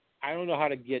I don't know how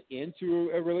to get into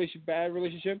a bad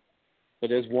relationship, but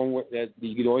there's one way that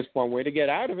you can always find a way to get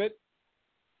out of it.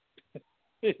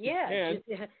 Yeah,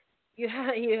 you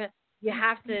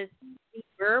have to be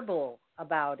verbal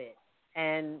about it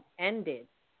and end it.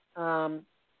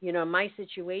 You know, my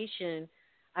situation,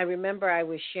 I remember I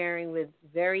was sharing with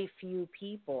very few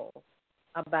people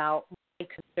about my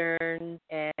concerns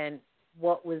and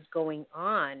what was going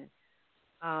on,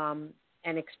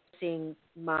 and expressing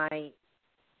my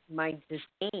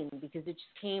disdain, because it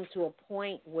just came to a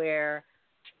point where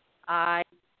I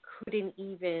couldn't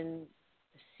even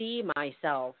see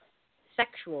myself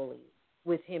sexually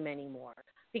with him anymore.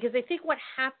 Because I think what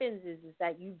happens is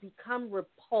that you become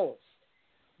repulsed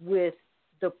with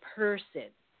the person.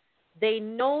 They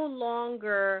no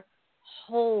longer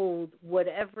hold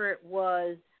whatever it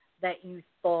was that you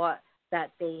thought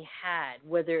that they had,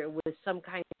 whether it was some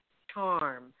kind of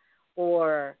charm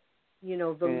or, you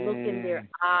know, the look in their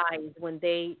eyes when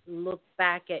they look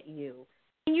back at you.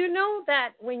 And you know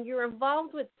that when you're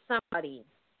involved with somebody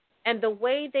and the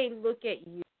way they look at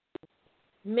you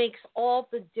makes all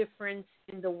the difference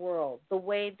in the world, the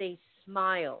way they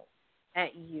smile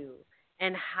at you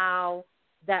and how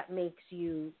that makes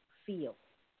you feel,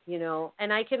 you know.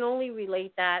 And I can only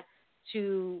relate that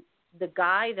to the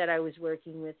guy that I was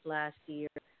working with last year,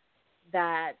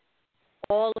 that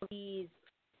all of these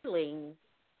feelings,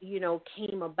 you know,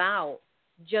 came about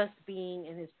just being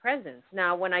in his presence.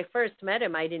 Now, when I first met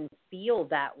him, I didn't feel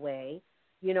that way.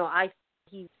 You know, I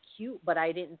he's cute, but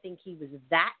I didn't think he was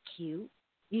that cute.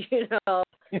 You know,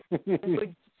 there were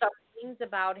some things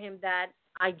about him that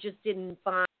I just didn't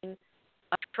find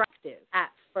attractive at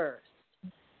first.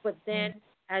 But then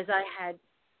as I had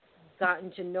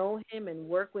gotten to know him and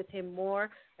work with him more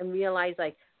and realized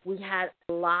like we had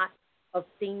a lot of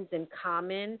things in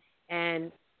common, and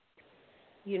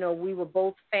you know, we were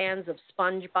both fans of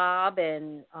SpongeBob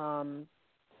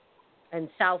and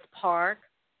South Park.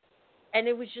 And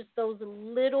it was just those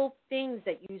little things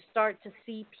that you start to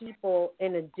see people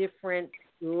in a different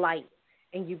light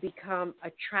and you become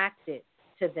attracted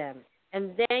to them.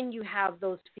 And then you have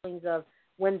those feelings of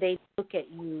when they look at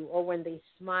you or when they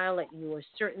smile at you or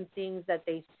certain things that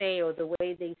they say or the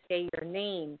way they say your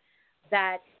name,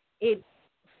 that it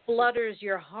flutters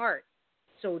your heart,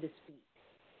 so to speak.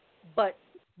 But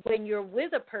when you're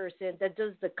with a person that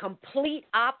does the complete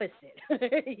opposite,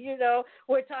 you know,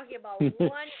 we're talking about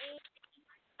 180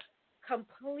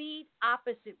 complete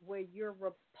opposite, where you're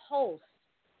repulsed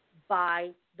by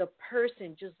the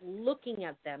person, just looking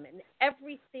at them, and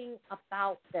everything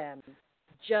about them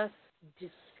just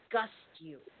disgusts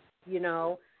you, you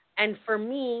know. And for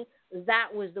me, that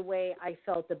was the way I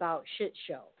felt about Shit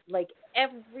Show. Like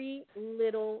every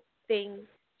little thing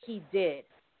he did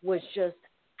was just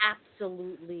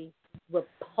absolutely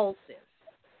repulsive.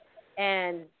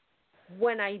 And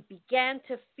when I began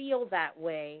to feel that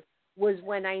way was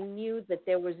when I knew that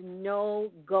there was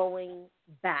no going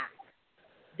back.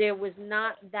 There was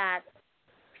not that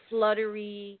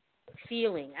fluttery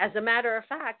feeling. As a matter of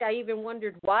fact, I even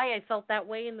wondered why I felt that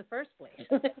way in the first place.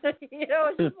 You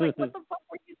know, it's just like, what the fuck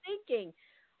were you thinking?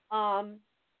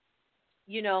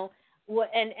 You know,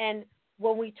 and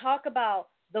when we talk about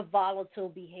the volatile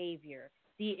behavior,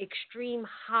 the extreme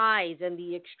highs and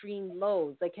the extreme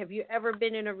lows, like have you ever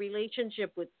been in a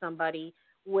relationship with somebody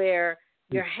where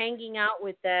you're hanging out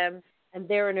with them and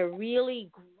they're in a really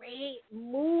great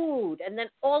mood, and then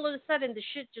all of a sudden the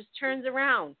shit just turns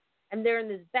around and they're in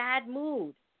this bad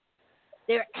mood.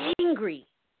 They're angry,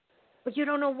 but you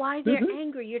don't know why they're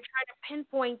angry. You're trying to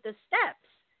pinpoint the steps.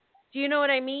 Do you know what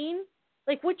I mean?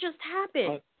 Like, what just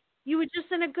happened? You were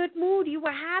just in a good mood. You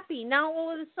were happy. Now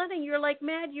all of a sudden you're like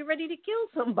mad. You're ready to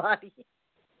kill somebody.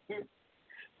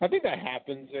 I think that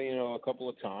happens, you know, a couple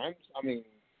of times. I mean,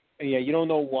 yeah, you don't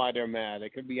know why they're mad.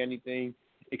 It could be anything.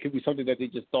 It could be something that they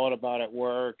just thought about at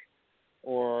work,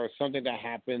 or something that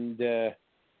happened,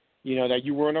 you know, that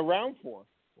you weren't around for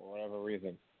whatever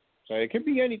reason. So it could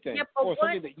be anything, or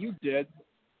something that you did.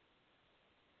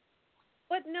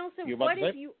 But Nelson, what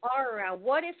if you are around?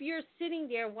 What if you're sitting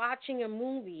there watching a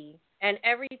movie and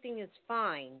everything is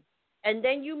fine, and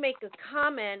then you make a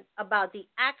comment about the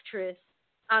actress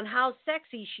on how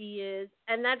sexy she is,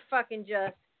 and that fucking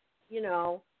just, you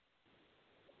know,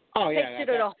 takes it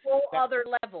at a whole other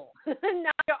level.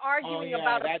 Now you're arguing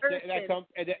about a person.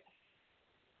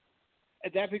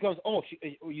 That becomes,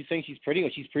 you think she's pretty, or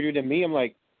she's prettier than me? I'm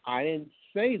like, I didn't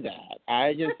say that.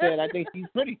 I just said I think she's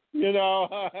pretty. You know,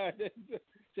 I didn't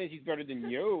say she's better than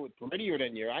you, prettier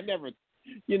than you. I never,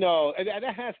 you know, and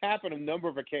that has happened a number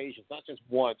of occasions, not just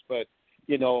once, but,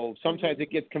 you know, sometimes it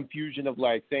gets confusion of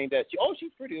like saying that,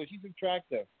 she's pretty, or she's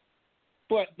attractive.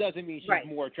 But doesn't mean she's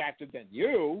more attractive than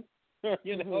you.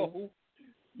 You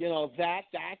know,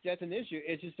 that's an issue.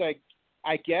 It's just like,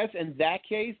 I guess in that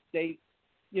case, they,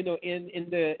 you know,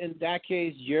 in that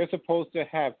case, you're supposed to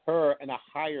have her in a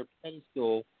higher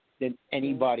pedestal than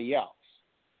anybody else,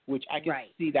 which I can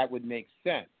see that would make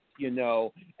sense, you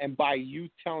know. And by you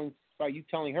telling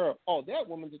her, oh, that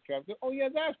woman's attractive. Oh yeah,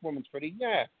 that woman's pretty.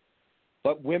 Yeah,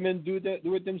 but women do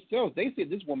it themselves. They say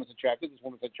this woman's attractive.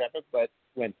 But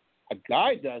when a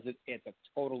guy does it, it's a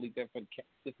totally different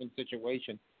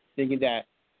situation. Thinking that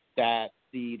that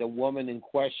the woman in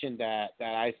question that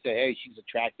I say, hey, she's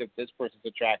attractive, this person's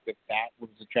attractive, that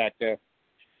one's attractive,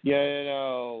 you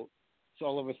know, so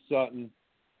all of a sudden,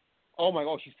 oh my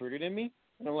God, she's prettier than me?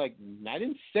 And I'm like, I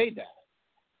didn't say that.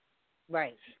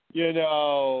 Right. You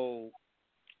know,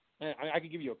 and I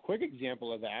could give you a quick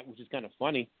example of that, which is kind of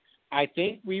funny. I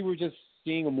think we were just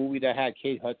seeing a movie that had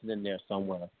Kate Hudson in there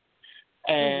somewhere.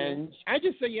 And I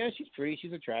just said, yeah, she's pretty,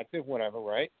 she's attractive, whatever,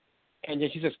 right? And then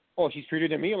she says, oh, she's prettier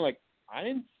than me. I'm like, I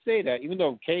didn't say that, even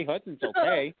though Kate Hudson's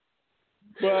okay.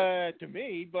 But to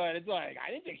me, but it's like,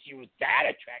 I didn't think she was that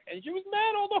attractive. And she was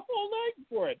mad all the whole night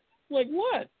for it. Like,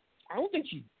 what? I don't think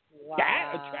she's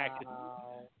that attractive.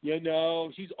 You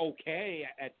know, she's okay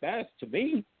at best to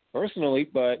me, personally,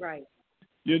 but,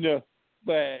 you know,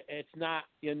 but it's not,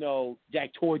 you know,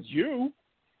 that towards you.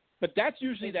 But that's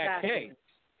usually that case.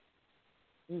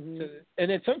 So, and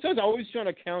then sometimes I always try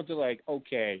to counter, like,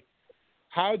 okay,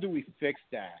 how do we fix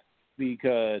that?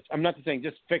 Because I'm not saying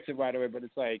just fix it right away, but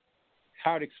it's like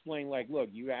how to explain, like, look,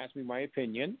 you asked me my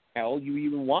opinion. Hell, you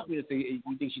even want me to say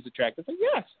you think she's attractive? Like,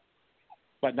 yes,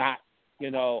 but not,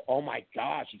 you know, oh my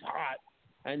gosh, she's hot.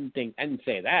 I didn't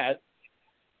say that.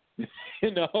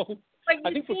 You know, but you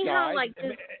I think for see guys, how, like,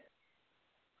 this,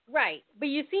 right? But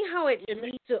you see how it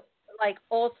leads to like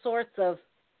all sorts of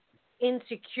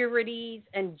insecurities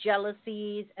and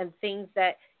jealousies and things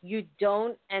that you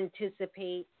don't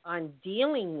anticipate on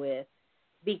dealing with,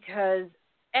 because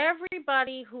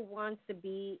everybody who wants to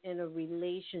be in a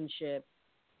relationship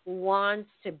wants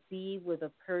to be with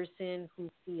a person who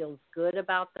feels good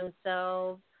about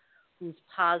themselves, who's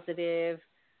positive,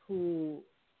 who,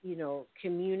 you know,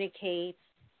 communicates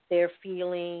their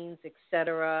feelings,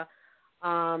 etc.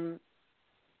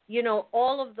 You know,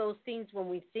 all of those things, when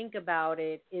we think about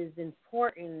it, is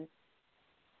important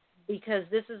because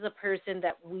this is a person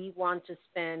that we want to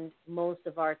spend most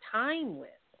of our time with.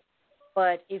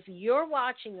 But if you're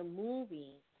watching a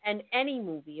movie, and any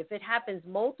movie, if it happens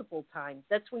multiple times,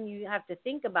 that's when you have to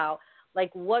think about,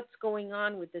 like, what's going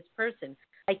on with this person.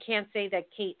 I can't say that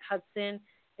Kate Hudson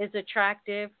is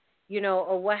attractive, you know,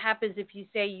 or what happens if you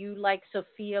say you like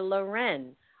Sophia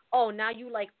Loren. Oh, now you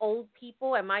like old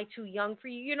people? Am I too young for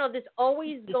you? You know, there's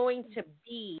always going to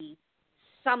be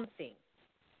something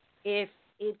if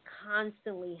it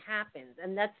constantly happens.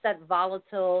 And that's that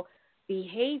volatile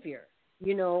behavior.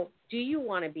 You know, do you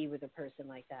want to be with a person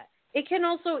like that? It can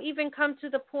also even come to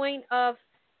the point of,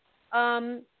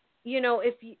 you know,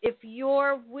 if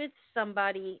you're with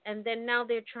somebody and then now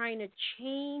they're trying to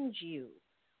change you.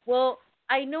 Well,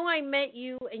 I know I met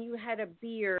you and you had a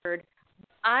beard.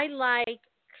 I like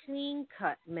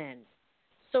clean-cut men.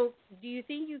 So do you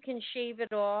think you can shave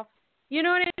it off? You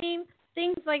know what I mean?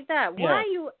 Things like that. Yeah. Why are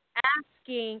you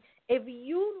asking if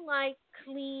you like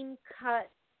clean-cut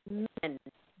men?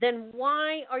 Then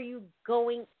why are you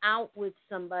going out with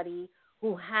somebody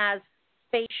who has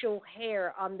facial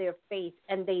hair on their face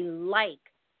and they like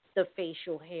the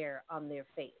facial hair on their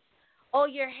face? Oh,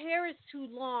 your hair is too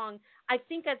long. I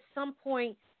think at some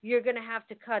point you're going to have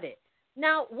to cut it.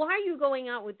 Now, why are you going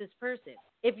out with this person?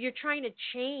 If you're trying to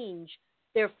change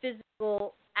their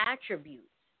physical attributes,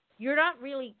 you're not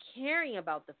really caring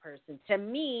about the person. To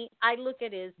me, I look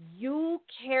at it as you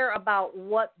care about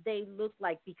what they look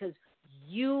like because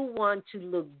you want to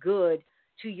look good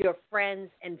to your friends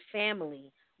and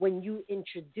family when you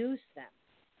introduce them.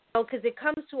 Because it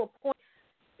comes to a point,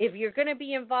 if you're going to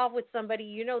be involved with somebody,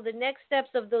 you know, the next steps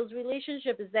of those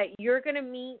relationships is that you're going to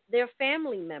meet their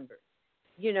family members,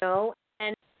 you know.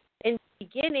 And in the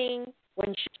beginning,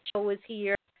 when Show was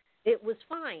here, it was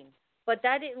fine. But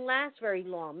that didn't last very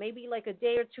long. Maybe like a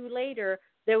day or two later,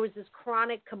 there was this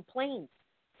chronic complaint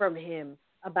from him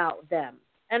about them.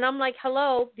 And I'm like,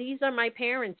 hello, these are my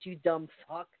parents, you dumb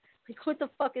fuck. Like, what the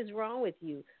fuck is wrong with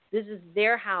you? This is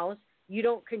their house. You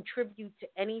don't contribute to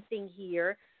anything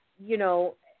here. You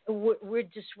know, we're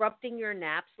disrupting your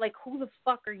naps. Like, who the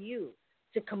fuck are you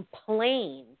to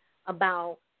complain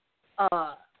about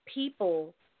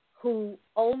people who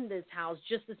own this house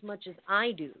just as much as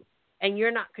I do? And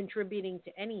you're not contributing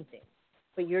to anything,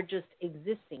 but you're just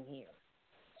existing here.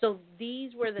 So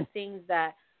these were the things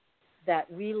that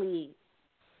really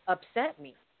upset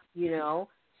me, you know.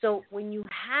 So when you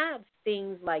have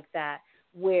things like that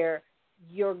where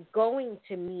you're going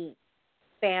to meet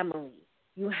family,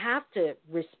 you have to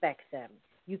respect them.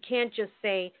 You can't just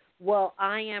say, well,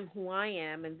 I am who I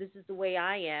am and this is the way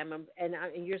I am, and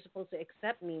you're supposed to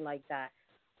accept me like that.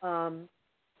 No.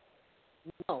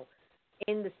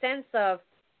 In the sense of,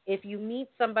 if you meet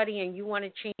somebody and you want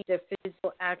to change their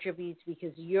physical attributes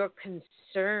because you're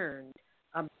concerned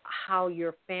how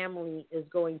your family is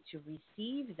going to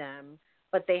receive them,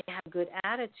 but they have good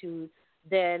attitude,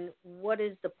 then what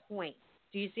is the point?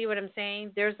 Do you see what I'm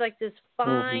saying? There's like this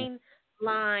fine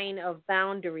line of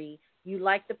boundary. You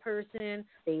like the person,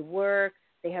 they work,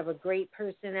 they have a great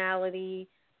personality,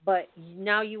 but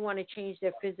now you want to change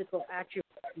their physical attributes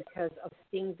because of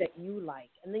things that you like.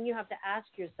 And then you have to ask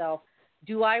yourself,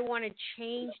 do I want to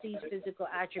change these physical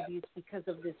attributes because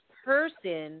of this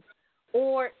person,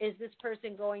 or is this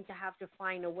person going to have to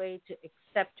find a way to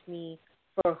accept me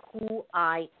for who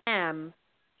I am,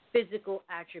 physical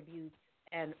attributes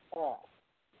and all?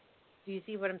 Do you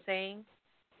see what I'm saying?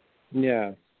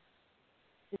 Yeah.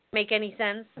 Does it make any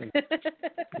sense?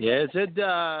 Yes, it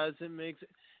does. It makes a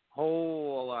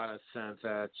whole lot of sense,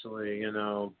 actually, you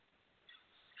know.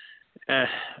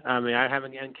 I mean, I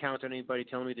haven't encountered anybody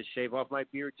telling me to shave off my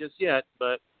beard just yet,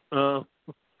 but if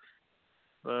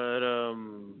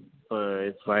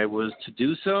I was to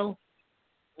do so,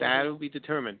 that would be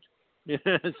determined.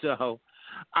 So,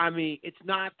 I mean, it's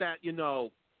not that, you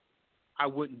know, I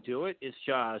wouldn't do it. It's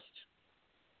just,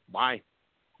 why?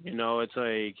 You know, it's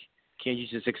like, can't you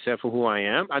just accept for who I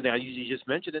am? I usually just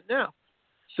mention it now.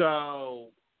 So,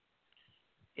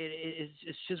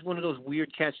 it's just one of those weird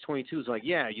catch-22s. Like,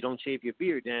 yeah, you don't shave your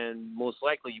beard, then most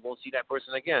likely you won't see that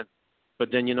person again.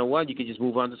 But then you know what? You can just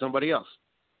move on to somebody else.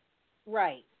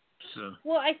 Right. So.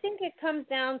 Well, I think it comes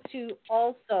down to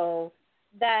also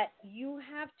that you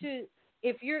have to,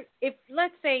 if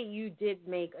let's say you did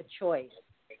make a choice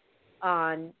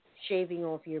on shaving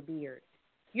off your beard,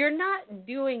 you're not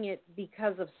doing it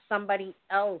because of somebody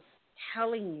else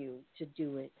telling you to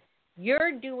do it.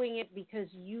 You're doing it because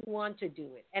you want to do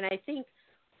it. And I think,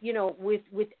 you know,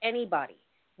 with anybody,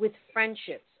 with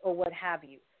friendships or what have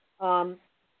you,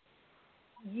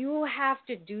 you have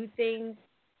to do things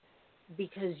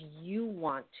because you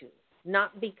want to,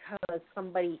 not because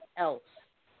somebody else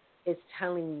is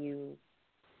telling you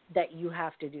that you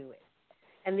have to do it.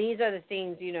 And these are the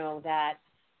things, you know, that,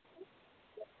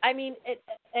 I mean,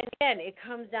 and again, it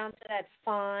comes down to that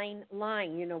fine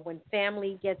line, you know, when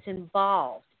family gets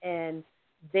involved and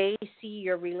they see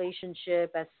your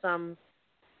relationship as some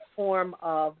form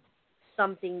of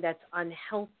something that's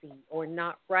unhealthy or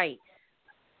not right.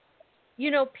 You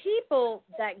know, people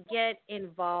that get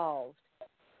involved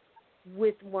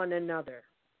with one another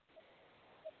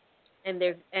and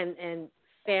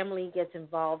family gets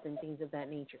involved in things of that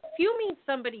nature. If you meet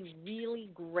somebody really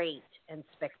great and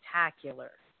spectacular,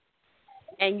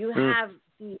 and you have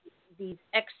these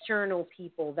external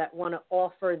people that want to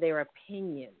offer their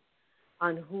opinion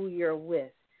on who you're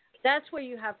with, that's where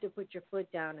you have to put your foot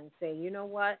down and say, you know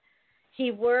what?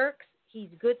 He works. He's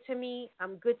good to me.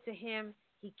 I'm good to him.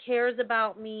 He cares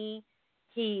about me.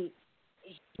 He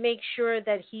makes sure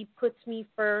that he puts me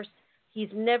first. He's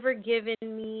never given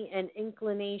me an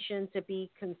inclination to be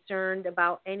concerned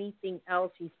about anything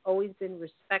else. He's always been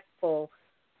respectful.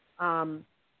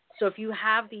 So if you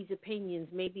have these opinions,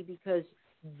 maybe because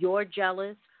you're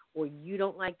jealous or you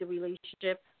don't like the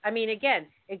relationship, I mean, again,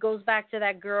 it goes back to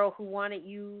that girl who wanted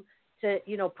you to,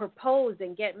 you know, propose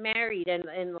and get married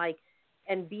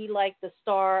and be like the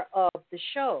star of the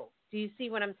show. Do you see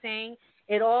what I'm saying?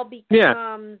 It all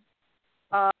becomes,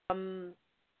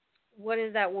 what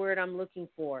is that word I'm looking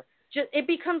for? Just, it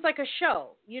becomes like a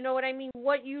show. You know what I mean?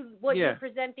 What you're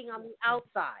presenting on the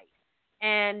outside,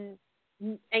 and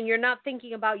you're not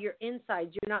thinking about your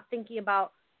insides. You're not thinking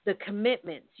about the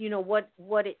commitments. You know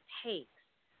what it takes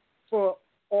for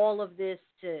all of this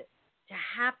to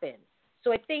happen.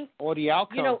 So I think, or the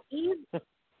outcome. You know,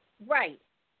 right.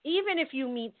 Even if you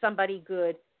meet somebody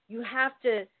good, you have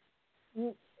to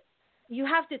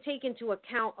take into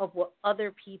account of what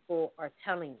other people are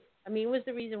telling you. I mean, it was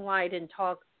the reason why I didn't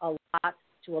talk a lot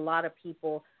to a lot of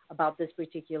people about this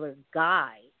particular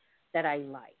guy that I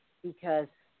like, because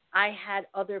I had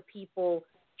other people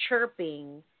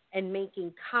chirping and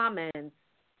making comments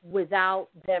without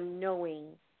them knowing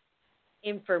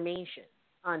information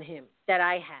on him that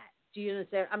I had. Do you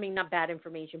understand? I mean, not bad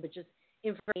information, but just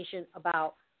information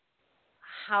about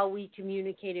how we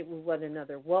communicated with one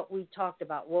another, what we talked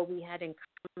about, what we had in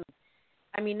common.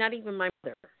 I mean, not even my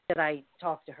mother that I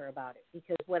talked to her about it,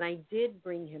 because when I did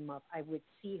bring him up, I would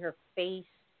see her face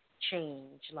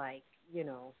change, like, you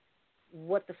know,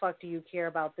 what the fuck do you care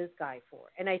about this guy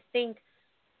for? And I think,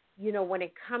 you know, when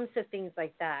it comes to things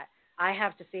like that, I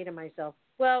have to say to myself,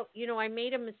 well, you know, I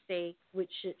made a mistake with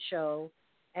shit show,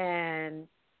 and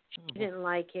she didn't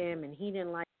like him, and he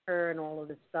didn't like her, and all of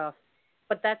this stuff.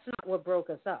 But that's not what broke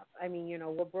us up. I mean, you know,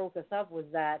 what broke us up was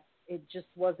that it just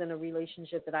wasn't a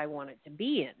relationship that I wanted to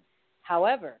be in.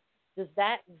 However, does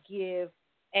that give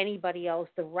anybody else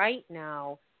the right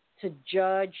now to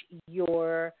judge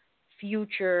your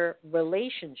future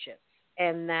relationships,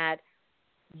 and that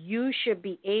you should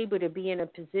be able to be in a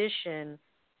position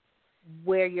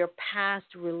where your past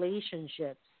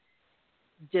relationships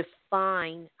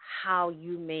define how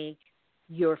you make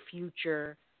your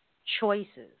future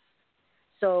choices.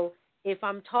 So if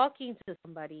I'm talking to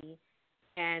somebody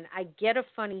and I get a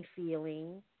funny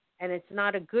feeling and it's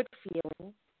not a good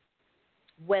feeling,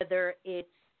 whether it's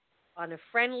on a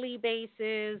friendly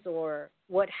basis or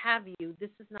what have you, this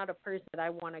is not a person that I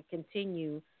want to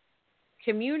continue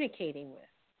communicating with.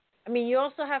 I mean, you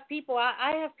also have people,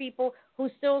 I have people who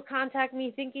still contact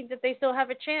me thinking that they still have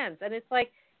a chance. And it's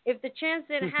like, if the chance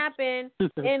didn't happen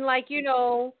in, like,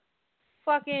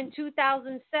 fucking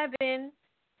 2007,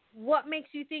 what makes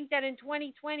you think that in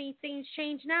 2020 things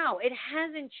change now? It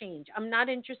hasn't changed. I'm not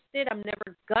interested. I'm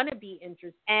never going to be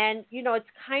interested. And, it's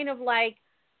kind of like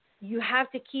you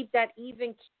have to keep that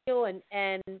even keel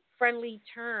and friendly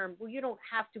term. Well, you don't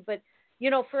have to, but,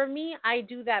 for me, I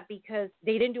do that because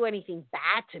they didn't do anything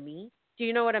bad to me. Do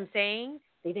you know what I'm saying?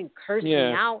 They didn't curse me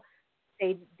out.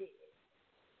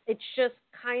 It's just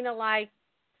kind of like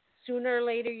sooner or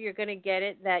later you're going to get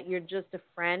it that you're just a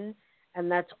friend,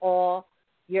 and that's all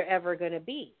you're ever going to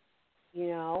be,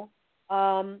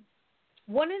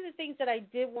 One of the things that I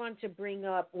did want to bring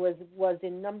up was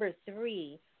in number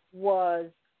 3 was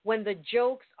when the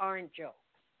jokes aren't jokes.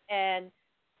 And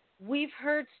we've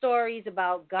heard stories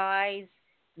about guys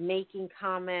making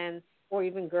comments or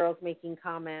even girls making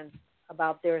comments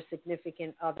about their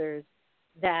significant others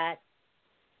that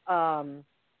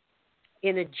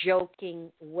in a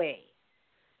joking way,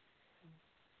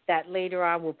 that later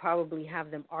on we'll probably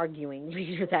have them arguing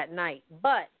later that night.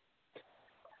 But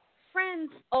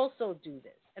friends also do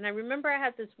this. And I remember I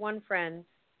had this one friend,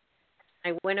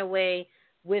 I went away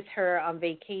with her on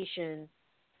vacation,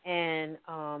 and,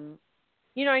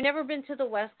 I never been to the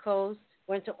West Coast,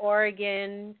 went to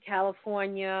Oregon,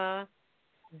 California,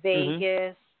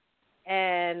 Vegas,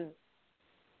 and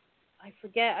I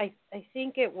forget, I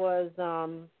think it was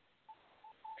some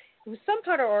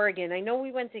part of Oregon. I know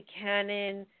we went to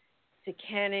Cannon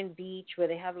Beach, where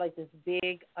they have like this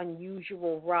big,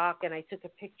 unusual rock, and I took a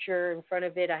picture in front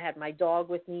of it. I had my dog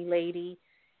with me, lady,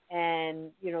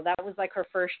 and, that was like her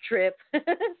first trip. So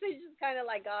she just kind of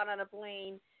like got on a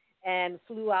plane and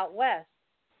flew out west.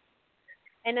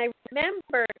 And I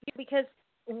remember, because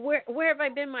where have I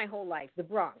been my whole life? The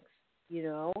Bronx,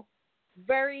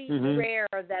 Very rare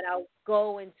that I'll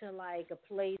go into like a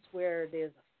place where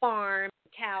there's a farm,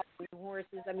 cows, and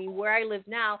horses. I mean, where I live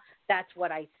now, that's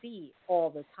what I see all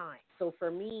the time. So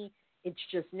for me, it's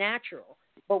just natural.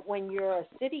 But when you're a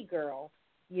city girl,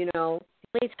 the only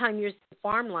time you're seeing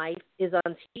farm life is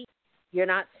on TV. You're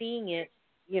not seeing it,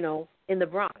 in the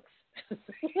Bronx.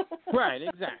 Right,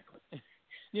 exactly.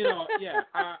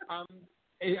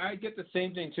 I get the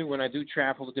same thing too when I do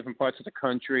travel to different parts of the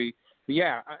country. But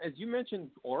as you mentioned,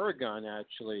 Oregon,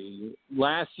 actually,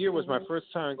 last year was my first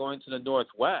time going to the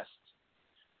Northwest.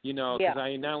 Because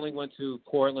I not only went to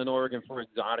Portland, Oregon for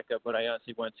Exotica, but I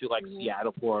actually went to like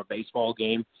Seattle for a baseball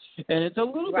game. And it's a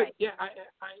little bit,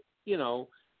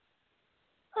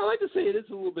 I like to say it is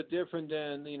a little bit different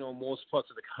than, most parts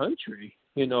of the country,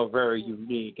 very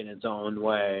unique in its own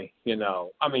way,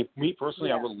 I mean, me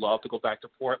personally, I would love to go back to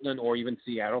Portland or even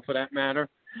Seattle for that matter,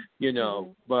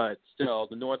 but still,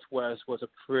 the Northwest was a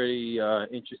pretty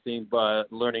interesting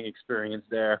but learning experience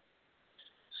there.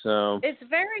 So it's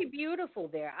very beautiful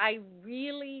there. I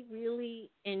really, really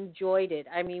enjoyed it.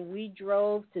 I mean, we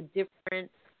drove to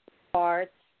different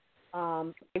parts.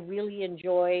 I really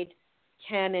enjoyed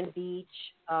Cannon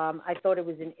Beach. I thought it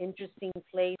was an interesting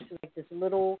place, like this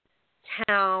little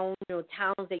town,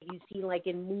 towns that you see like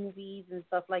in movies and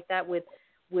stuff like that, with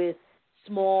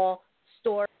small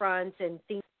storefronts and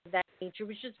things of that nature. It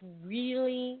was just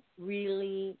really,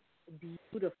 really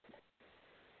beautiful.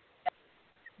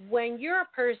 When you're a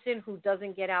person who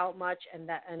doesn't get out much, and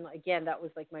again, that was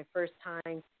like my first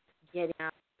time getting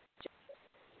out,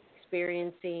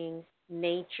 experiencing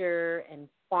nature and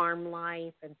farm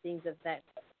life and things of that.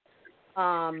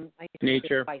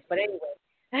 Nature. Twice, but anyway,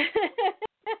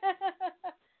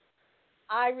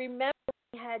 I remember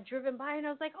we had driven by, and I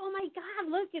was like, "Oh my God,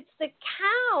 look, it's the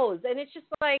cows!" And it's just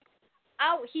like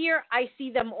out here, I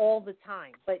see them all the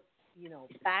time. But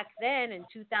back then in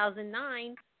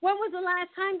 2009. When was the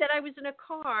last time that I was in a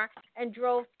car and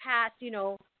drove past,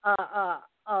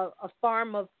 a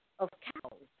farm of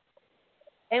cows?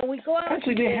 And we go out.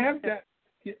 Actually, they have that.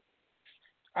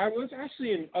 I was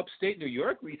actually in upstate New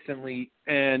York recently,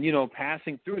 and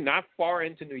passing through, not far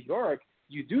into New York,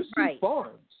 you do see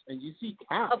farms and you see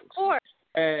cows. Of course.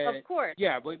 And, of course.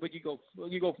 Yeah, but you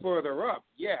go further up,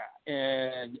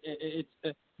 and it's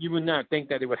you would not think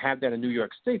that they would have that in New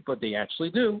York State, but they actually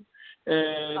do.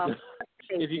 And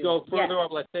if you go further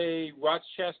up, let's say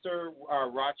Rochester,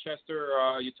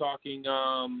 you're talking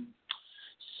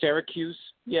Syracuse.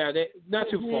 Yeah, they not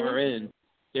too far in.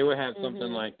 They would have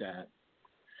something like that.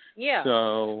 Yeah.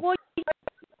 So. Well,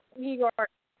 New York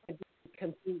is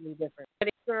completely different. But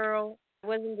a girl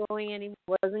wasn't going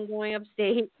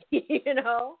upstate, you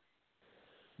know.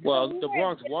 Well, the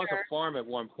Bronx was a farm at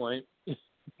one point.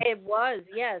 It was,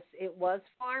 yes, it was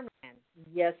farmland.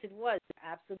 Yes, it was. You're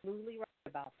absolutely right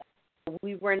about that.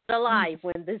 We weren't alive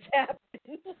when this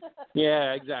happened.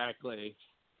 Yeah, exactly.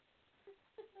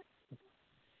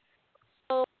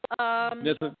 So,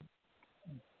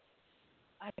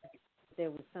 there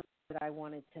was something that I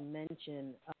wanted to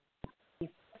mention.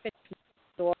 Before I finish my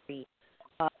story,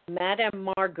 Madame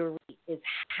Marguerite is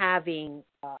having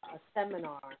a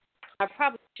seminar. I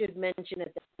probably should mention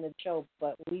it in the show,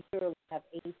 but we still have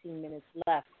 18 minutes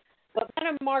left. But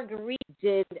Madame Marguerite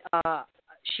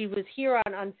she was here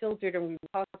on Unfiltered, and we were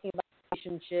talking about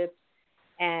relationships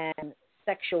and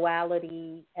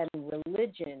sexuality and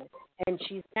religion. And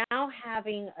she's now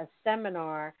having a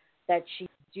seminar that she's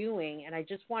doing, and I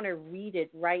just want to read it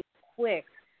right quick.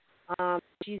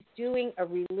 She's doing a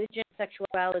religion,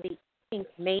 sexuality,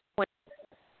 May 20th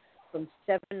from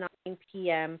 7 to 9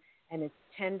 p.m., and it's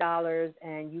 $10,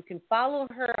 and you can follow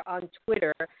her on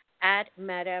Twitter at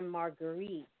Madame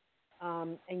Marguerite,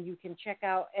 and you can check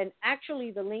out, and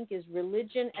actually the link is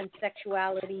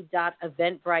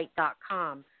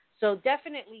religionandsexuality.eventbrite.com. So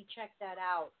definitely check that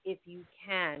out if you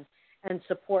can and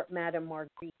support Madame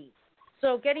Marguerite.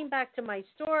 So getting back to my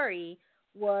story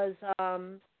was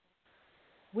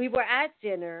we were at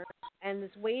dinner, and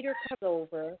this waiter comes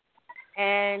over,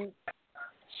 and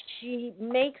she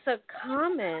makes a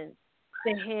comment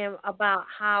to him about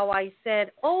how I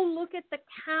said, "Oh, look at the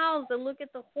cows and look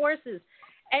at the horses."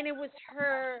 And it was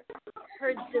her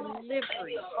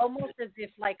delivery, almost as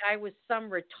if like I was some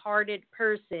retarded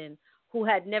person who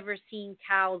had never seen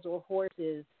cows or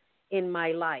horses in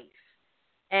my life.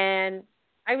 And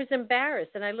I was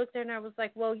embarrassed, and I looked at her and I was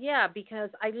like, well, yeah, because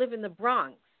I live in the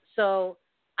Bronx, so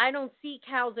I don't see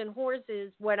cows and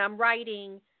horses when I'm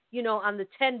riding, on the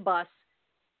 10 bus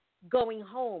going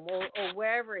home or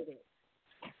wherever it is,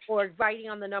 or riding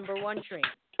on the number 1 train.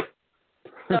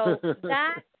 So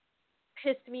that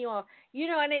pissed me off,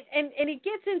 and it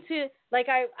gets into, like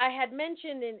I had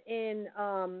mentioned in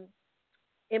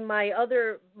my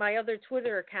other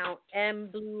Twitter account,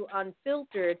 MBlue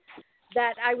Unfiltered,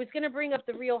 that I was going to bring up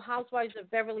the Real Housewives of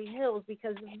Beverly Hills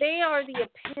because they are the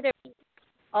epitome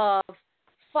of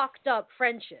fucked up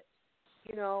friendships.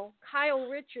 Kyle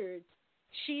Richards,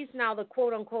 she's now the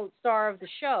quote-unquote star of the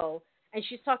show, and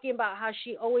she's talking about how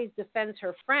she always defends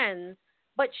her friends,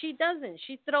 but she doesn't.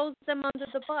 She throws them under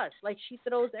the bus, like she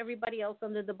throws everybody else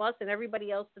under the bus, and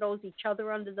everybody else throws each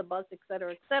other under the bus, et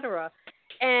cetera, et cetera.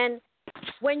 And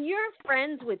when you're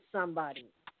friends with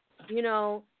somebody, you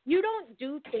don't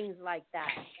do things like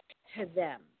that to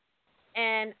them.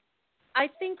 And I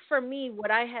think for me,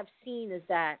 what I have seen is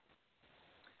that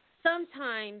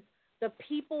sometimes the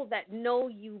people that know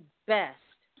you best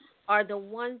are the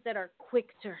ones that are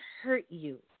quick to hurt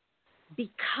you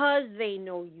because they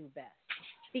know you best,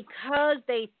 because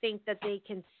they think that they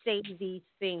can say these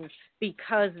things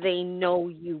because they know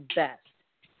you best.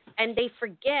 And they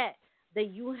forget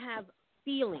that you have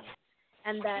feelings,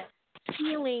 and that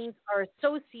feelings are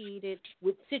associated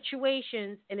with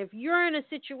situations. And if you're in a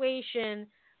situation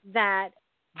that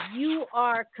you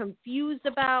are confused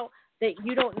about, that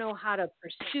you don't know how to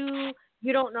pursue,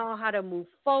 you don't know how to move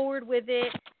forward with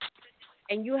it,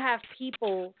 and you have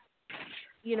people,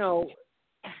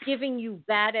 giving you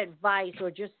bad advice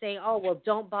or just saying, oh, well,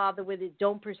 don't bother with it,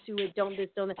 don't pursue it, don't this,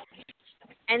 don't that.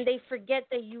 And they forget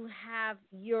that you have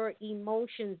your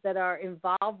emotions that are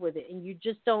involved with it, and you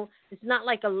just don't, it's not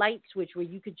like a light switch where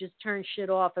you could just turn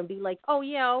shit off and be like, oh,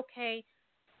 yeah, okay,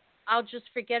 I'll just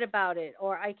forget about it,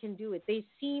 or I can do it. They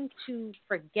seem to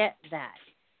forget that.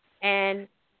 And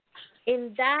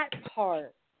in that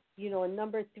part, in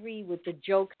number 3 with the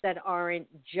jokes that aren't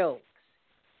jokes,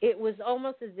 it was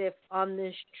almost as if on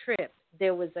this trip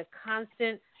there was a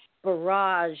constant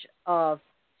barrage of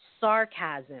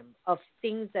sarcasm of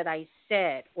things that I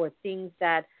said or things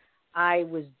that I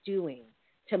was doing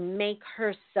to make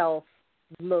herself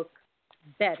look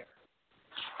better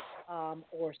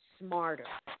or smarter.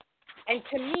 And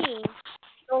to me,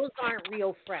 those aren't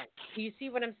real friends. Do you see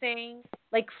what I'm saying?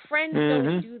 Like, friends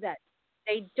don't do that.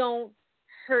 They don't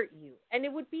hurt you. And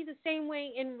it would be the same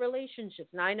way in relationships.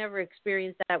 Now, I never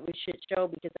experienced that with Shit Show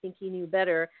because I think he knew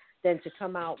better than to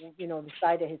come out, the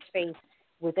side of his face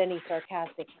with any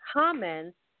sarcastic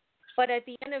comments. But at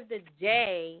the end of the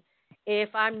day,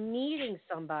 if I'm meeting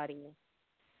somebody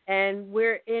and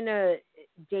we're in a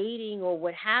dating or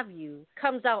what have you,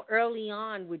 comes out early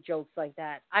on with jokes like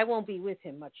that, I won't be with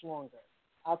him much longer.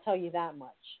 I'll tell you that much.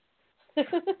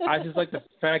 I just like the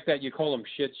fact that you call him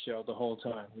Shit Show the whole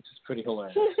time, which is pretty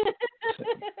hilarious.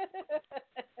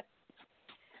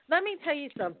 Let me tell you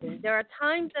something. There are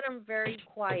times that I'm very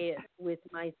quiet with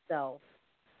myself.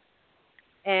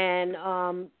 And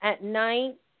at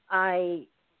night, I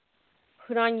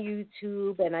put on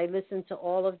YouTube and I listen to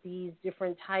all of these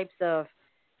different types of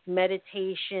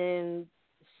meditation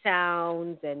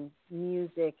sounds and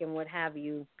music and what have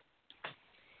you.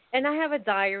 And I have a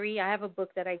diary. I have a book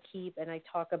that I keep, and I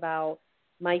talk about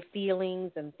my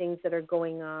feelings and things that are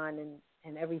going on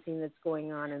and everything that's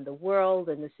going on in the world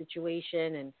and the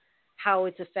situation and how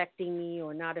it's affecting me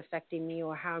or not affecting me,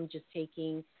 or how I'm just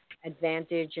taking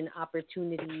advantage and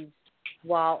opportunities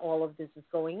while all of this is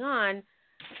going on.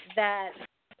 That,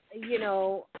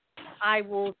 I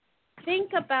will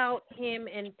think about him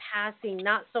in passing,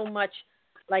 not so much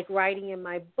like writing in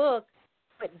my book,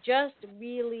 but just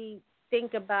really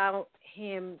think about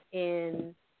him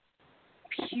in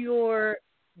pure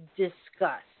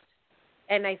disgust.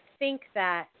 And I think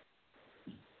that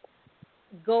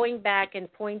going back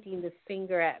and pointing the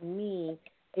finger at me,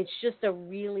 it's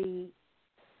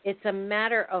a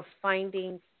matter of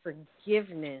finding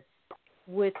forgiveness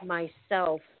with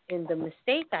myself in the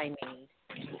mistake I made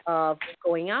of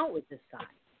going out with this guy,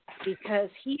 because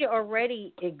he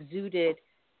already exuded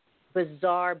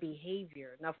bizarre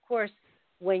behavior. Now, of course,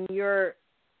 when you're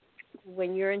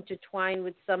intertwined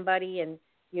with somebody, and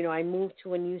I moved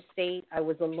to a new state, I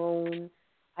was alone.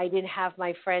 I didn't have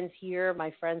my friends here.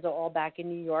 My friends are all back in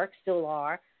New York, still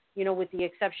are, with the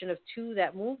exception of 2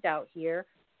 that moved out here.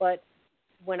 But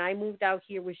when I moved out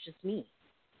here, it was just me,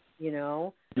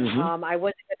 I wasn't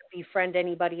going to befriend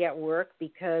anybody at work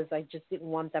because I just didn't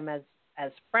want them as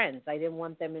friends. I didn't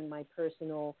want them in my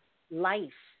personal life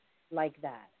like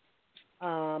that.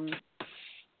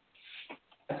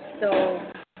 So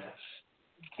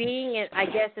being in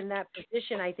that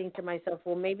position, I think to myself,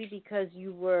 well, maybe because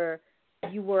you were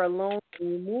alone when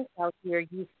you moved out here,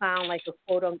 you found like a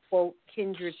quote unquote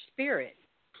kindred spirit.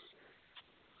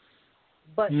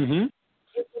 But it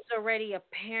was already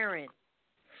apparent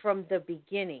from the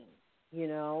beginning,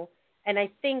 And I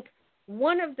think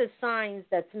one of the signs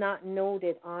that's not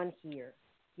noted on here,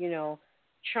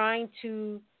 trying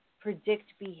to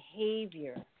predict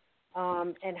behavior,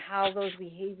 and how those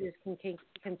behaviors can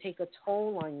take a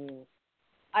toll on you.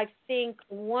 I think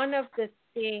one of the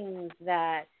things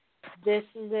that this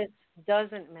list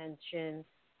doesn't mention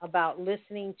about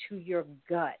listening to your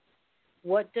gut.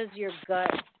 What does your gut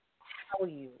tell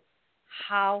you?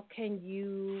 How can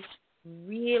you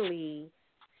really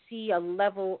see a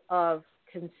level of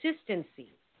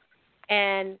consistency?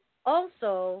 And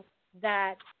also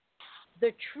that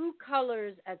the true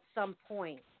colors at some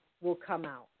point will come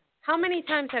out. How many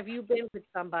times have you been with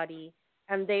somebody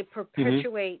and they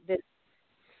perpetuate this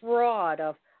fraud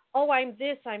of, oh, I'm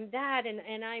this, I'm that,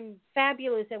 and I'm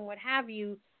fabulous and what have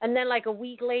you, and then like a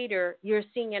week later, you're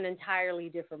seeing an entirely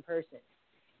different person.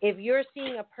 If you're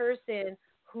seeing a person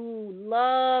who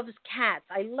loves cats,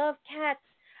 I love cats,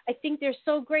 I think they're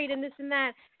so great and this and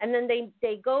that, and then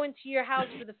they go into your house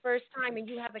for the first time and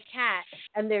you have a cat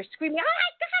and they're screaming, oh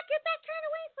my God, get that cat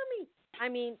away from me. I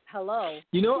mean, hello.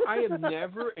 I have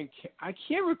never, I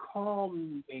can't recall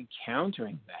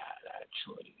encountering that,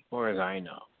 actually, as far as I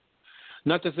know.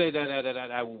 Not to say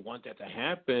that I would want that to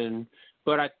happen,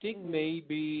 but I think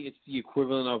maybe it's the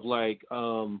equivalent of like,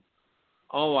 oh,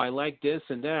 I like this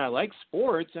and that. I like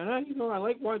sports, and I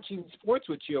like watching sports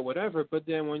with you or whatever. But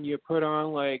then when you put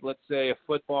on, like, let's say a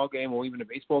football game or even a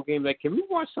baseball game, like, can we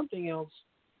watch something else?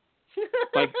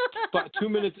 Like, but 2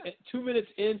 minutes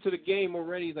into the game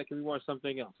already, he's like, can we watch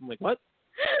something else? I'm like, what?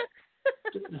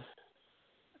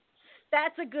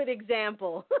 That's a good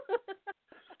example.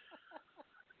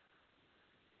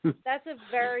 That's a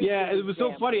very yeah. good It was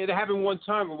example. So funny. It happened one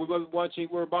time when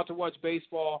we're about to watch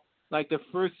baseball. Like the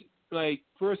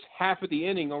first half of the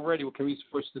inning already. Well, can we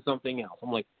switch to something else?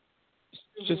 I'm like,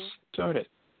 just start it.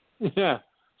 Yeah.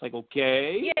 It's like,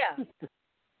 okay. Yeah.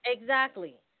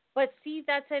 Exactly. But see,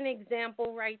 that's an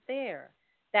example right there.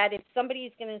 That if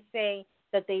somebody's going to say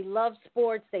that they love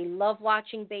sports, they love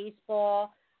watching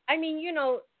baseball. I mean,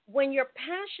 when you're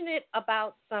passionate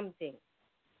about something,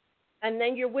 and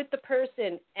then you're with the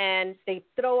person and they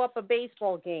throw up a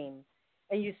baseball game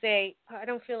and you say, I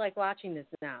don't feel like watching this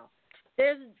now.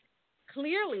 There's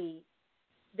clearly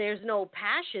there's no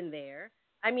passion there.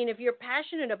 I mean, if you're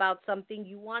passionate about something,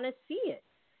 you want to see it.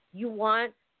 You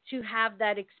want to have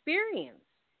that experience.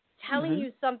 Telling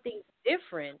you something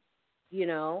different, you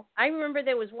know. I remember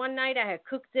there was one night I had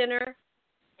cooked dinner,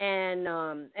 and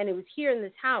it was here in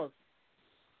this house,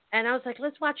 and I was like,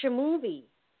 let's watch a movie.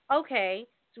 Okay,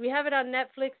 so we have it on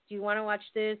Netflix. Do you want to watch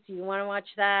this? Do you want to watch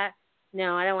that?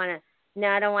 No, I don't want to. No,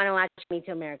 I don't want to watch Me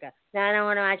to America. No, I don't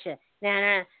want to watch it. No,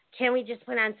 no. Can we just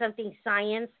put on something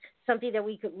science, something that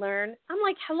we could learn? I'm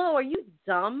like, hello, are you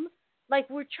dumb? Like,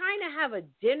 we're trying to have a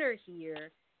dinner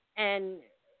here and,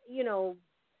 you know,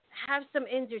 have some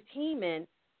entertainment.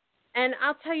 And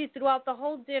I'll tell you, throughout the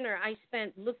whole dinner, I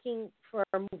spent looking for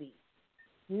a movie.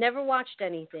 Never watched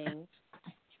anything.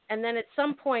 And then at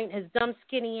some point, his dumb,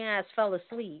 skinny ass fell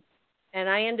asleep. And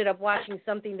I ended up watching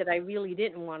something that I really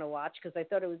didn't want to watch because I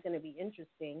thought it was going to be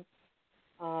interesting.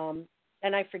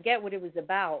 And I forget what it was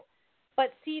about.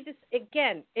 But see, this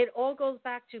again, it all goes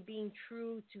back to being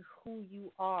true to who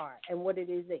you are and what it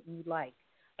is that you like.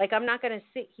 Like, I'm not going to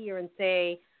sit here and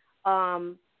say,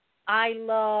 I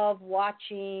love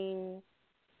watching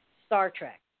Star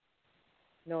Trek.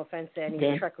 No offense to any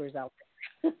Trekkers out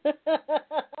there.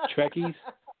 Trekkies?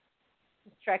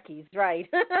 Trekkies, right.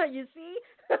 You see?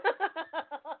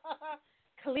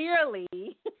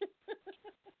 Clearly.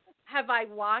 Have I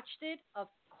watched it? Of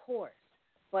course.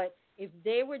 But if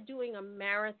they were doing a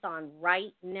marathon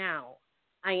right now,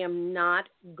 I am not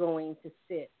going to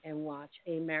sit and watch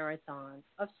a marathon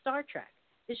of Star Trek.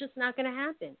 It's just not going to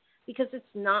happen because it's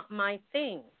not my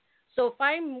thing. So if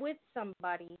I'm with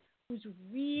somebody who's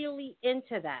really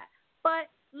into that, but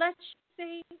let's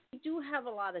say we do have a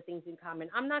lot of things in common,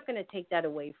 I'm not going to take that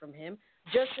away from him,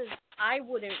 just as I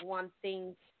wouldn't want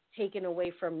things taken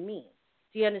away from me.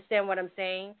 Do you understand what I'm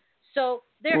saying? So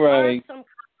there are some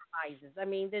compromises. I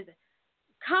mean,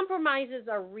 compromises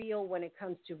are real when it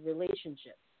comes to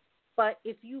relationships. But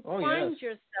if you find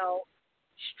yourself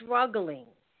struggling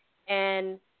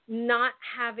and not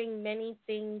having many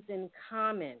things in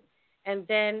common, and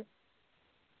then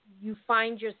you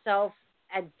find yourself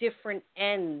at different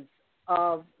ends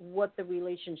of what the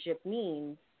relationship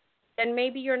means, then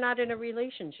maybe you're not in a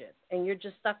relationship and you're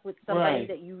just stuck with somebody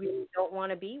that you really don't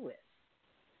want to be with.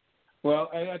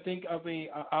 Well, I think, I mean,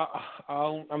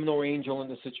 I'm no angel in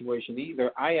this situation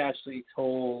either. I actually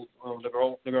told the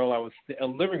girl I was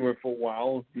living with for a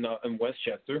while in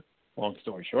Westchester, long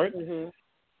story short, you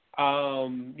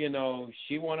know,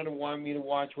 she wanted me to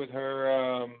watch with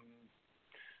her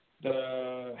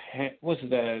the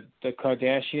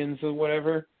Kardashians or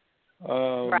whatever,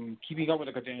 Keeping Up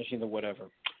with the Kardashians or whatever.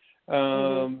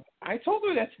 I told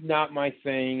her that's not my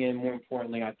thing, and more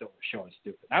importantly, I thought the show was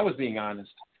stupid. I was being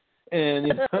honest. And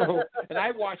you know, and I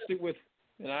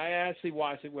actually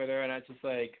watched it with her, and I was just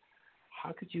like,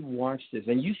 how could you watch this?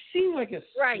 And you seem like a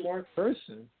smart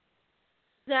person.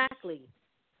 Exactly.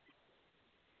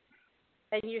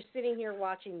 And you're sitting here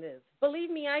watching this.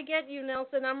 Believe me, I get you,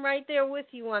 Nelson. I'm right there with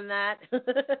you on that.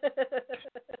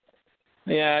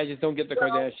 Yeah, I just don't get the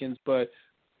Kardashians, but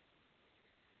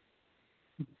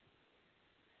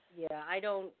yeah, I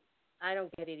don't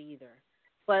get it either.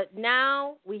 But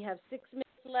now we have 6 minutes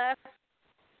left,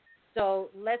 so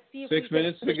let's see if 6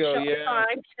 minutes to go. Yeah.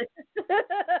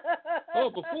 Oh,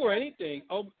 before anything,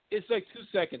 it's like 2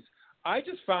 seconds. I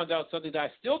just found out something that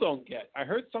I still don't get. I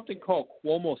heard something called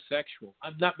Cuomo-sexual.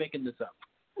 I'm not making this up.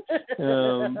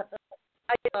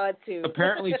 I saw it too.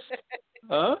 Apparently,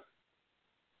 huh?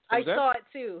 I saw it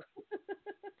too.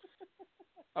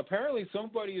 Apparently,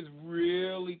 somebody is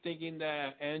really thinking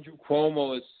that Andrew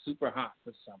Cuomo is super hot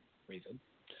for some reason.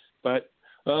 But,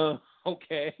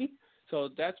 okay. So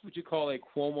that's what you call a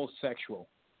Cuomo-sexual.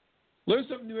 Learn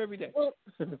something new every day. Well,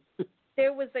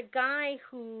 there was a guy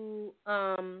who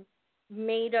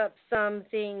made up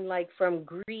something like from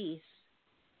Greece,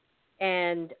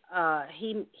 and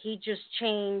he just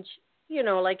changed, you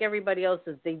know, like everybody else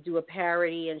does. They do a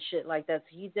parody and shit like that.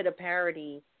 So he did a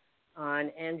parody on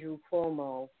Andrew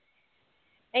Cuomo.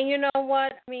 And you know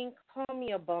what? I mean, call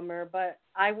me a bummer, but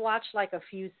I watched like a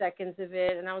few seconds of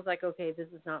it, and I was like, okay, this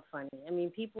is not funny. I mean,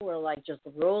 people were like just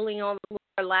rolling on the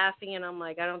floor laughing, and I'm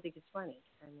like, I don't think it's funny.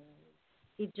 I mean,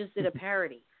 he just did a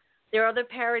parody. There are other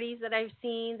parodies that I've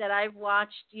seen that I've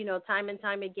watched, you know, time and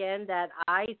time again that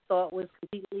I thought was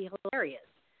completely hilarious.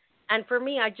 And for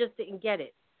me, I just didn't get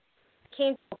it. It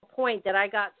came to a point that I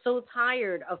got so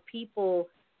tired of people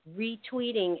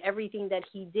retweeting everything that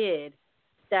he did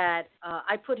that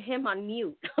I put him on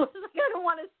mute. I was like, I don't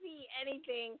want to see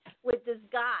anything with this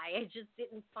guy. I just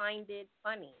didn't find it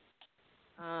funny.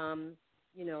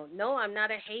 No, I'm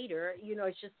not a hater.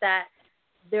 It's just that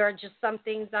there are just some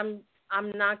things I'm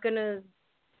not gonna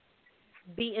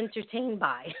be entertained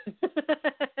by.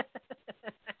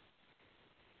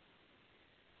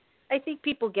 I think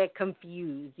people get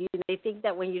confused. They think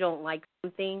that when you don't like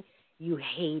something, you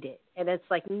hate it, and it's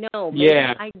like, no, maybe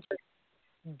I just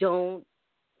don't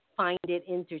find it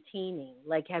entertaining.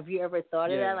 Like, have you ever thought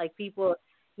of that? Like, people,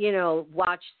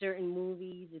 watch certain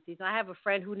movies. I have a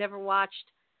friend who never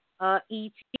watched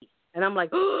E.T., and I'm like,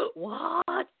 oh,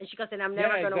 what? And she goes, and I'm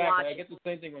never going to watch it. I get the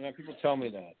same thing when people tell me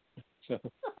that. So,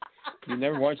 you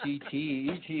never watch E.T.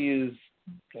 E.T. is,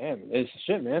 damn, it's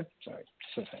shit, man. Sorry.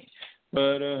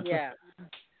 But, yeah.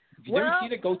 If you never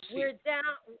seen it, go see it.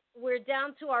 We're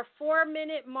down to our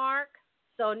 4-minute mark.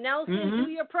 So, Nelson,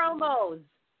 do your promos.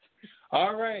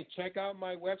 All right. Check out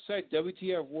my website,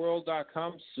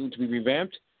 WTFworld.com, soon to be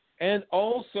revamped. And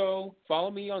also,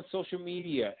 follow me on social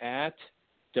media at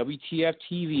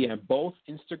WTF-TV on both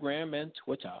Instagram and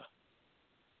Twitter.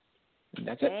 And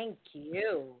that's it. Thank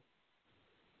you.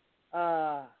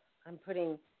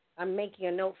 I'm making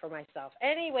a note for myself.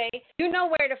 Anyway, you know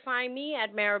where to find me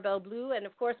at Marabelle Blue, and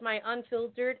of course my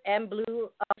Unfiltered and Blue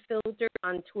Unfiltered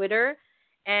on Twitter.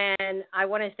 And I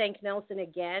want to thank Nelson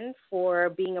again for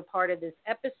being a part of this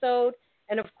episode.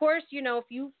 And of course, if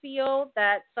you feel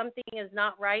that something is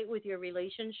not right with your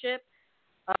relationship,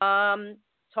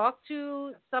 talk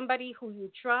to somebody who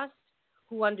you trust,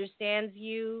 who understands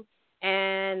you,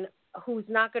 and who's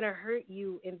not going to hurt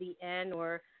you in the end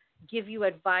or give you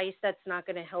advice that's not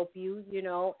going to help you,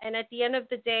 And at the end of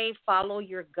the day, follow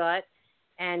your gut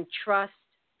and trust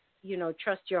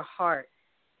your heart.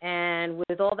 And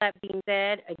with all that being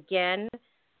said, again,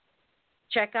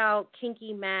 check out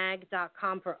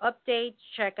kinkymag.com for updates.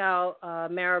 Check out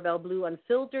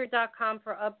marabelleblueunfiltered.com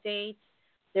for updates.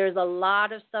 There's a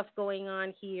lot of stuff going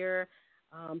on here.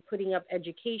 Putting up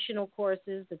educational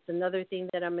courses. That's another thing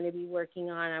that I'm going to be working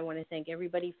on. I want to thank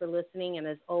everybody for listening. And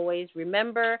as always,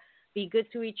 remember, be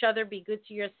good to each other, be good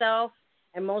to yourself,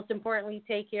 and most importantly,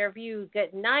 take care of you.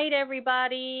 Good night,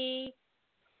 everybody.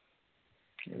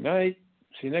 Good night.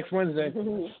 See you next Wednesday.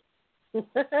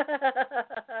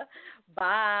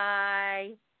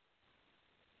 Bye.